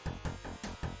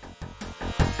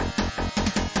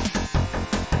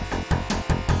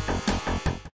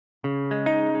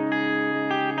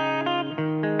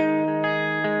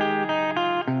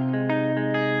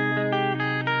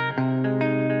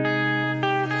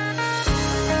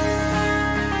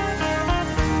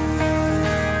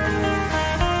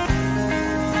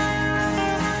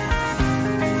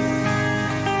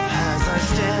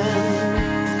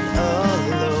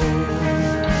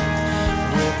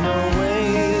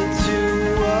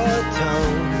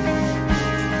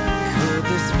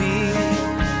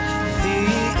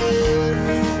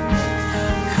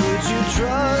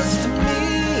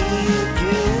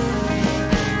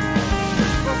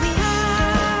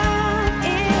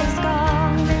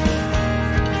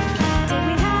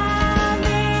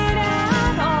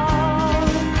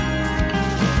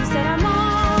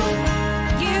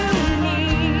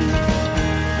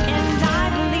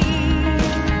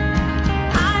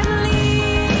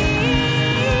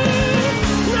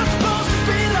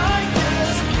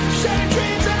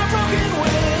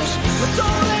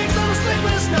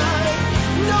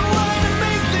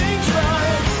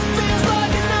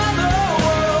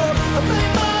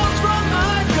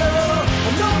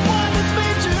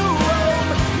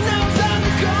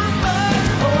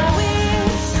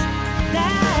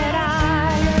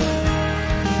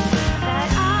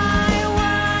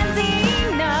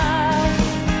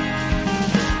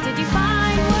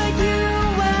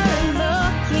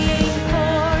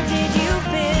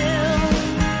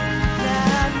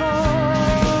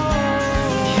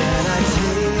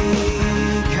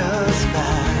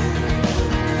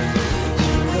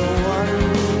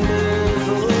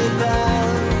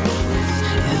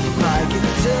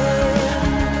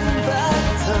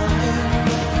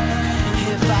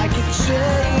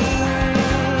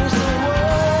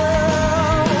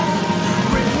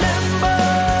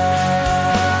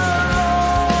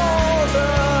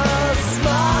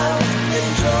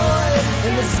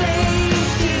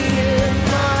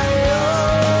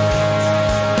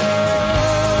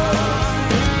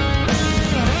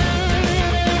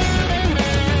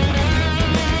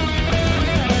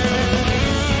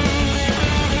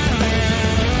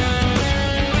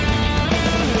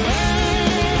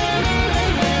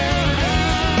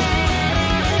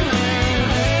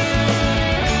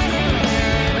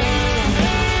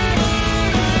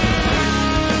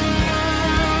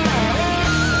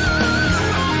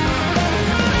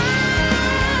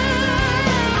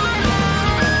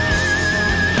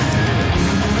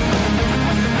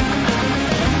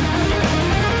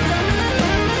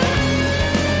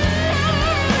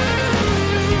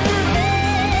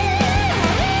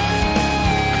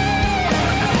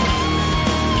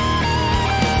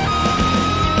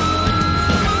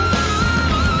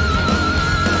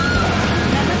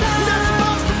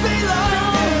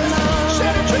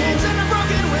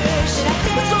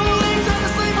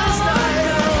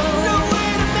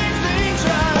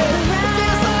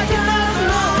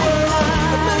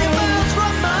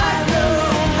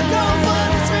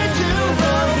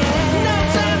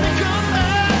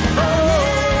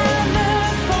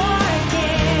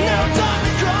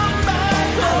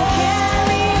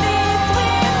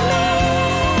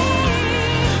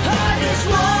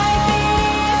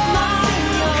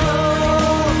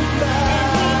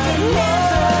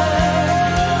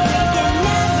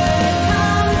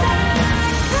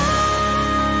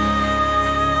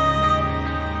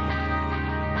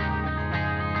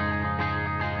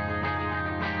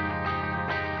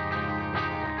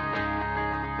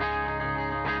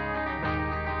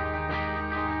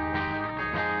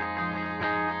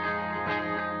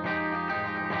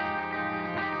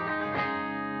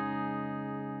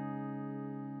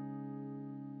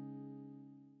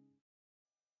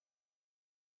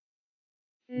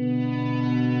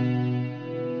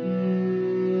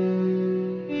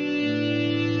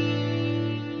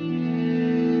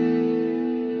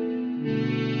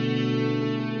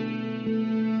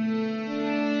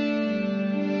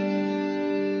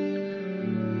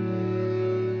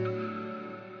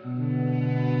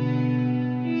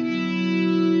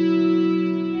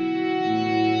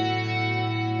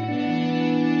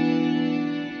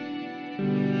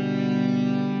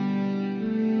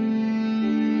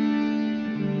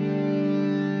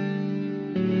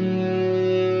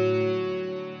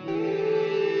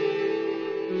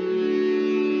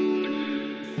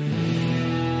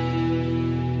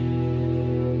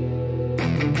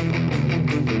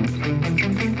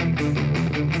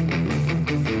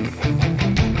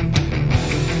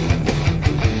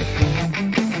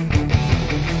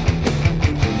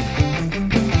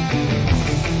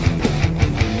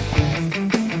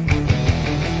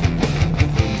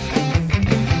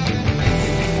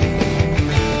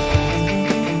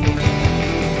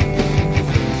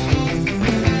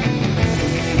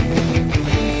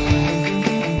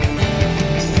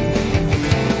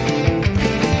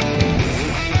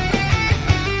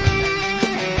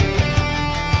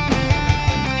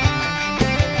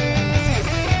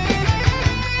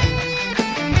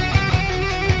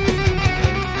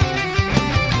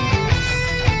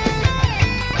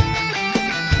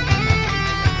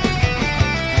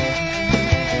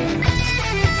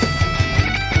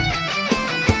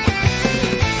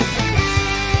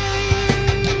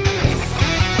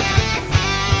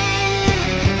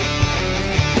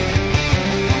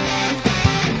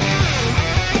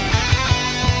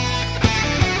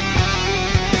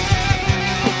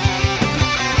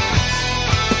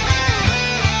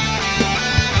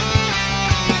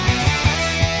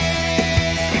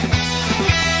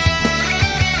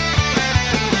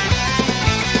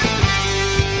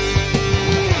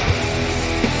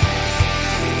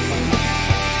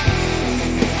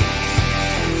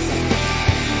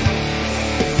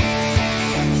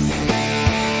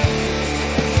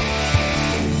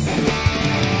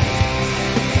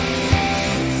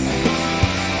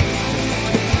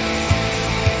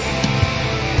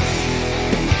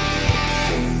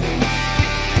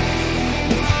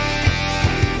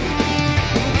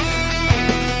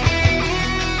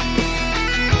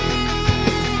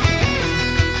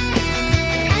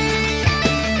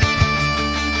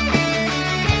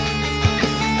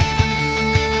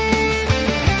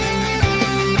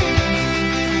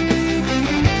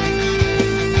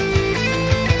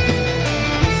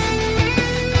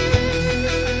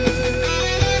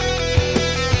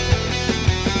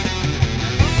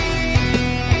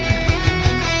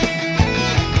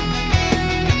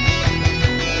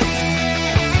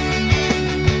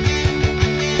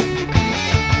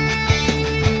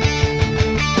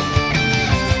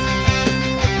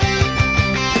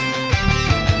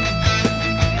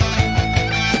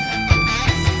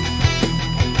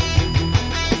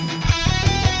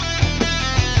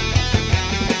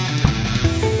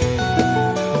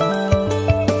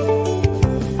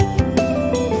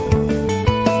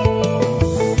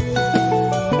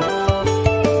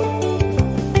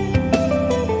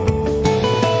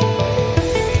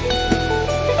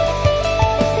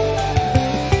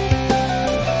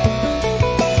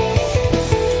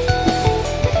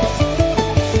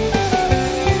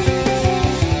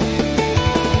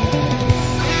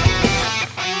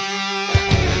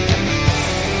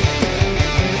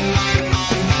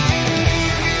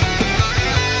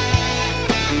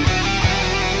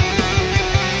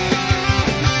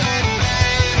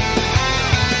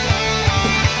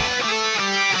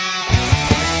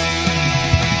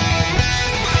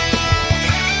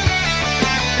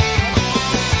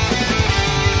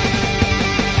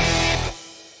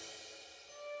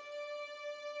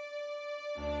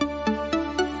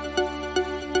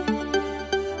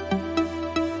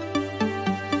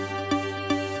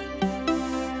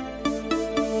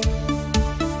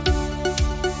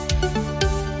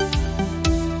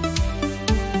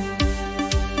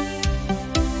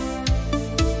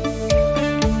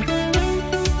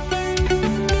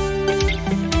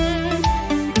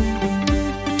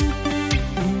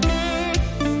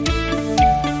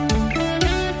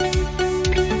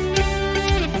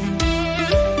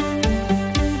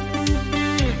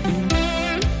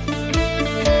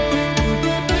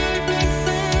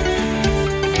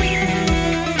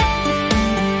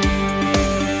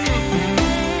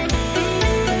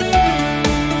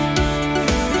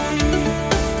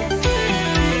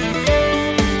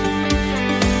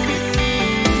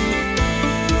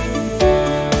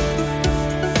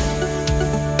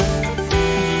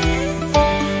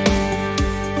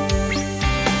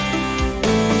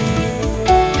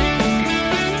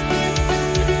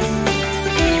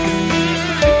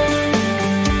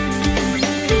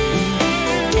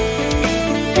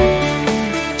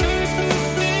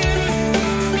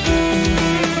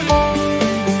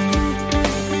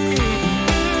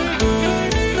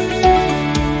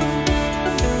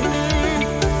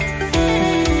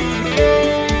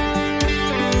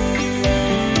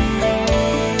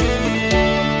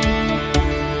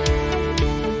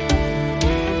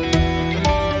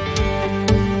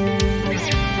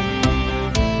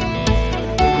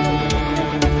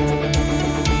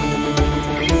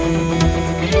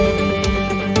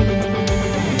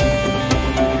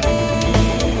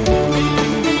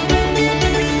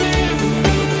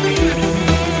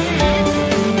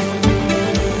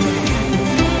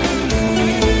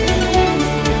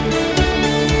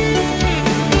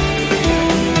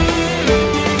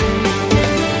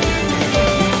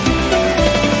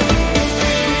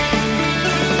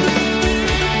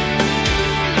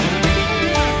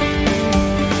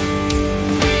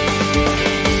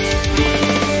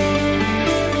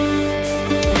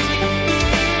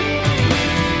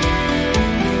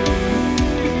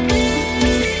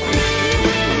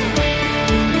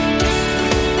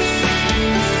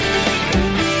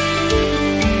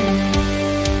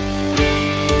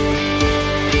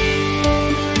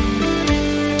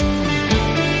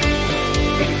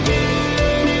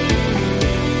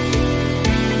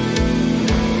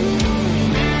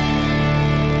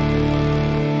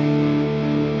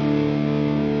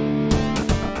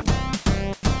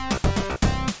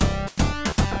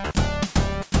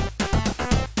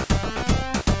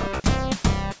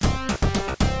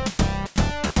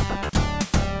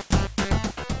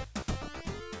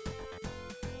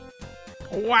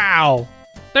 Wow.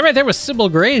 That right there was Sybil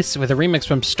Grace with a remix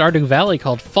from Stardew Valley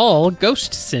called Fall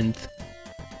Ghost Synth.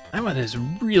 That one is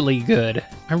really good.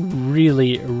 I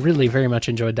really, really very much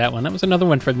enjoyed that one. That was another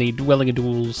one from the Dwelling of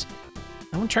Duels.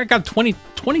 That one track got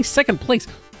 22nd place.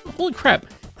 Holy crap.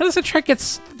 How does a track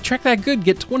that good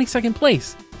get 22nd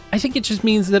place? I think it just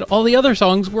means that all the other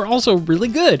songs were also really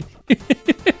good.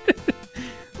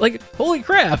 Like, holy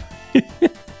crap.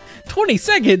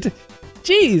 22nd?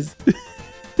 Jeez.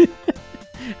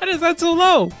 How is that so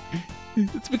low?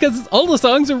 It's because all the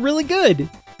songs are really good.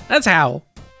 That's how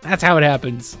it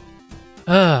happens.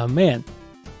 Oh, man.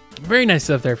 Very nice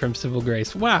stuff there from Civil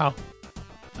Grace. Wow.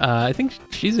 I think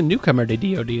she's a newcomer to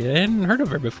DoD. I hadn't heard of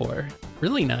her before.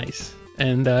 Really nice.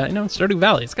 And, Stardew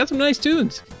Valley. It's got some nice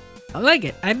tunes. I like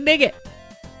it. I dig it.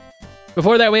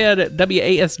 Before that, we had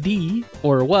WASD,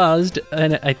 or WASD,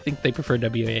 and I think they prefer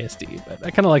WASD, but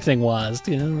I kind of like saying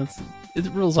WASD,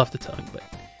 it rolls off the tongue, but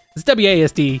it's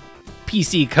WASD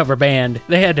PC cover band.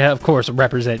 They had to, of course,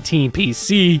 represent Team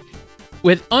PC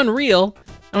with Unreal.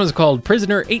 That one's called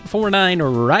Prisoner 849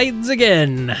 Rides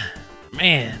Again.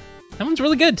 Man, that one's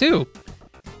really good, too.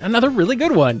 Another really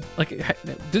good one. Like,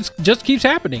 this just keeps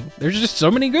happening. There's just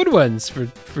so many good ones for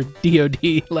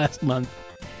DoD last month.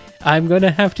 I'm going to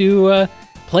have to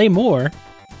play more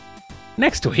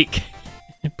next week,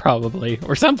 probably,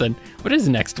 or something. What is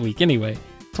next week, anyway?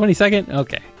 22nd?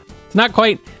 Okay. It's not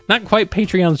quite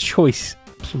Patreon's choice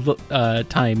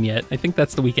time yet. I think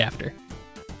that's the week after.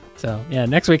 So, yeah,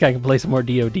 next week I can play some more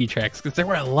DoD tracks, because there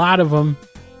were a lot of them,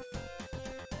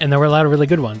 and there were a lot of really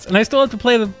good ones. And I still have to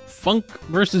play the Funk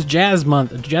versus Jazz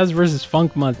month, Jazz versus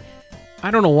Funk month.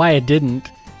 I don't know why I didn't.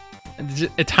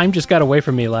 Time just got away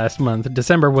from me last month.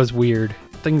 December was weird.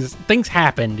 Things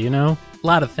happened, A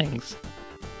lot of things.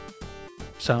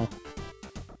 So,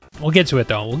 we'll get to it,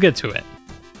 though. We'll get to it.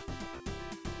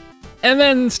 And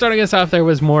then, starting us off there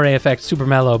was More AFX, Super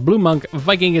Mellow, Blue Monk,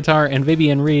 Viking Guitar, and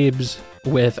Vivian Reeves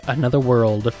with Another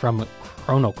World from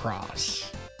Chrono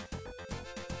Cross.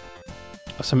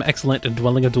 Some excellent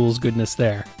Dwelling of Duels goodness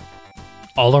there.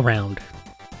 All around.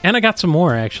 And I got some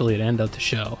more, actually, to end out the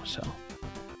show, so...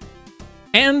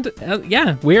 And,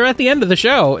 yeah, we're at the end of the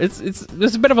show. This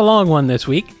is a bit of a long one this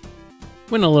week.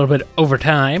 Went a little bit over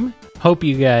time. Hope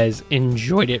you guys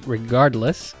enjoyed it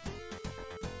regardless.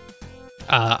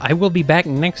 I will be back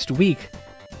next week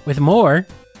with more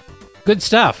good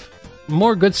stuff.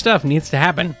 More good stuff needs to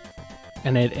happen.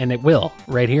 And it will,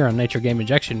 right here on Nitro Game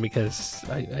Injection, because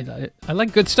I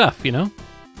like good stuff,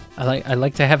 I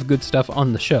like to have good stuff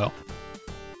on the show.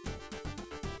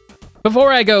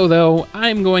 Before I go, though,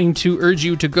 I'm going to urge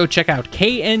you to go check out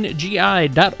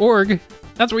KNGI.org.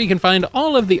 That's where you can find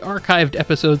all of the archived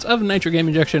episodes of Nitro Game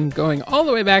Injection, going all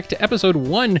the way back to episode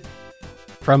 1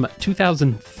 from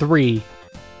 2003.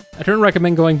 I don't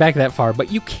recommend going back that far,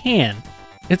 but you can.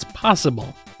 It's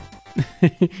possible.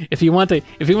 If you want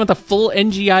the full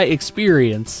NGI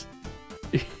experience,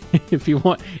 if you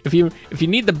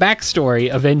need the backstory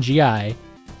of NGI,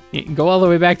 you can go all the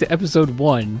way back to episode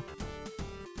 1.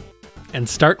 And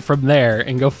start from there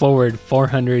and go forward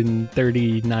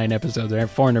 439 episodes or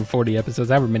 440 episodes,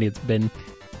 however many it's been.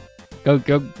 Go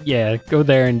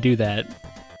there and do that.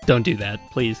 Don't do that,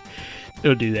 please.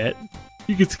 Don't do that.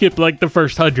 You can skip like the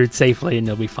first 100 safely and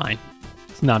you'll be fine.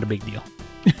 It's not a big deal.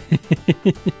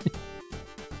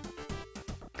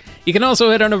 You can also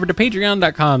head on over to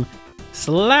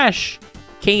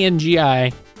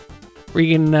patreon.com/KNGI, where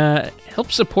you can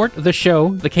help support the show,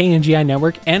 the KNGI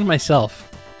network, and myself.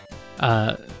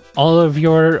 All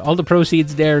the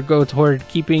proceeds there go toward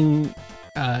keeping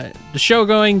the show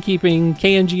going, keeping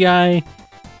KNGI,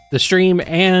 the stream,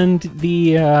 and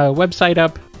the website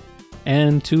up,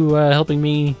 and to helping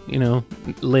me,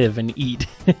 live and eat.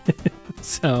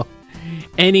 So,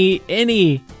 any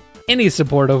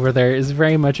support over there is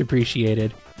very much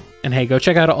appreciated. And hey, go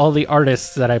check out all the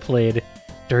artists that I played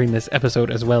during this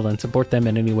episode as well, and support them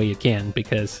in any way you can,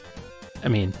 because,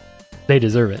 they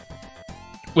deserve it.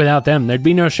 Without them, there'd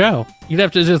be no show. You'd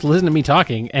have to just listen to me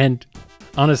talking, and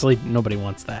honestly, nobody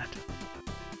wants that.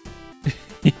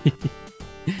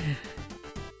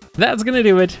 That's gonna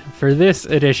do it for this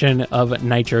edition of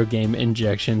Nitro Game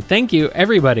Injection. Thank you,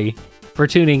 everybody, for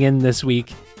tuning in this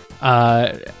week.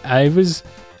 I was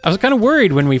kind of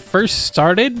worried when we first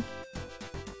started,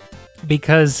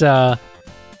 because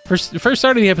first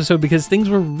started the episode, because things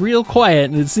were real quiet,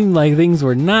 and it seemed like things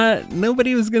were not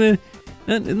many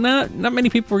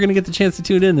people were going to get the chance to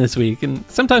tune in this week. And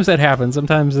sometimes that happens.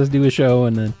 Sometimes I do a show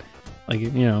and then,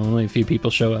 only a few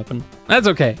people show up, and that's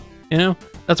okay.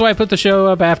 That's why I put the show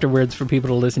up afterwards for people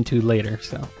to listen to later.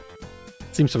 So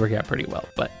it seems to work out pretty well.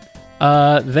 But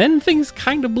Then things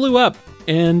kind of blew up,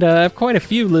 and I have quite a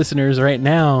few listeners right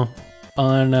now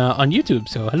on YouTube.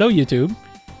 So hello, YouTube.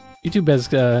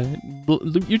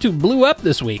 YouTube blew up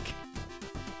this week.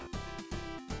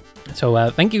 So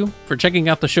thank you for checking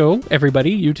out the show,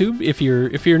 everybody. YouTube, if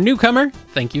you're a newcomer,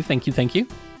 thank you.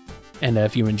 And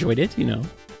if you enjoyed it,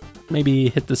 maybe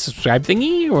hit the subscribe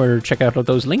thingy or check out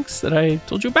those links that I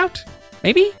told you about.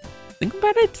 Maybe think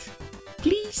about it,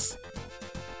 please.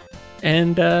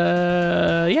 And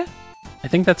yeah, I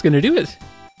think that's gonna do it.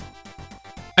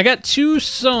 I got 2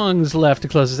 songs left to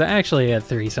close this. Actually, I had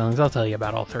 3 songs. I'll tell you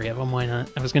about all 3 of them. Why not?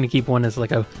 I was gonna keep one as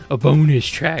like a bonus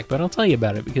track, but I'll tell you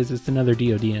about it because it's another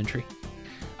DoD entry.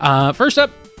 First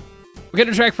up, we got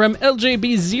a track from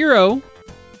LJB0.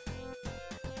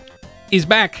 He's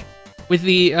back with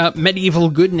the medieval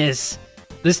goodness.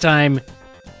 This time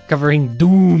covering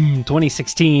Doom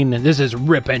 2016. This is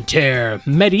Rip and Tear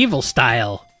medieval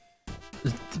style.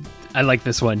 I like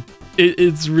this one.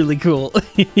 It's really cool.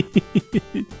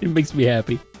 It makes me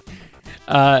happy.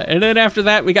 And then after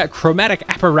that, we got Chromatic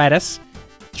Apparatus,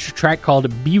 a track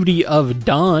called Beauty of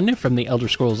Dawn from the Elder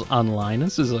Scrolls Online.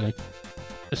 This is a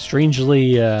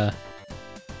strangely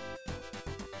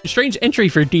strange entry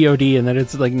for DoD in that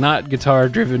it's like not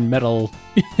guitar-driven metal.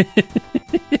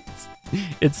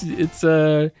 it's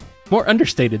more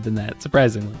understated than that,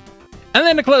 surprisingly. And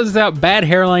then to close out, Bad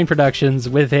Hairline Productions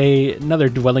with another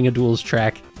Dwelling of Duels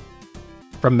track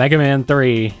from Mega Man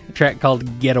 3, a track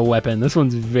called Get a Weapon. This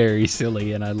one's very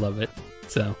silly, and I love it.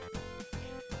 So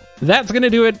that's going to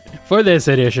do it for this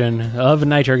edition of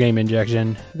Nitro Game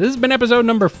Injection. This has been episode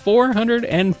number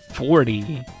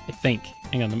 440, I think.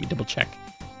 Hang on, let me double check.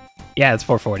 Yeah, it's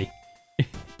 440.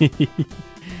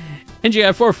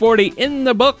 NGI 440 in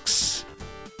the books.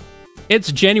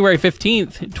 It's January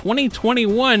 15th,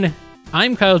 2021.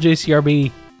 I'm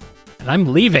KyleJCrb, and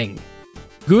I'm leaving.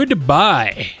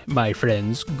 Goodbye, my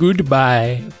friends.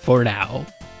 Goodbye for now.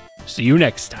 See you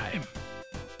next time.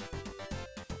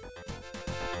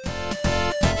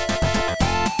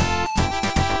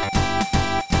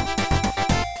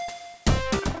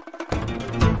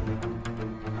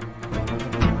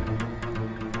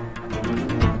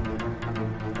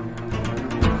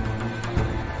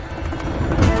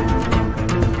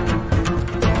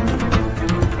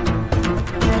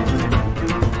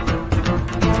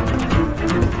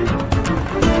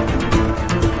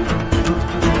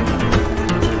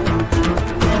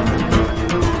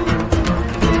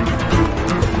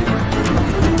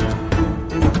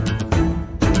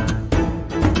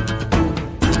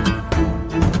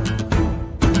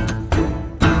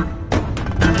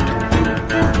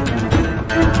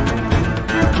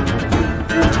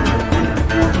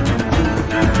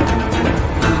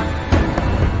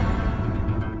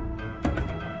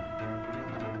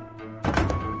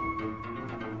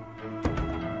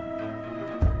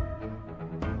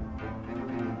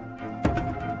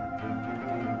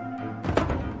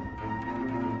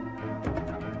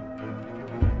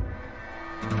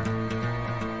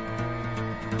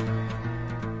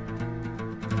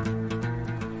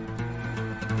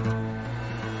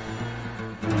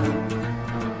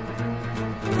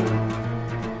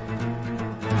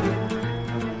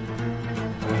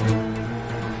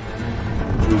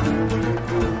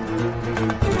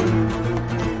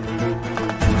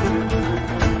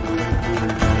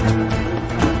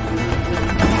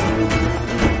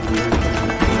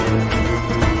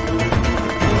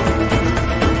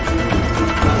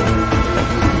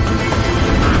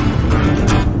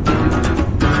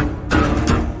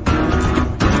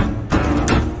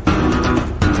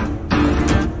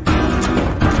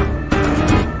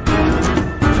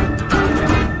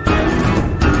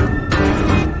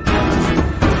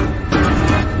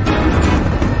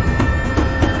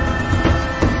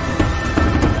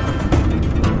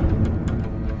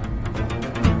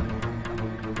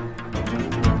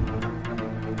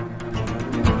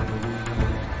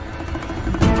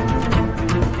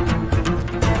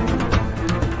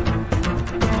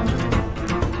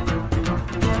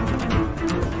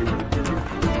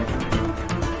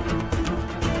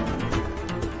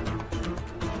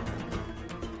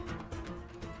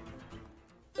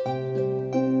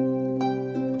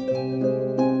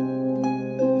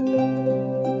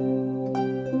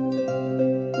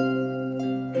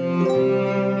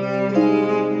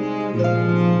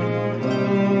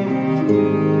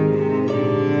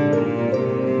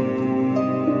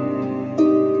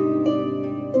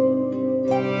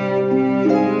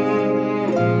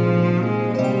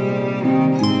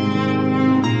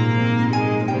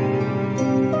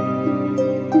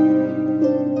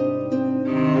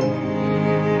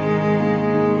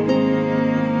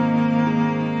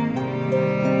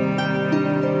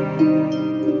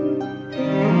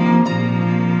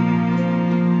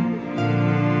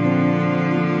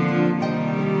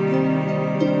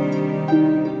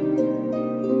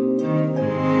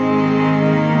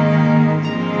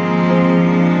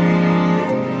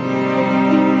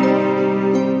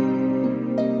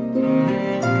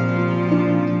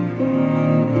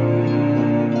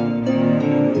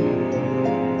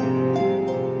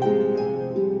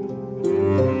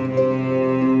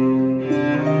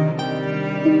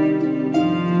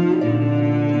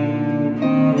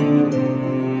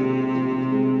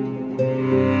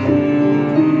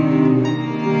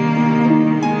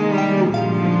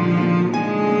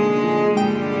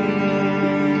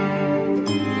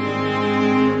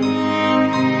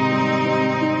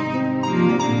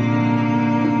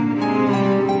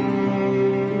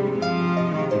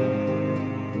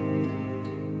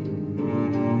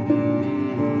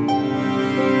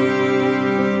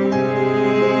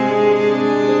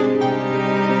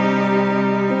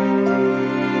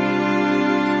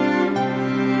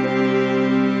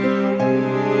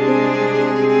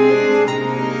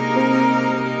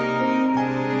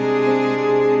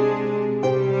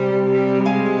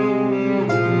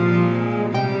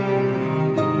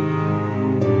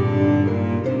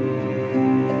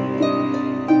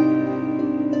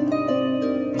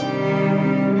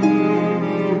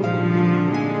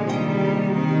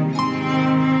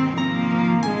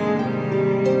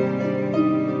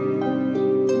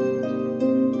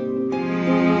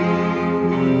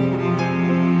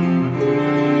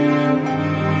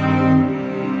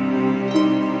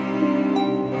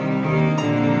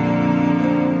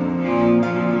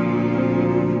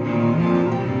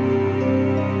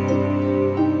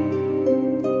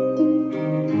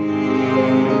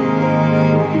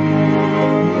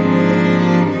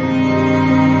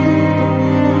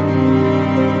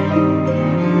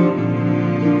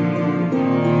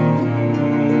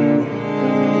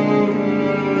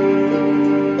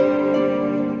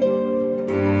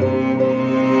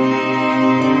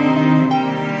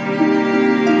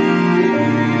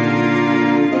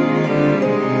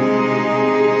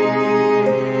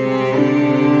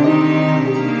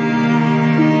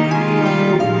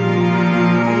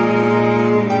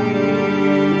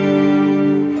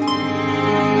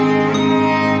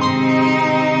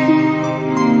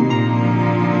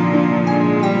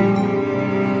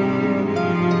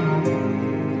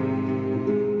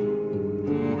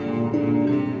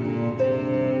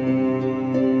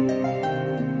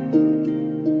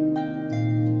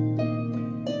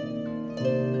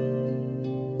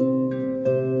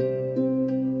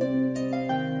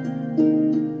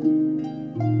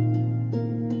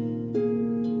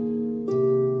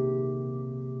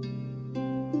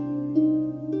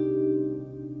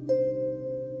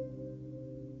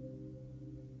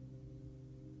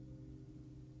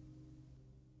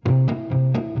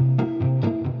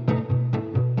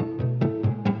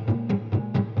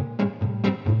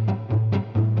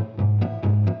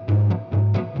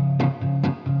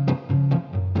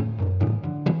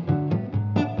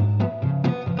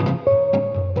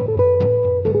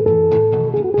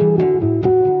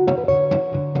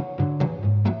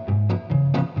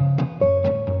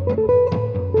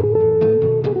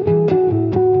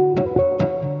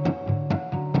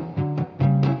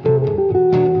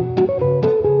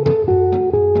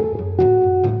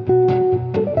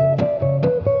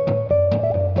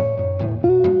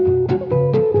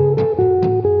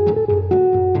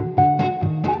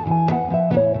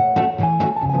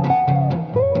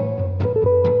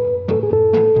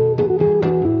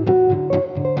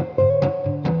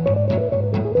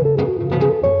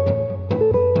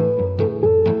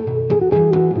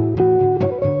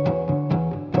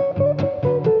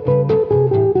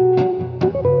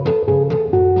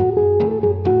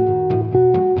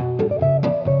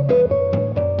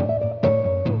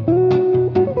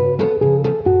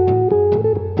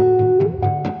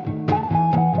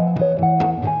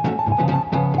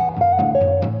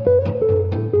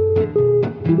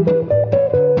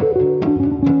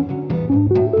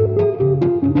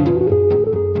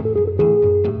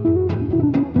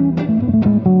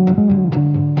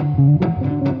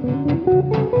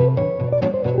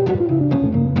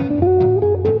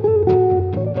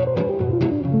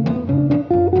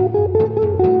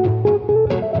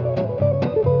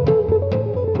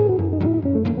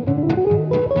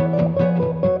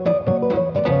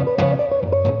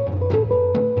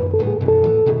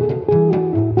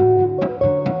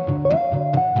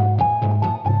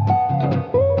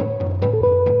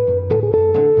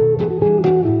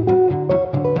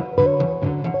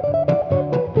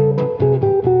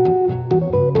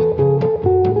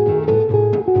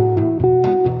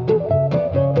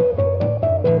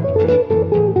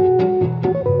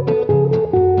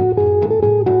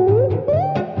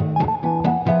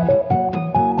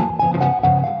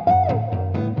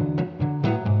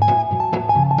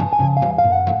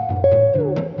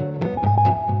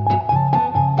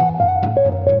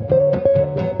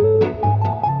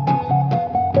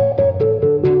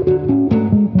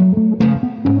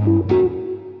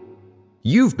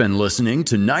 You've been listening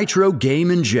to Nitro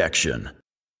Game Injection.